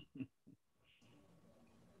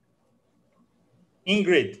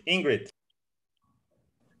 Ingrid.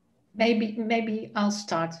 Maybe I'll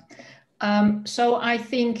start. So I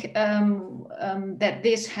think that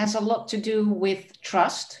this has a lot to do with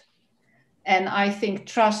trust. And I think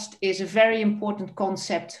trust is a very important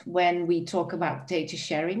concept when we talk about data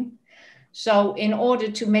sharing. So in order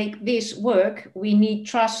to make this work, we need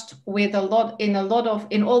trust with in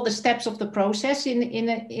all the steps of the process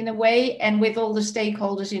in a way, and with all the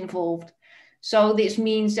stakeholders involved. So this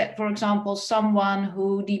means that, for example, someone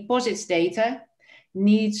who deposits data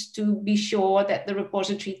needs to be sure that the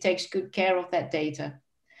repository takes good care of that data.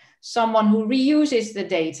 Someone who reuses the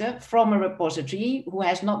data from a repository who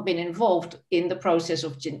has not been involved in the process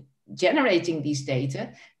of generating these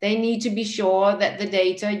data, they need to be sure that the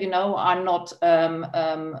data, are not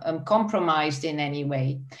compromised in any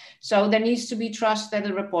way. So there needs to be trust that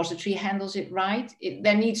the repository handles it right.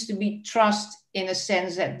 There needs to be trust in a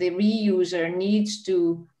sense that the reuser needs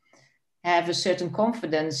to have a certain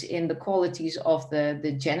confidence in the qualities of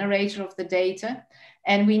the generator of the data.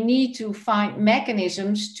 And we need to find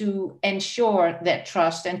mechanisms to ensure that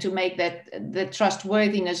trust and to make the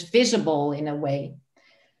trustworthiness visible in a way.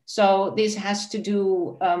 So this has to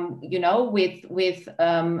do, with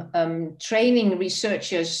training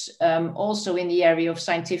researchers also in the area of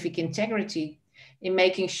scientific integrity, in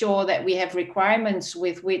making sure that we have requirements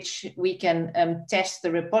with which we can test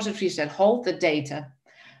the repositories that hold the data.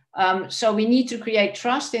 So we need to create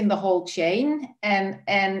trust in the whole chain.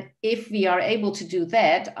 And if we are able to do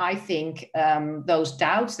that, I think those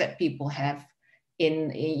doubts that people have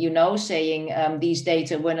in, saying these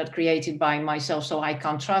data were not created by myself, so I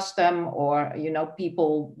can't trust them, or,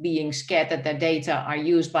 people being scared that their data are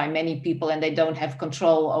used by many people and they don't have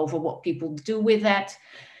control over what people do with that.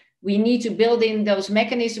 We need to build in those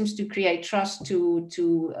mechanisms to create trust to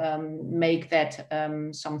make that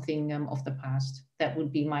something of the past. That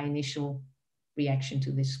would be my initial reaction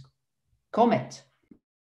to this comment.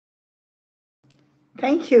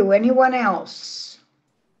 Thank you. Anyone else?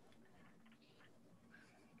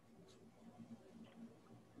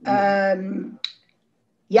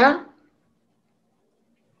 Yeah.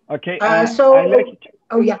 Okay. Yeah.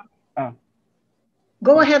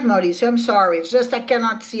 Go ahead, Mauricio. I'm sorry. It's just I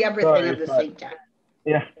cannot see everything at the same time.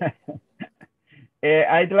 Yeah.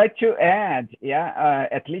 I'd like to add,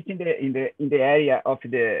 at least in the area of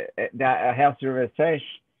the health research,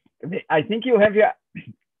 I think you have a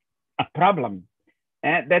problem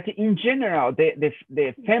that in general the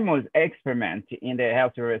famous experiment in the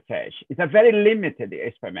health research is a very limited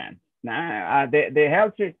experiment. The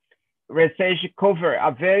health research cover a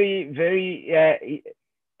very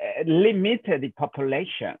limited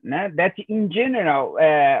population. That in general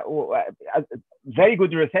very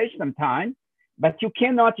good research sometimes, but you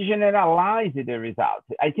cannot generalize the results.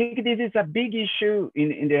 I think this is a big issue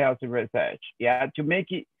in the health research, to make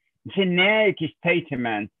it generic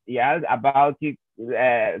statements, about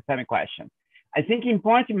some questions. I think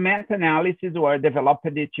important meta-analyses were developed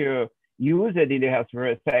to use it in the health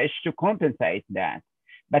research to compensate that.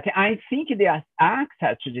 But I think the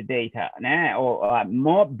access to the data, or a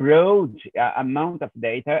more broad amount of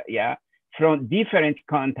data, from different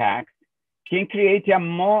contexts, can create a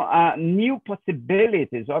more new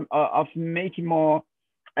possibilities of making more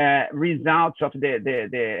results of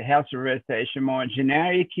the health research more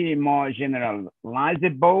generic, more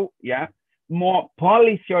generalizable, more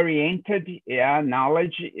policy-oriented,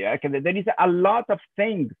 knowledge. There is a lot of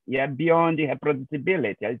things, beyond the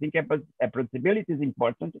reproducibility. I think reproducibility is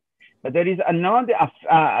important, but there is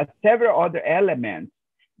several other elements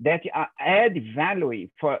that add value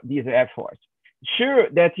for these efforts. sure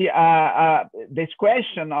that this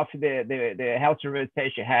question of the health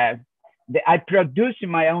research have, I produce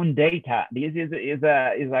my own data. This is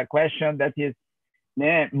a question that is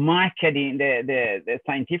marketing the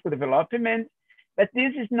scientific development, but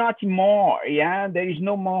this is not more. Yeah, there is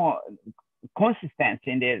no more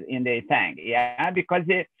consistency in the thing. Yeah, because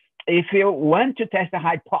if you want to test a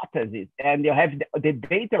hypothesis and you have the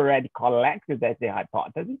data already collected as the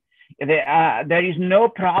hypothesis, there is no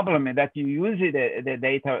problem that you use the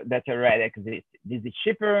data that already exists. This is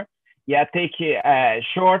cheaper. Yeah, take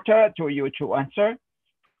shorter to you to answer.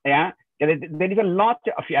 Yeah, there is a lot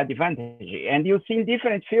of advantage, and you see in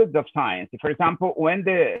different fields of science. For example, when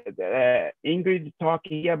the Ingrid talked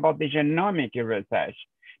here about the genomic research,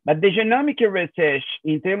 but the genomic research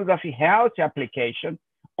in terms of health application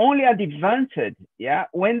only advanced, yeah,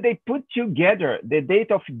 when they put together the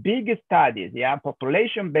data of big studies, yeah,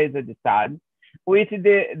 population-based studies, with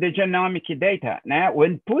the genomic data. Now,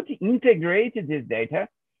 when integrated this data,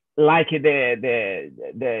 like the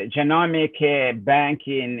genomic bank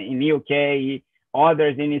in UK,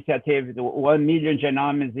 others initiatives, 1 million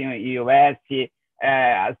genomes in US,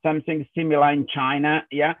 something similar in China,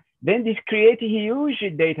 yeah, then this creates huge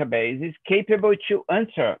databases capable to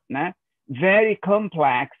answer very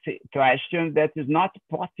complex questions that is not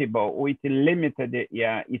possible with limited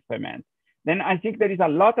instruments. Then I think there is a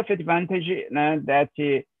lot of advantage that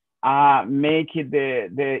make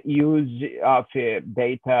the use of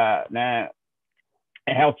data,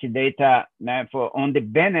 healthy data, on the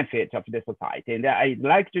benefit of the society. And I'd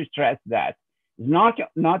like to stress that it's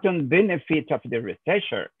not on benefit of the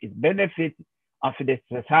researcher, it's benefit of the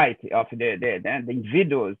society, of the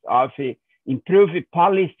individuals, of improve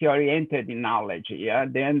policy-oriented knowledge. Yeah,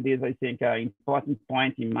 then this, I think, an important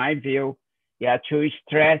point in my view, yeah, to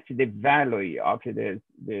stress the value of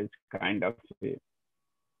this kind of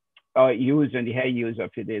use and the use of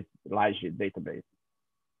this large database.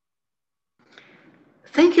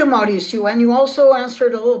 Thank you, Mauricio. And you also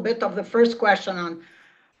answered a little bit of the first question on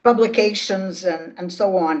publications and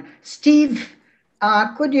so on. Steve,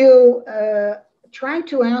 could you try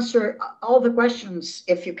to answer all the questions,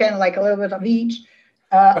 if you can, like a little bit of each,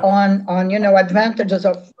 on advantages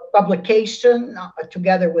of publication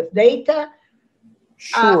together with data?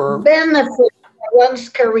 Sure. Benefit one's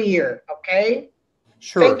career, okay?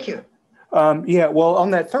 Sure. Thank you. Yeah, well,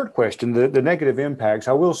 on that third question, the negative impacts,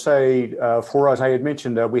 I will say for us, I had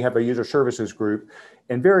mentioned we have a user services group,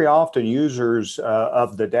 and very often users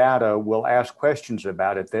of the data will ask questions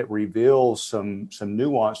about it that reveal some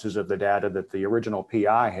nuances of the data that the original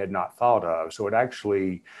PI had not thought of. So it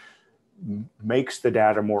actually makes the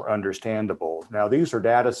data more understandable. Now, these are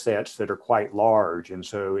data sets that are quite large, and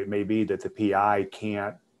so it may be that the PI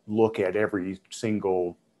can't look at every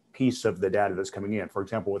single piece of the data that's coming in. For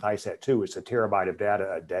example, with ISAT2, it's a terabyte of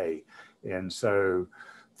data a day. And so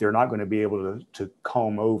they're not going to be able to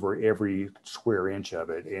comb over every square inch of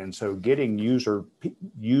it. And so getting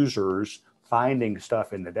users finding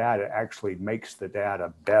stuff in the data actually makes the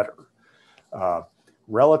data better.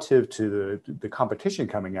 Relative to the competition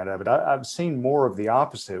coming out of it, I've seen more of the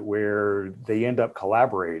opposite, where they end up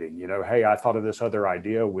collaborating. Hey, I thought of this other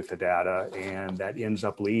idea with the data, and that ends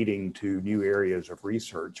up leading to new areas of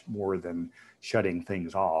research more than shutting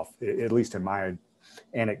things off, at least in my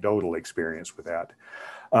anecdotal experience with that.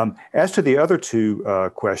 As to the other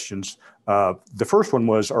two questions, the first one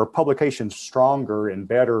was, are publications stronger and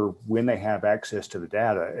better when they have access to the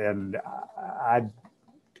data? And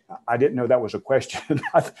I didn't know that was a question.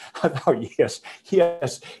 I thought, yes,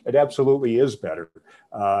 it absolutely is better.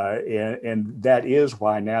 And that is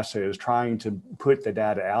why NASA is trying to put the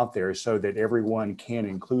data out there so that everyone can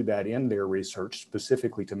include that in their research,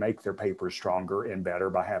 specifically to make their papers stronger and better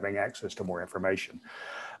by having access to more information.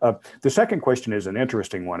 The second question is an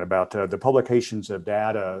interesting one about the publications of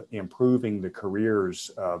data improving the careers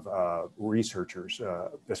of researchers,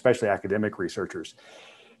 especially academic researchers.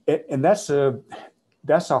 And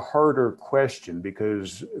that's a harder question,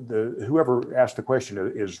 because whoever asked the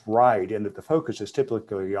question is right in that the focus is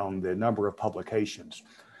typically on the number of publications.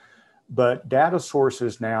 But data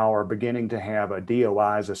sources now are beginning to have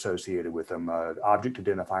DOIs associated with them, object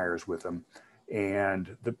identifiers with them.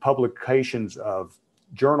 And the publications of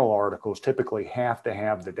journal articles typically have to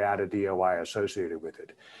have the data DOI associated with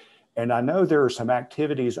it. And I know there are some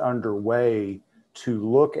activities underway to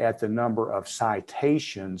look at the number of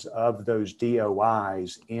citations of those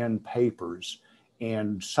DOIs in papers.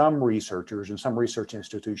 And some researchers and some research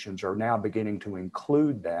institutions are now beginning to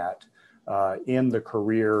include that in the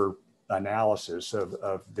career analysis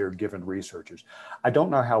of their given researchers. I don't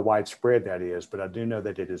know how widespread that is, but I do know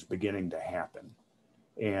that it is beginning to happen.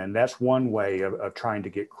 And that's one way of trying to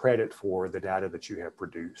get credit for the data that you have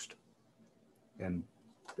produced. And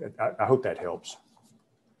I hope that helps.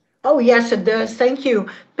 Oh, yes, it does. Thank you.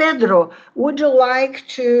 Pedro, would you like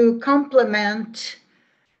to comment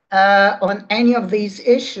on any of these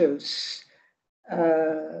issues?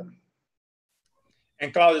 And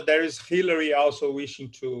Claudia, there is Hillary also wishing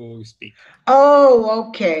to speak. Oh,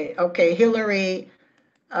 okay. Okay, Hillary.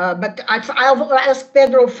 But I'll ask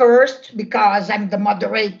Pedro first because I'm the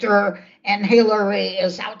moderator and Hillary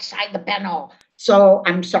is outside the panel. So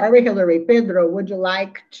I'm sorry, Hillary. Pedro, would you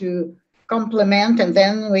like to compliment, and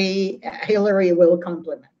then Hillary will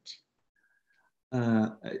compliment?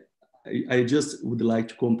 I just would like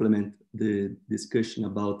to complement the discussion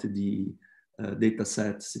about the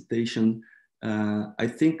dataset citation. I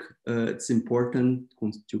think it's important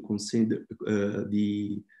to consider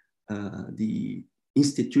the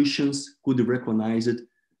institutions could recognize it,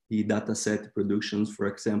 the dataset productions. For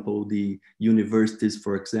example, the universities,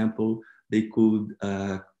 for example, they could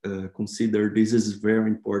consider this is very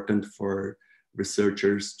important for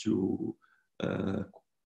researchers to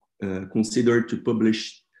consider to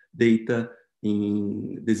publish data.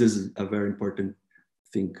 This is a very important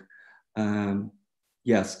thing.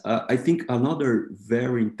 Yes, I think another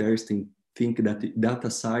very interesting thing that the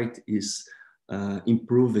DataCite is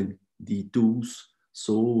improving the tools.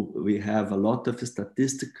 So we have a lot of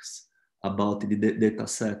statistics about the data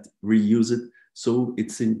set reused. So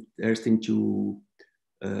it's interesting to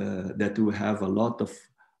that we have a lot of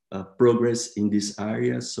progress in this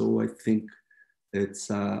area. So I think it's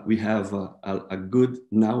we have a good,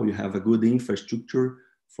 now you have a good infrastructure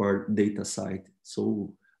for DataCite.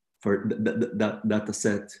 So for the data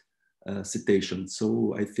set citation.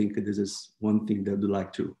 So I think this is one thing that I'd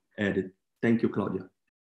like to add. Thank you, Claudia.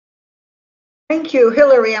 Thank you,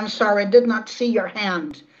 Hillary. I'm sorry, I did not see your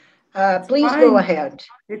hand. Please go ahead.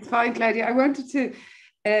 It's fine, Claudia. I wanted to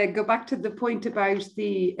go back to the point about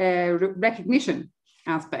the recognition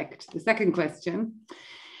aspect, the second question.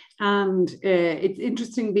 And it's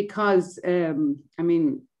interesting because, I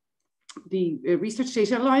mean, the Research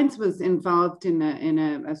Data Alliance was involved in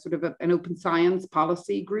a sort of an open science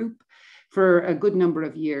policy group for a good number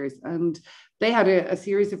of years. And they had a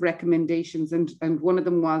series of recommendations. And one of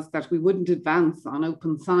them was that we wouldn't advance on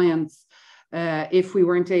open science if we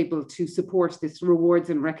weren't able to support this rewards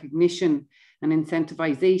and recognition and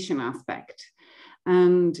incentivization aspect.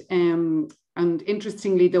 And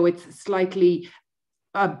interestingly, though, it's slightly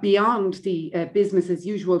beyond the business as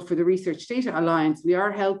usual for the Research Data Alliance, we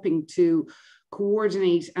are helping to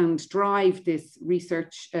coordinate and drive this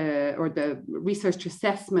research or the research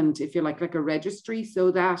assessment, if you like a registry,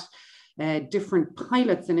 so that different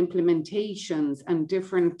pilots and implementations and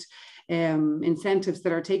different incentives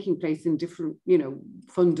that are taking place in different,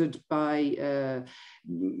 funded by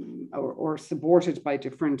or supported by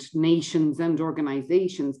different nations and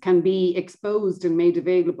organizations can be exposed and made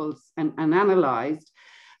available and analyzed,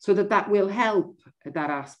 so that will help that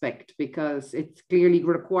aspect, because it's clearly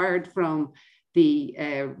required from the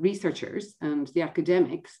researchers and the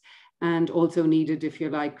academics, and also needed, if you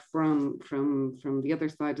like, from the other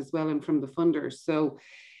side as well, and from the funders. So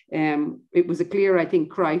it was a clear, I think,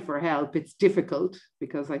 cry for help. It's difficult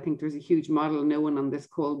because I think there's a huge model. No one on this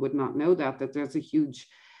call would not know that there's a huge,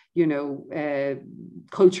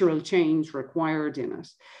 cultural change required in it.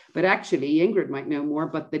 But actually, Ingrid might know more,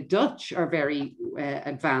 but the Dutch are very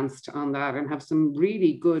advanced on that and have some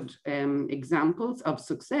really good examples of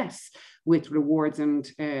success with rewards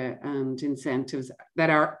and incentives that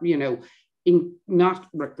are, not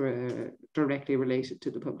directly related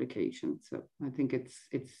to the publication. So I think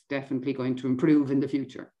it's definitely going to improve in the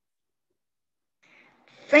future.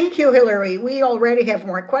 Thank you, Hillary. We already have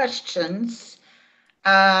more questions.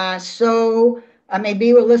 So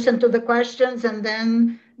maybe we'll listen to the questions, and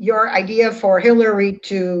then your idea for Hillary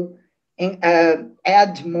to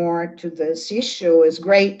add more to this issue is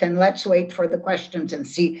great. And let's wait for the questions and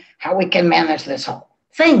see how we can manage this whole.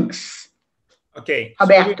 Thanks. Okay,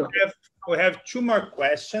 Alberto. So we have two more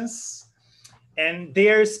questions, and they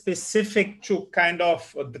are specific to kind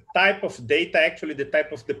of the type of data, actually the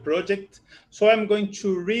type of the project. So I'm going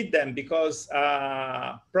to read them because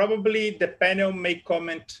probably the panel may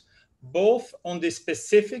comment both on the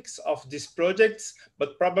specifics of these projects,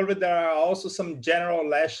 but probably there are also some general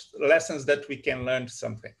lessons that we can learn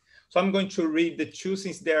something. So I'm going to read the two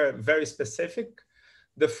since they're very specific.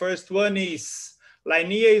 The first one is,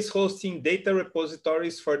 Linea is hosting data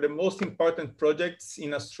repositories for the most important projects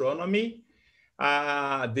in astronomy,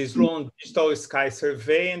 the Sloan Digital Sky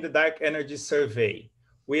Survey and the Dark Energy Survey.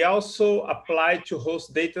 We also applied to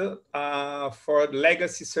host data for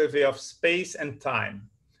legacy survey of space and time.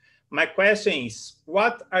 My question is,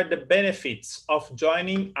 what are the benefits of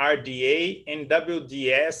joining RDA and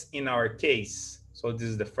WDS in our case? So this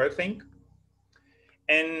is the first thing.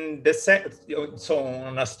 And so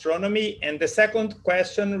on astronomy. And the second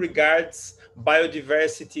question regards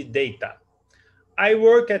biodiversity data. I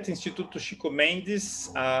work at Instituto Chico Mendes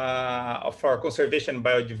for conservation and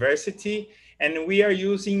biodiversity, and we are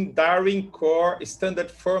using Darwin Core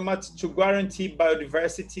standard format to guarantee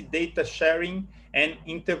biodiversity data sharing and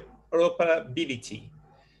interoperability.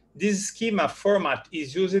 This schema format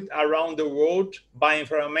is used around the world by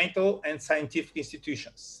environmental and scientific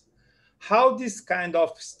institutions. How this kind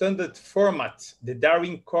of standard format, the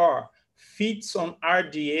Darwin Core, fits on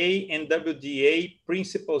RDA and WDA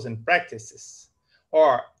principles and practices?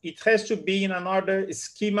 Or it has to be in another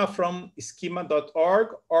schema from schema.org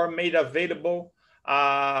or made available,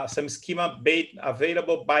 some schema made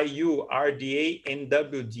available by you, RDA and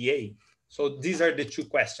WDA? So these are the two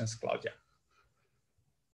questions, Claudia.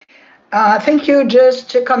 Thank you.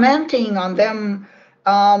 Just commenting on them,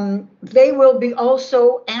 they will be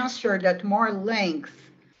also answered at more length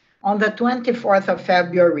on the 24th of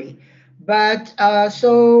February. But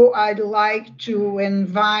so I'd like to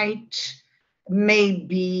invite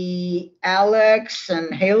maybe Alex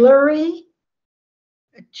and Hillary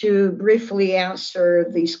to briefly answer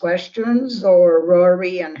these questions, or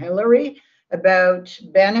Rory and Hillary, about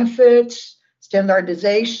benefits,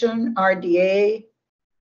 standardization, RDA,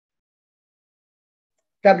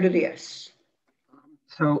 WDS.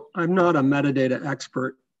 So I'm not a metadata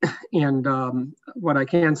expert, and what I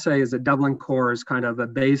can say is that Dublin Core is kind of a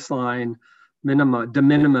baseline de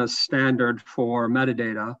minimis standard for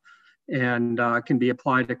metadata, and can be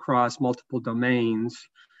applied across multiple domains.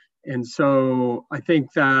 And so I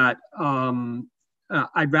think that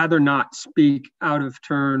I'd rather not speak out of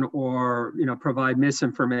turn or provide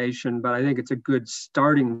misinformation, but I think it's a good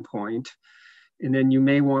starting point. And then you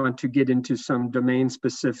may want to get into some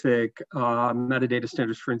domain-specific metadata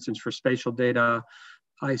standards, for instance, for spatial data,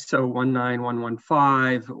 ISO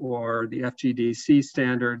 19115 or the FGDC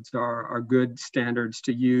standards are good standards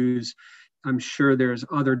to use. I'm sure there's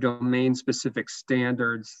other domain-specific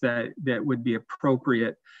standards that would be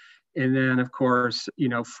appropriate. And then, of course,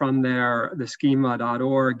 from there, the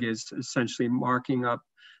schema.org is essentially marking up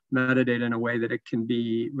metadata in a way that it can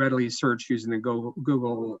be readily searched using the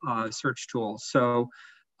Google search tool. So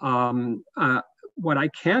what I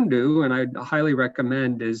can do, and I highly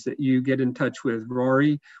recommend, is that you get in touch with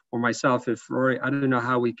Rory or myself. If Rory, I don't know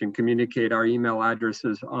how we can communicate our email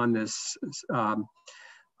addresses on this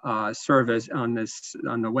service, on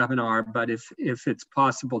the webinar, but if it's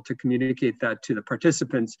possible to communicate that to the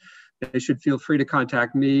participants, they should feel free to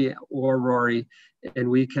contact me or Rory, and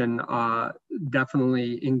we can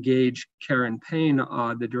definitely engage Karen Payne,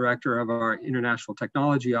 the director of our International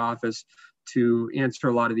Technology Office, to answer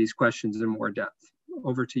a lot of these questions in more depth.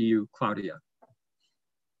 Over to you, Claudia.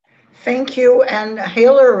 Thank you. And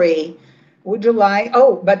Hillary, would you like,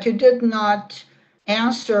 but you did not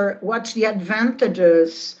answer what's the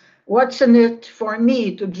advantages, what's in it for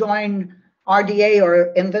me to join RDA,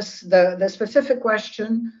 or in this, the specific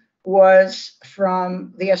question was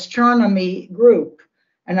from the astronomy group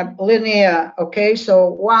and Linnea, okay, so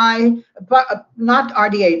why, not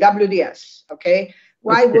RDA, WDS, okay?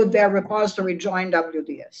 Why would their repository join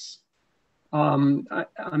WDS?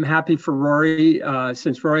 I'm happy for Rory.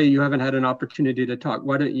 Since Rory, you haven't had an opportunity to talk,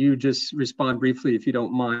 why don't you just respond briefly, if you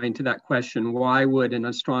don't mind, to that question? Why would an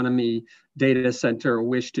astronomy data center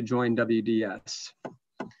wish to join WDS?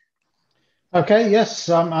 Okay, yes,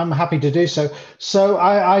 I'm happy to do so. So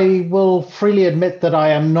I will freely admit that I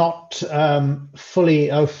am not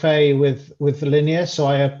fully au fait with Linnea, so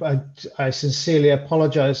I sincerely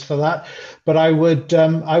apologize for that. But I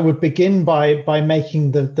would begin by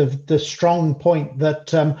making the strong point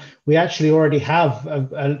that we actually already have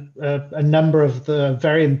a number of the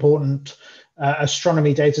very important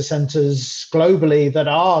astronomy data centers globally that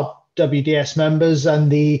are WDS members, and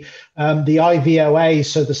the IVOA,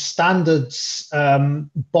 so the standards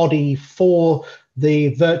body for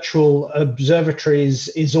the virtual observatories,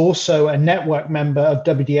 is also a network member of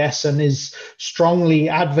WDS and is strongly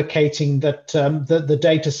advocating that the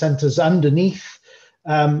data centers underneath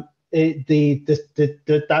that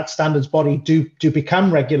standards body do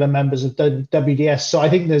become regular members of WDS. So I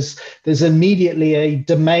think there's immediately a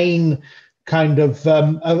domain kind of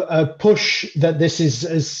a push that this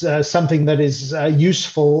is something that is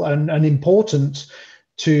useful and important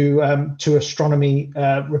to astronomy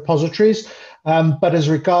repositories. But as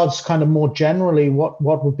regards kind of more generally, what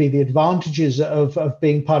would be the advantages of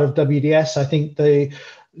being part of WDS? I think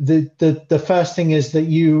the first thing is that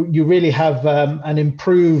you really have an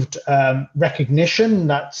improved recognition.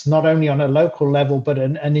 That's not only on a local level, but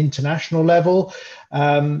an international level.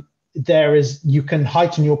 You can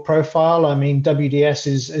heighten your profile. I mean, WDS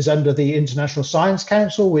is under the International Science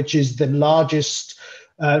Council, which is the largest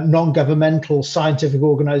non-governmental scientific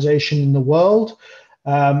organization in the world.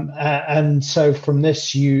 And so from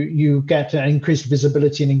this, you get an increased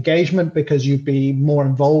visibility and engagement because you'd be more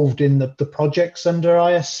involved in the projects under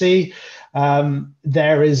ISC.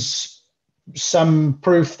 There is some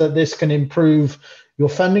proof that this can improve your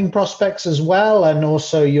funding prospects as well, and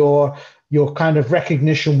also your kind of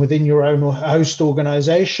recognition within your own host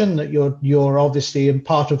organization that you're obviously in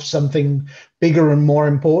part of something bigger and more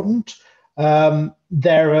important.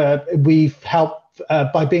 We've helped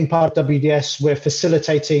by being part of WDS, we're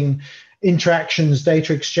facilitating interactions,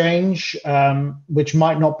 data exchange, which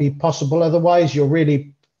might not be possible otherwise. You're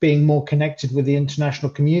really being more connected with the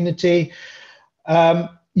international community.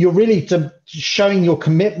 You're really showing your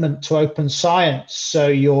commitment to open science. So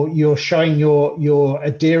you're showing your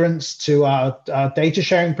adherence to our data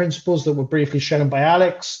sharing principles that were briefly shown by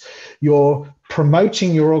Alex. You're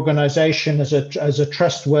promoting your organization as a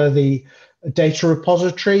trustworthy data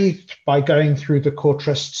repository by going through the Core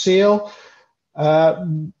Trust Seal.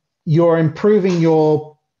 You're improving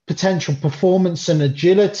your potential performance and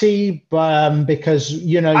agility because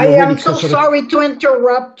I am so sorry to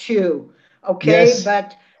interrupt you. Okay, yes.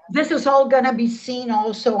 but this is all going to be seen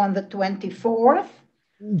also on the 24th.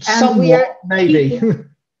 Somewhat, maybe.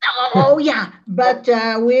 Oh yeah, but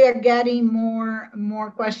we are getting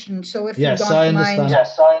more questions. So if you don't mind,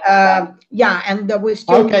 yeah, and we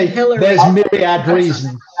still need Hillary. There's myriad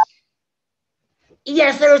reasons.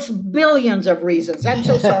 Yes, there's billions of reasons. I'm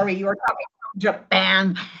so sorry. You're talking from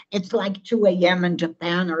Japan. It's like 2 a.m. in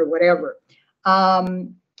Japan or whatever.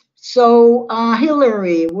 So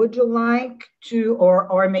Hillary, would you like to,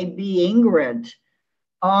 or maybe Ingrid,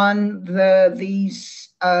 on these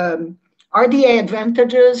RDA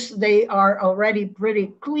advantages? They are already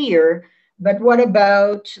pretty clear, but what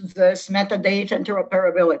about this metadata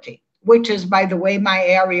interoperability, which is, by the way, my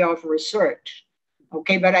area of research?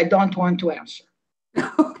 Okay, but I don't want to answer.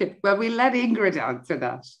 Okay, well, we'll let Ingrid answer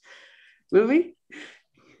that. Will we?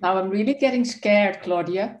 Now I'm really getting scared,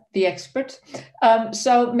 Claudia, the expert.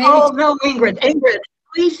 So maybe. Oh no, Ingrid,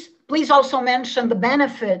 please also mention the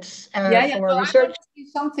benefits for research. I want to say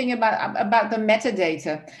something about the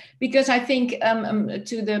metadata, because I think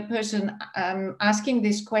to the person asking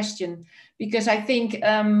this question, because I think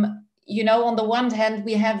you know, on the one hand,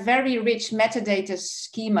 we have very rich metadata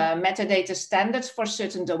schema, metadata standards for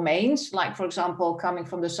certain domains, like, for example, coming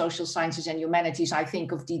from the social sciences and humanities, I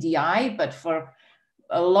think of DDI, but for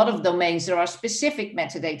a lot of domains, there are specific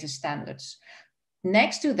metadata standards.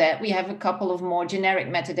 Next to that, we have a couple of more generic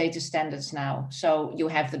metadata standards now. So you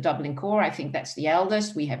have the Dublin Core, I think that's the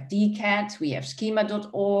eldest. We have DCAT, we have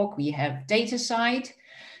schema.org, we have DataCite.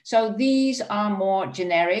 So these are more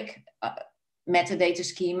generic metadata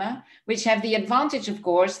schema, which have the advantage, of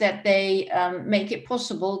course, that they make it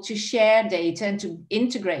possible to share data and to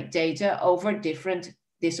integrate data over different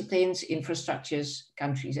disciplines, infrastructures,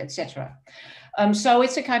 countries, etc. So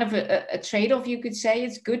it's a kind of a trade-off, you could say.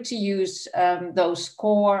 It's good to use those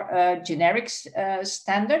core generic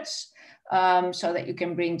standards so that you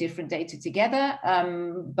can bring different data together.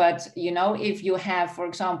 But, you know, if you have, for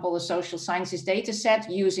example, a social sciences data set,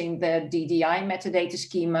 using the DDI metadata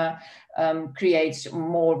schema creates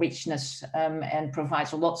more richness and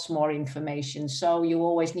provides lots more information. So you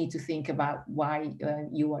always need to think about why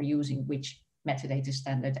you are using which metadata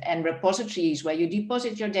standard. And repositories where you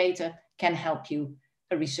deposit your data can help you,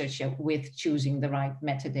 a researcher, with choosing the right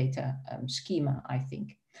metadata schema, I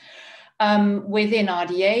think. Within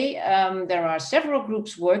RDA, there are several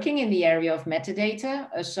groups working in the area of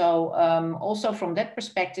metadata. So also from that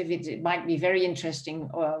perspective, it might be very interesting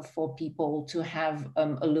for people to have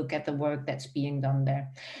a look at the work that's being done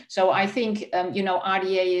there. So I think, you know,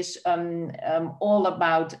 RDA is all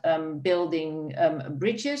about building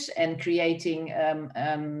bridges and creating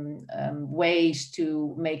ways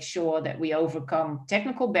to make sure that we overcome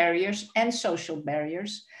technical barriers and social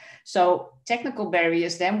barriers. So technical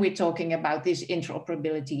barriers, then we're talking about this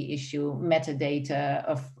interoperability issue, metadata,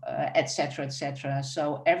 of et cetera,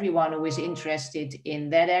 So everyone who is interested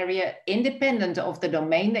in that area, independent of the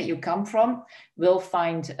domain that you come from, will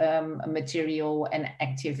find a material and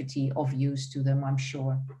activity of use to them, I'm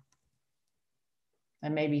sure.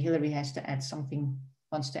 And maybe Hillary has to add something,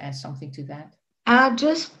 wants to add something to that.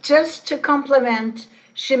 Just to complement,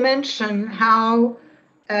 she mentioned how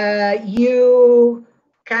you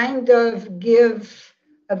kind of give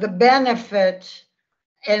the benefit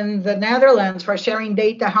in the Netherlands for sharing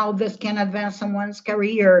data, how this can advance someone's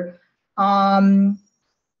career. Would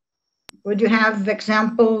you have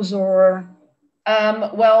examples or?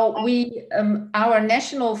 Well, our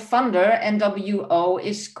national funder, NWO,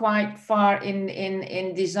 is quite far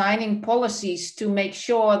in designing policies to make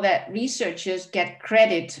sure that researchers get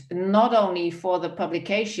credit not only for the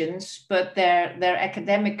publications, but their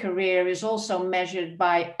academic career is also measured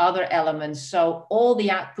by other elements. So all the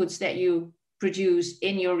outputs that you produce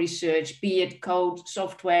in your research, be it code,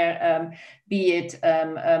 software, be it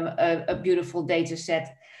a beautiful data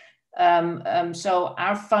set. So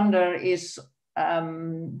our funder is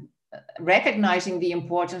recognizing the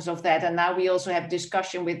importance of that. And now we also have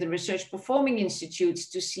discussion with the research performing institutes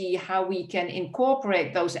to see how we can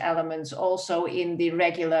incorporate those elements also in the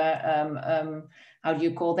regular, how do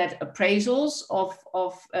you call that, appraisals of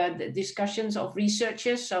the discussions of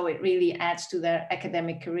researchers. So it really adds to their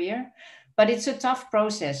academic career. But it's a tough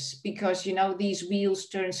process because, you know, these wheels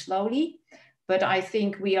turn slowly. But I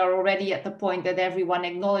think we are already at the point that everyone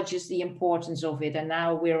acknowledges the importance of it. And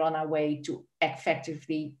now we're on our way to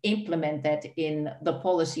effectively implement that in the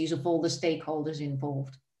policies of all the stakeholders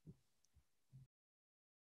involved.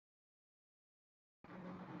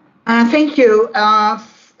 Thank you.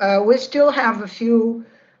 We still have a few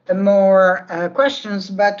more questions,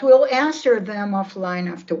 but we'll answer them offline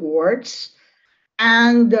afterwards.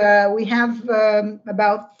 And we have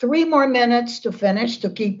about 3 more minutes to finish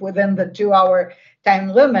to keep within the 2-hour time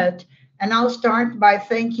limit. And I'll start by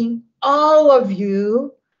thanking all of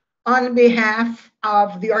you on behalf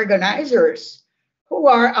of the organizers, who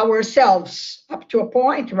are ourselves up to a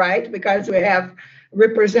point, right? Because we have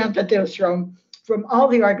representatives from all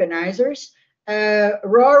the organizers.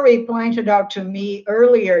 Rory pointed out to me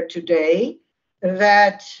earlier today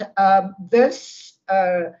that this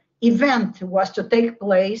event was to take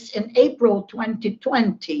place in April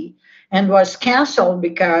 2020 and was canceled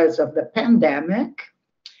because of the pandemic.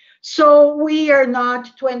 So we are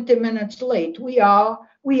not 20 minutes late. We are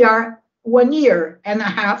 1.5 years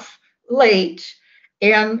late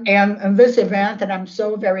in this event, and I'm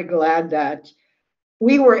so very glad that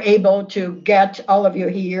we were able to get all of you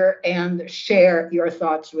here and share your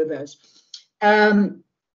thoughts with us.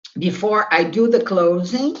 Before I do the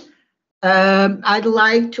closing, I'd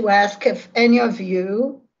like to ask if any of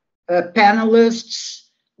you panelists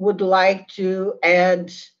would like to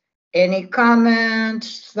add any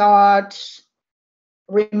comments, thoughts,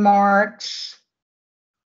 remarks.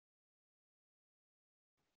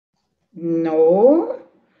 No.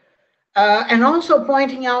 And also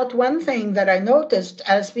pointing out one thing that I noticed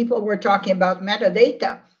as people were talking about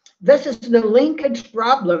metadata. This is the linkage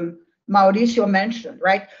problem Mauricio mentioned,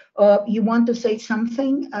 right? You want to say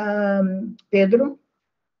something, Pedro?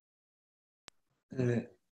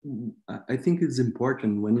 I think it's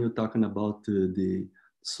important when you're talking about the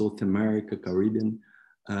South America, Caribbean,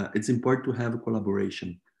 it's important to have a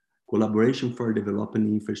collaboration for developing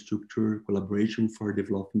infrastructure, collaboration for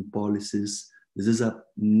developing policies. This is a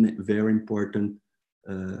very important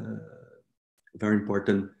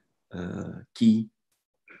key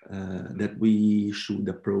that we should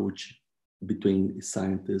approach between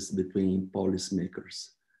scientists, between policymakers.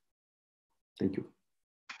 Thank you.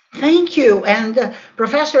 Thank you. And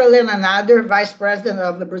Professor Helena Nader, Vice President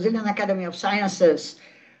of the Brazilian Academy of Sciences,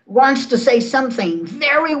 wants to say something.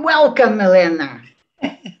 Very welcome, Helena.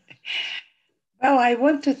 Well, I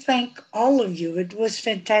want to thank all of you. It was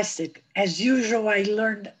fantastic. As usual, I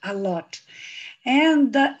learned a lot.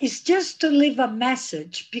 And it's just to leave a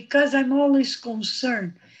message, because I'm always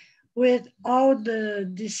concerned with all the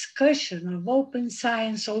discussion of open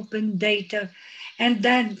science, open data, and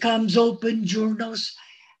then comes open journals.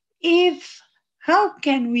 How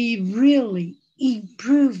can we really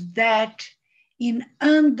improve that in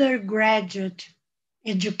undergraduate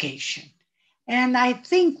education? And I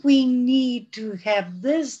think we need to have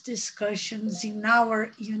these discussions in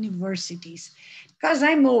our universities, because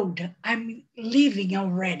I'm old, I'm leaving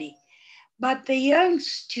already. But the young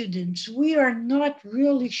students, we are not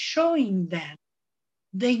really showing them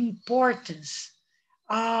the importance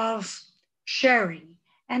of sharing.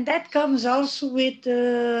 And that comes also with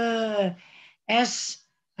the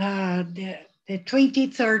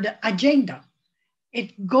 23rd agenda.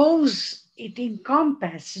 It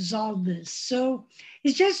encompasses all this. So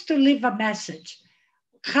it's just to leave a message.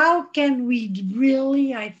 How can we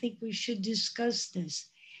really, I think we should discuss this,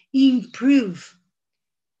 improve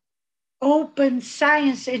open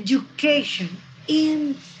science education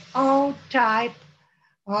in all type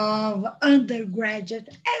of undergraduate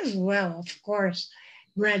as well, of course,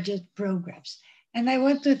 graduate programs. And I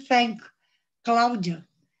want to thank Claudia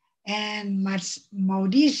and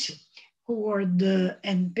Mauricio, who are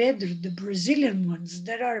and Pedro, the Brazilian ones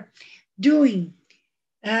that are doing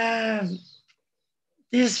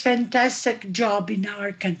this fantastic job in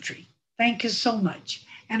our country. Thank you so much.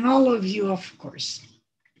 And all of you, of course.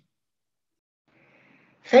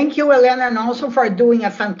 Thank you, Elena, and also for doing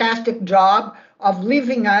a fantastic job of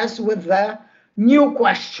leaving us with the new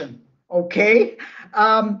question, okay?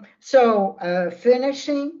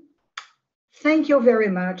 Finishing, thank you very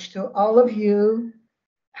much to all of you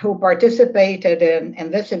who participated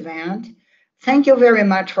in this event. Thank you very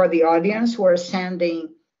much for the audience who are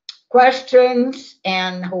sending questions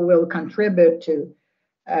and who will contribute to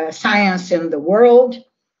science in the world.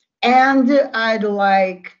 And I'd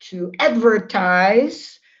like to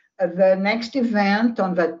advertise the next event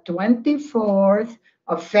on the 24th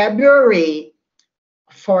of February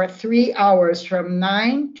for 3 hours from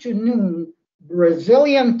 9 to noon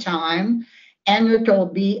Brazilian time. And it will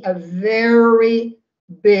be a very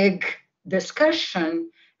big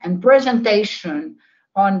discussion and presentation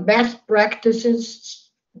on best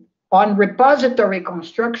practices on repository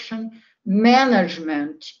construction,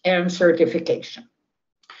 management, and certification.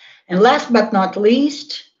 And last but not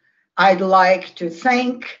least, I'd like to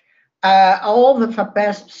thank all the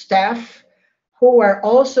FAPESP staff who are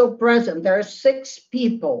also present. There are 6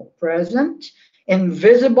 people present,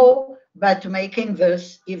 invisible, but making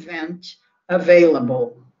this event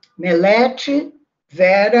available. Melete,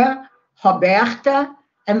 Vera, Roberta,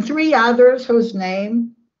 and 3 others whose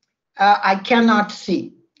name I cannot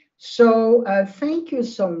see. So thank you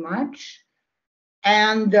so much.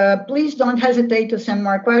 And please don't hesitate to send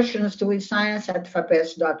more questions to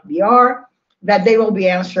eScience@fapes.br, that they will be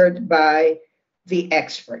answered by the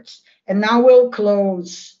experts. And now we'll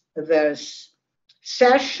close this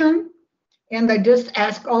session. And I just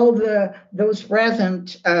ask all those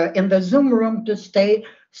present in the Zoom room to stay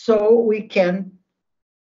so we can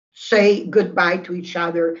say goodbye to each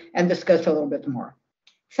other and discuss a little bit more.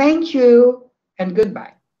 Thank you and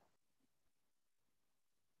goodbye.